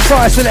the Menace,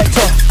 fire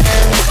selector.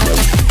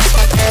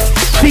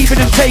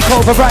 DYNAMIK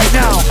takeover right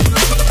now.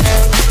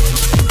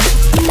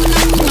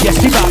 Yes,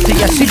 he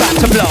about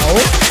to blow.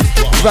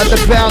 Run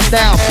the ground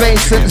now,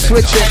 bass and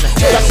switching.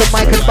 Got the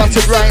mic and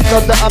button right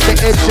on the upper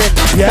engine.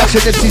 Yeah.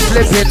 Watching if he's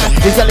slipping,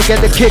 he's gonna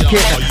get the kick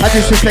in. I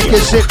just think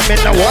his shit,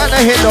 man, I wanna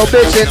hit no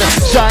bitchin'.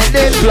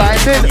 Shining,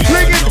 blinding,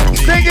 flinging,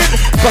 singing.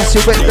 Bust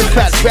you with the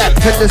fat rap,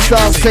 and the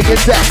stars singing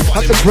that.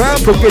 On the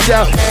ground, boogie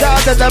down, down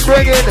that I'm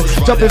bringing.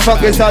 Jumping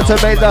funk is hard to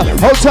make the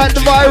whole time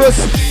the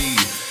virus.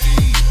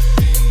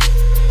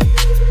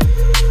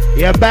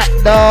 You're back,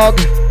 dog.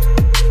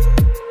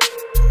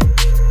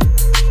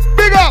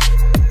 Big up.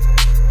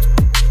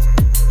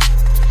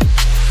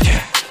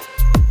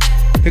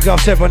 Big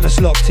up to everyone that's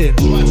locked in.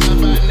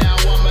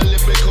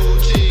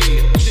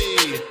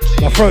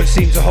 My throat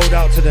seems to hold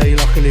out today,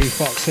 luckily,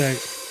 fuck's sake.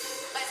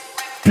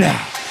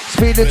 Blah.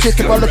 Speed and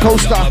chicken roller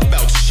coaster.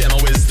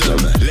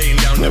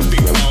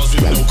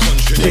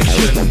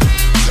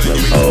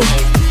 Oh.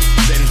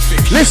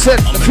 Listen,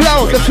 the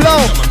flow.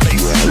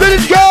 Let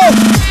it go.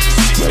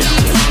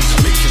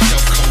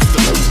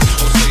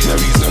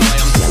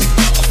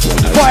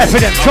 Fire for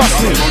them,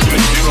 trust me.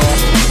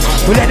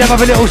 We'll let them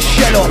have a little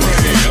shell on.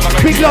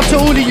 Big love to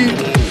all of you.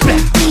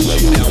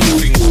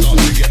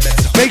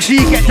 Make sure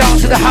you get down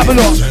to the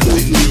Havelock.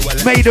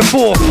 May the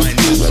 4th,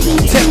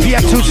 10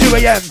 PM till 2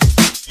 AM.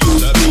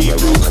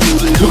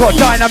 We've got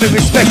Dynamic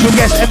with special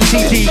guest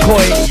MC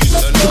Decoy.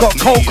 We've got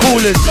Cold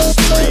Callers,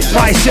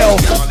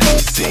 myself,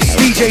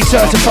 DJ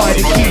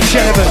Certified and Keith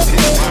Sheridan,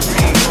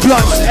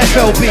 Blunts,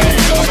 FLB,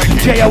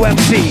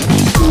 JOMC,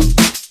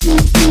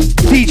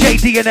 DJ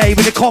DNA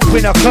with the comp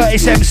winner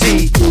Curtis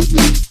MC.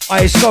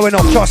 It's going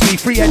off, trust me,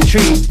 free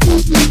entry.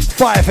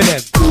 Fire for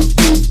them.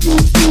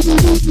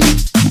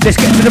 Let's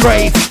get to the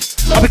rave.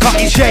 I'll be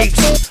cutting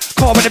shapes.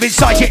 Car when I'm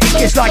inside your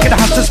ink, it's like in a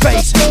house of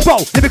space. Bro,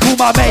 let me call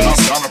my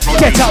mates.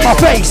 Get out my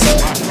face.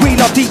 We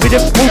love deep with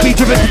them, all be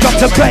driven to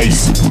drums and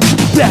bass.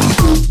 Yeah.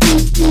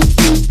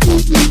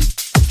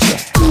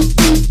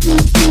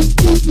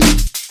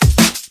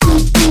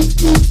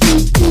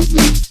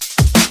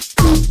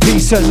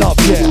 Peace and love,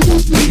 yeah.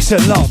 Peace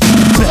and love.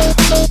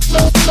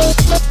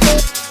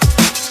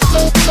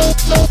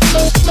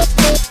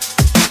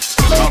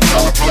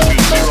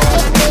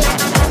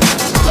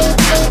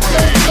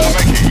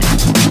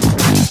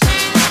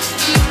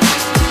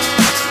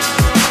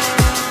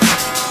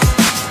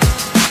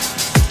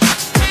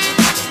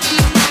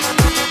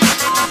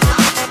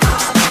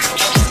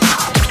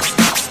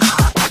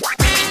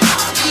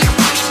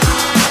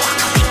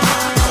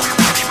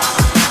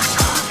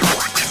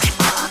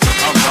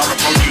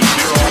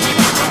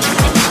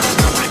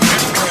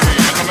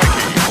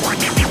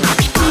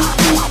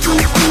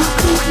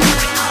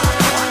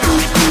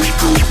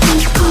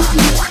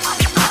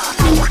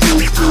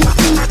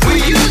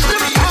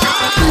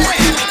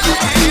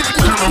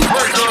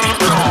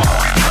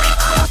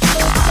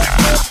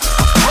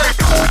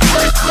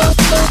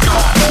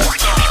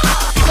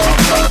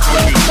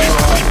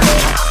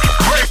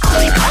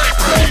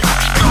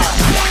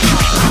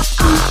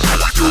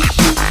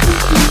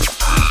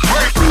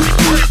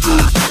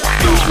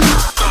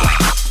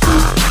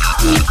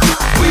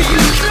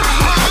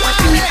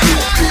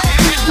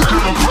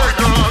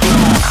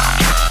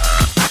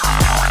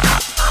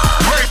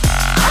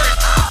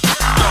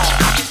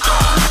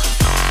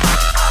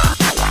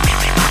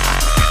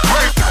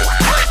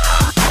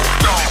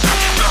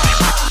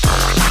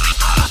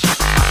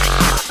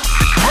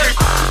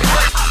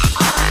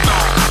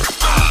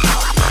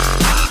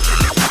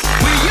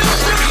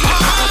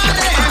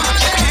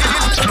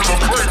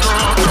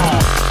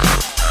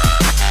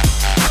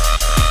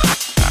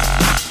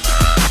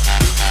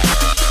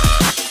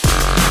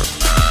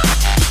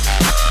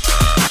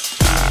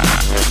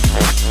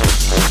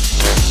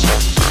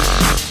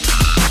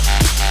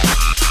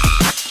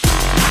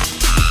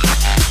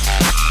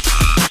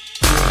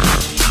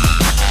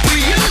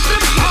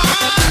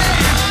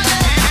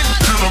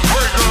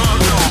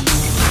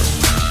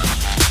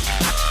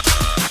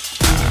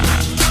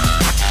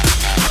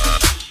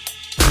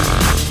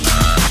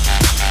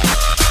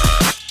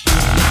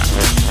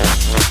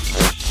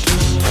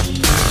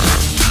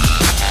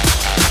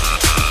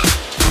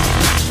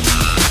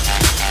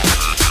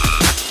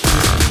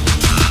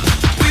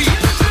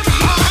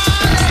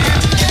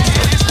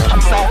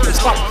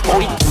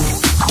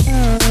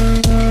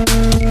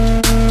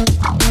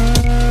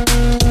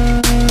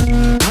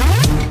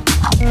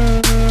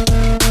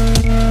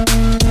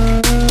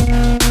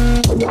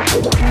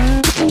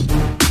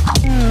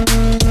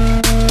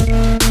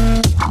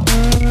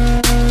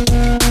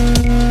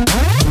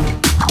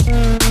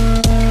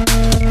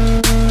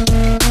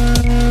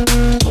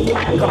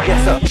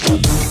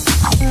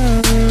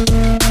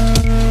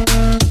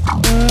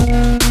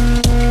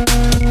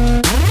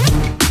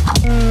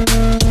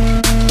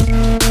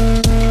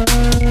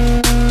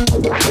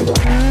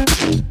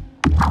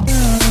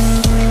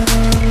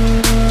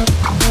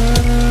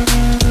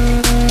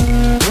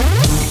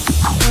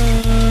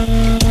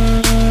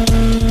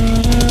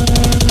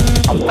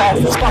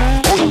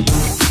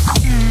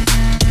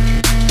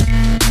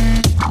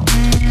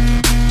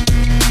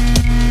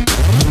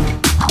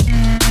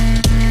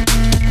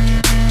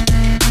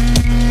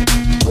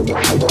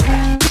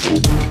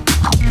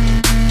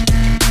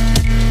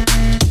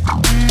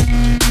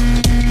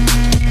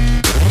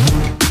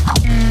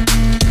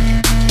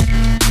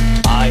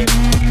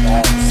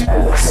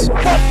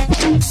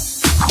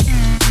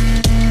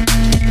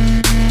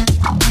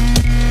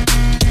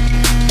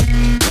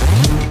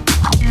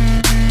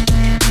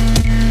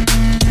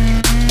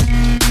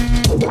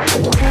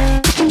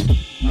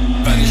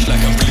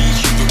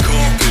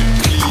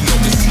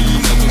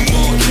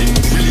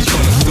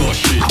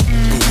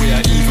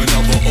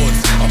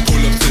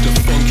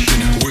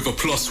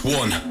 plus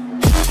one.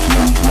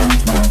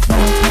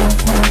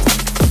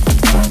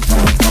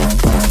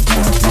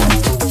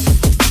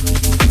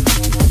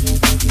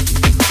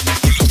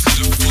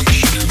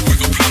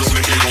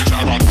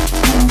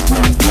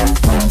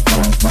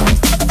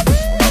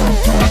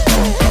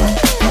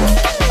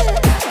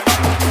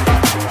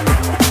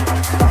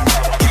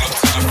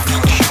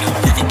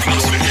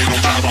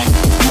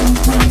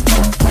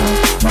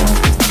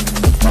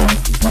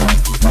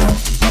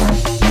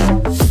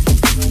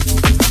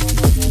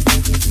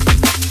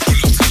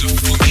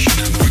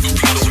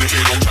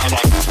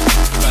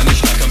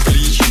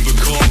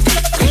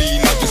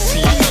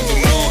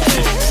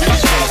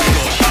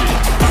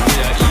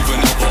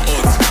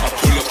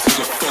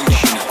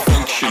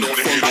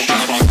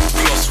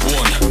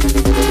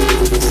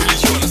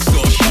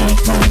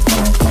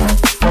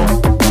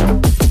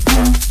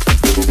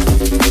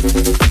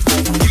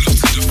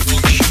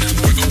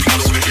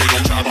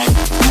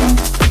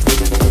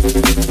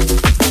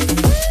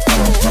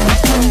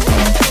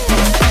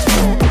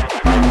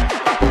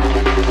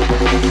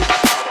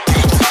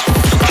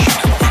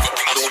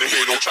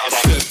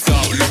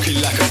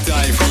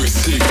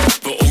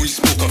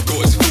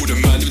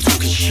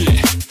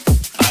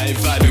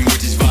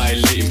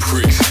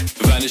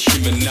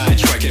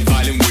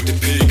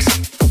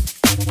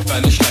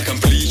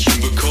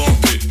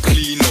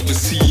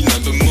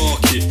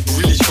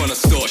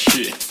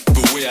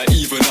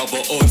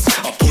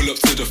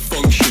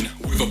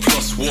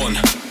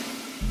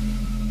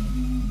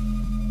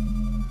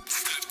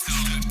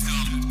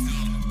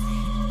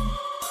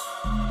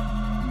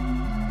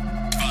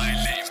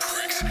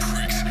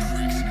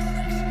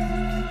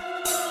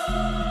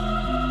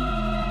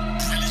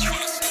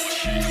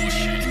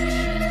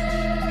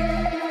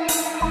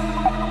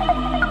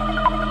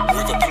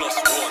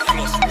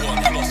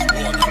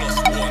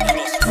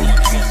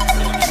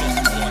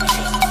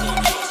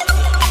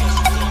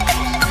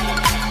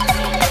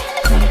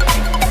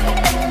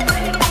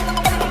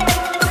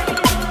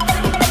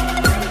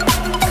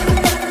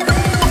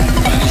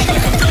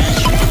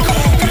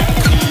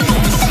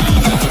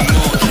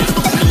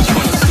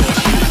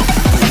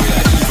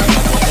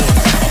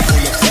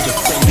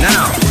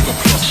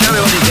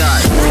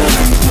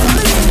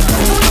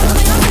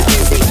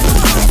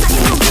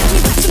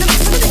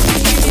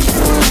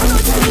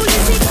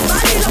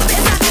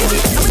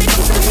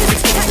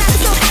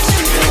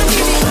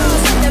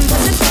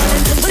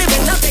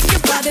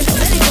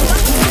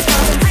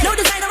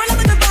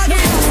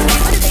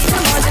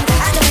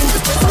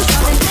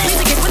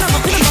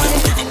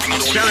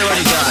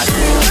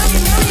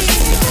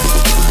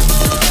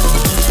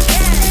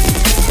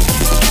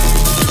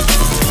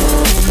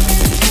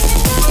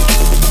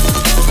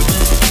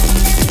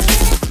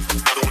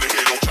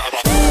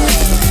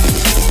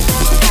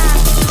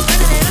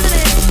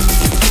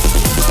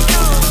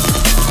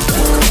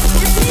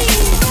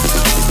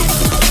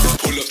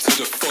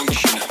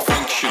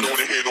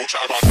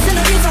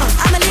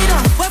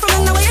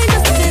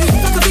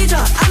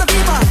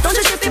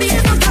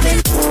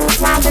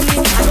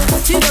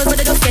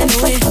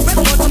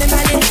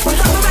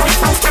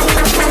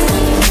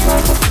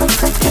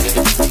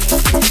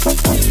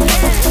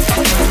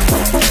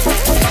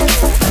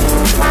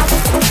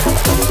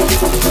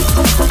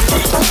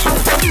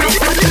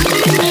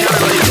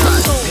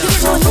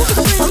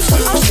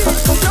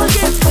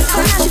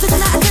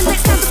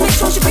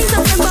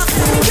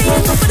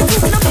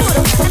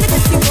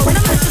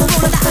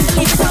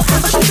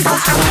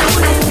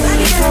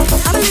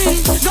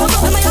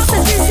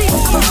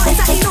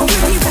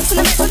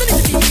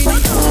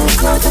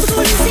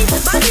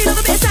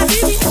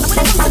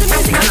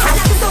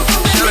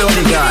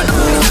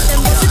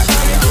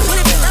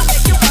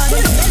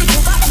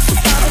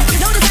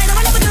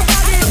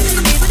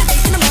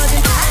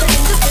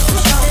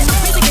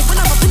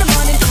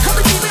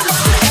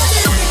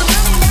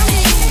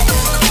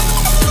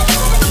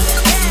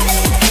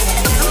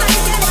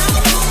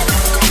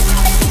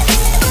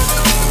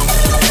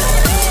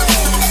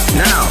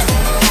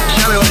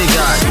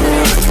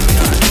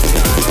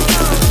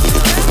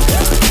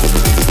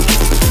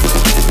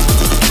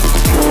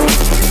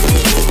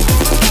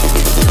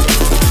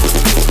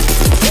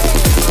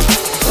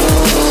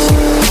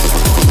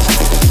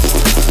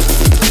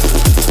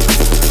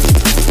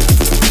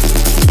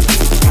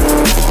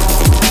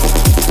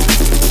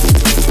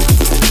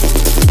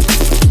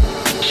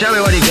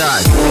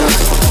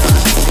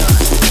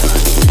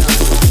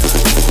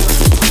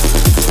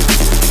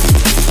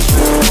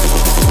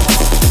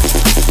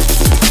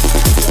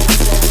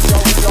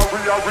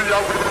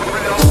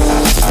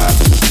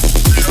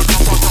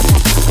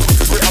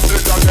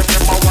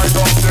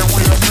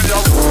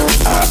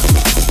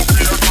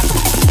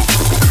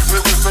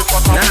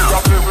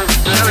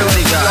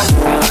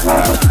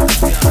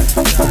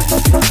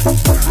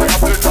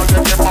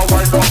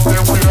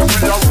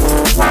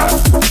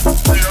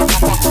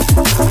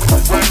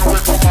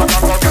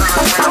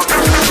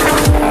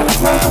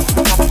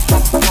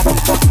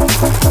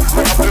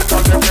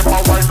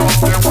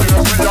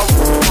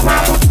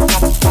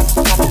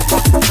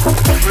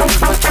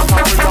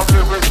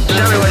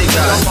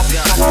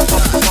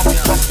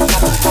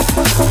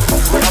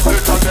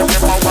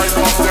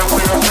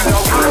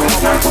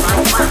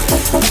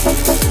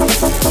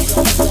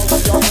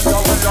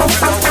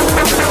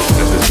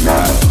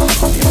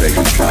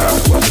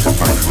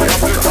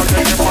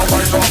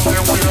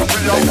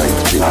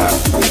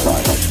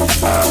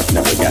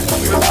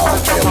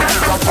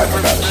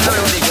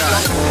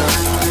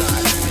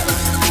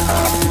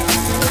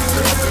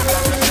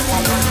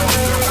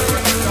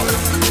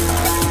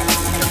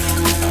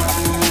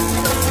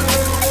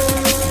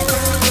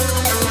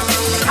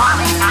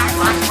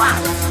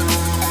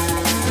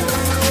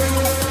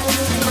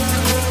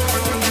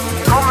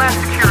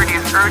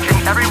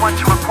 Urging everyone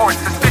to report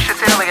suspicious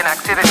alien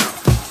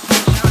activity.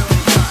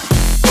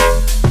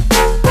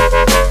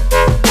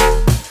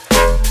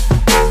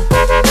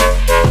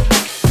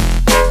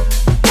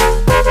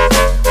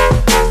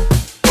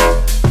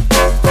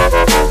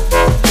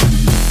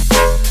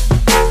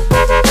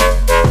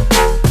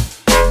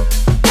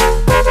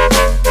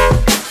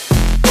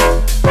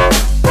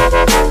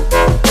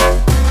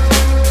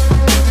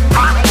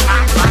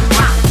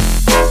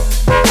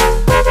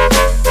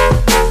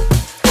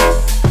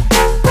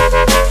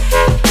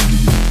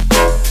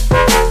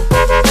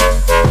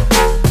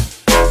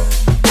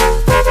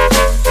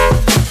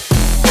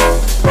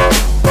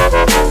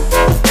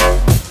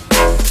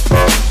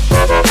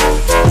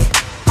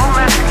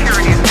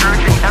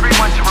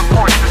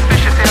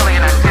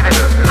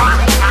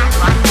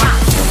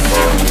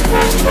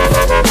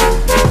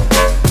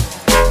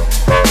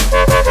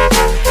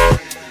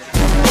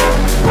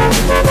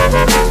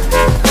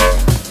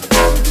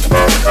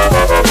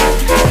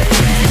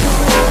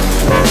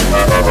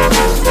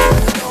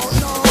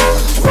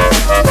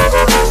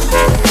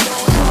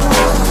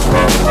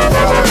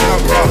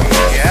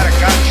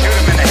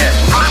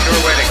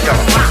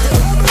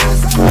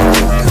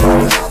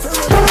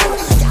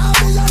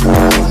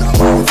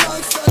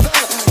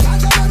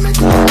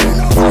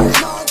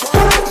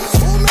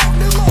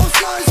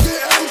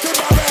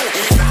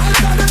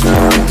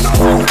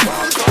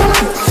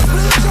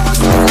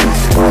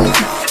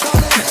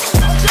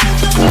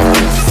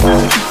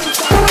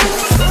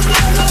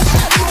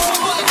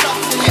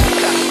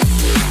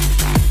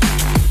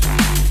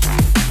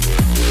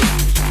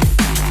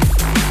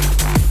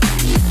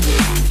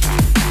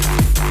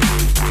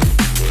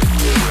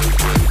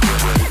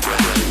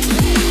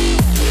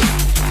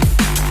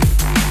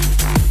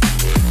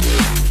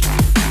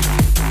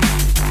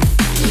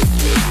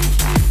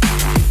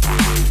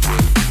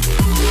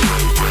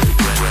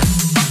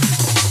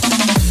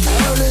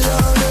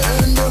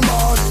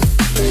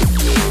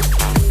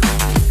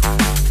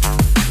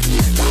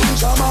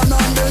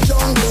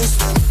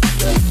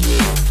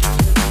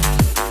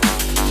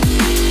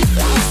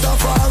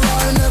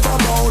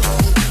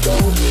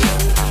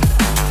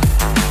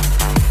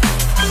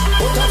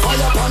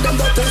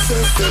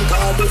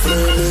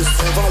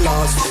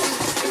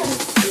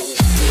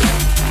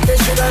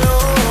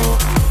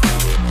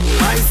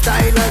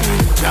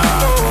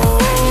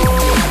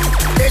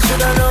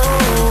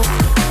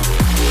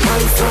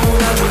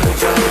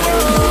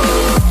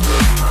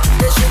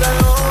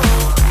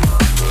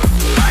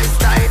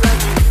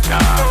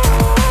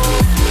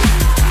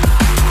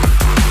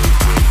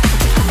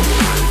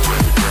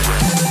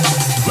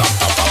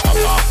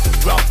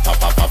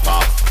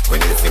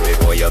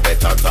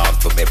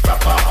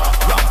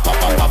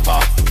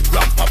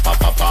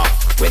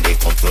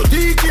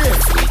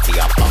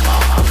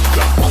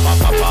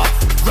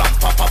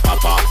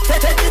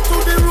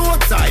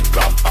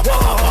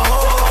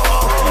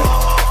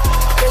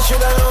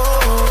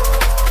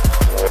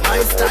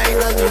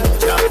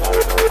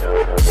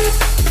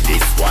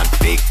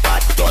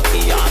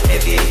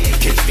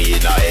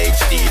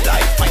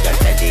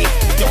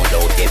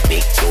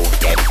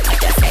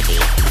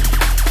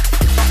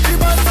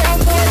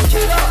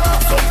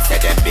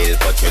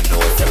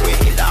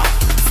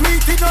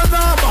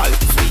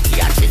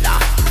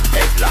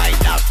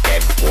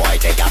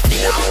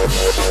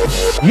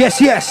 Yes,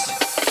 yes.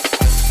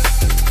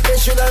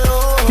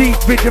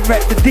 Deep rhythm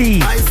at the D.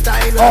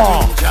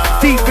 Oh,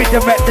 deep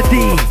rhythm at the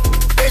D.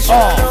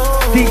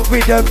 Oh, deep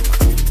rhythm.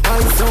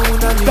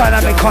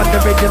 Dynamic on the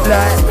rhythm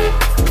line.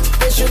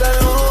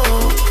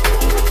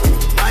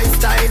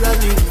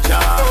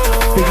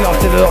 Big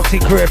love to the Loxy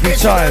crew every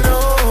time.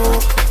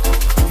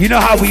 You know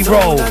how we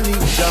roll.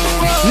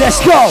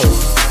 Let's go.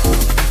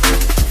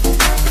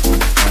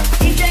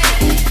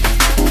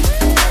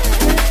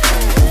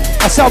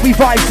 That's how we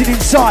vibes it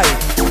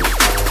inside.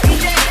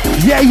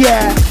 Yeah,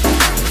 yeah.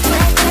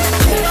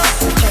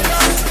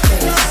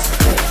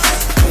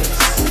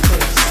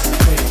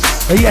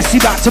 Yes, he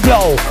about to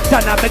blow.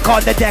 Dynamic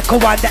on the deck,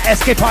 and the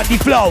escape on the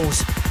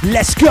flows.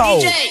 Let's go.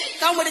 DJ,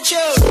 come with the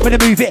tune. When I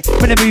move it,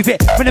 when I move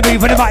it, when I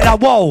move on the mic like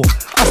whoa.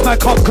 That's my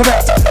come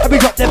correct. And we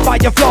got them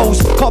fire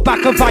flows. Got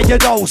back and fire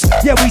those.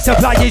 Yeah, we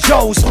supply your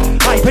shows.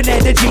 Hype and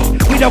energy.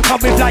 We don't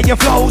come with fire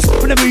flows.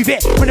 When I move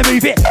it, when I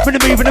move it, when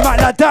I move on the mic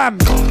like damn.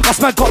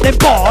 That's man got them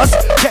bars.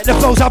 Get the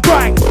flows I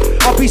bang.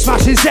 I'll be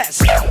smashing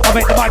sets. I'll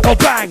make the mic go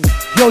bang.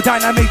 Yo,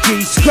 Dynamic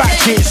G,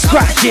 scratch it,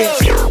 scratch it.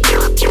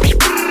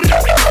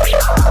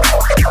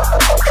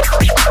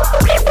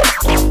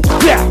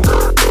 Yeah.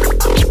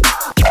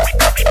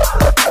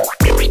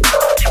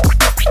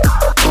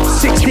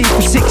 16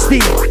 for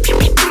 16.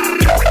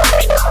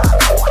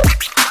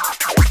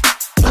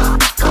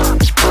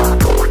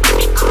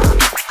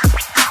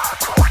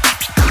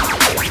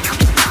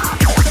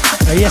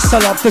 Yes, I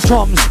love the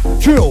drums.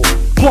 Drill,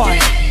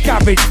 wine,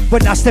 garage.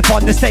 When I step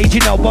on the stage,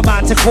 you know I'm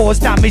out to cause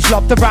damage.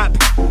 Love the rap,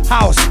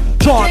 house,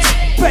 trance,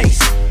 bass.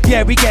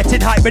 Yeah, we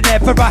getting hype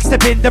whenever I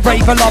step in the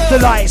rave. I love the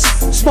lights,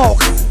 smoke,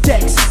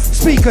 decks,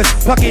 speakers.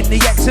 Plug in the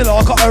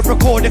XLR, gotta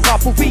record a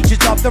couple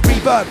features. Love the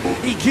reverb,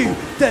 EQ,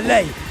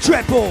 delay,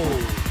 treble.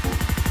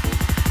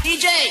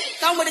 DJ,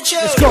 come with the tune.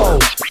 Let's go.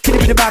 Can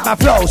it be the madman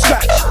flow?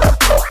 Scratch.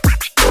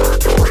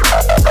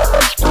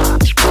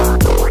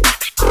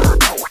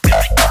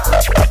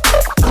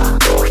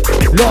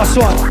 Last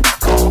one.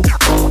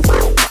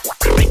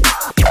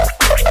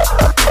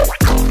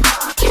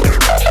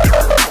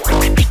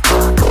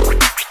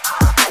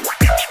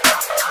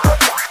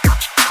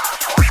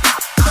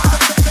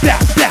 Blah,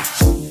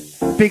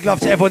 blah. Big love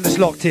to everyone that's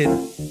locked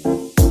in.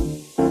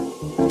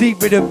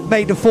 Deep Rhythm,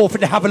 May the 4th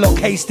at the Havelock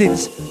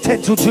Hastings,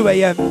 10 till 2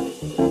 a.m.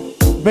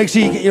 Make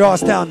sure you get your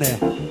ass down there.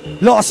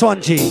 Last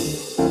one, G.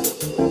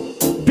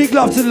 Big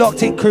love to the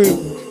locked in crew.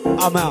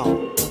 I'm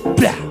out.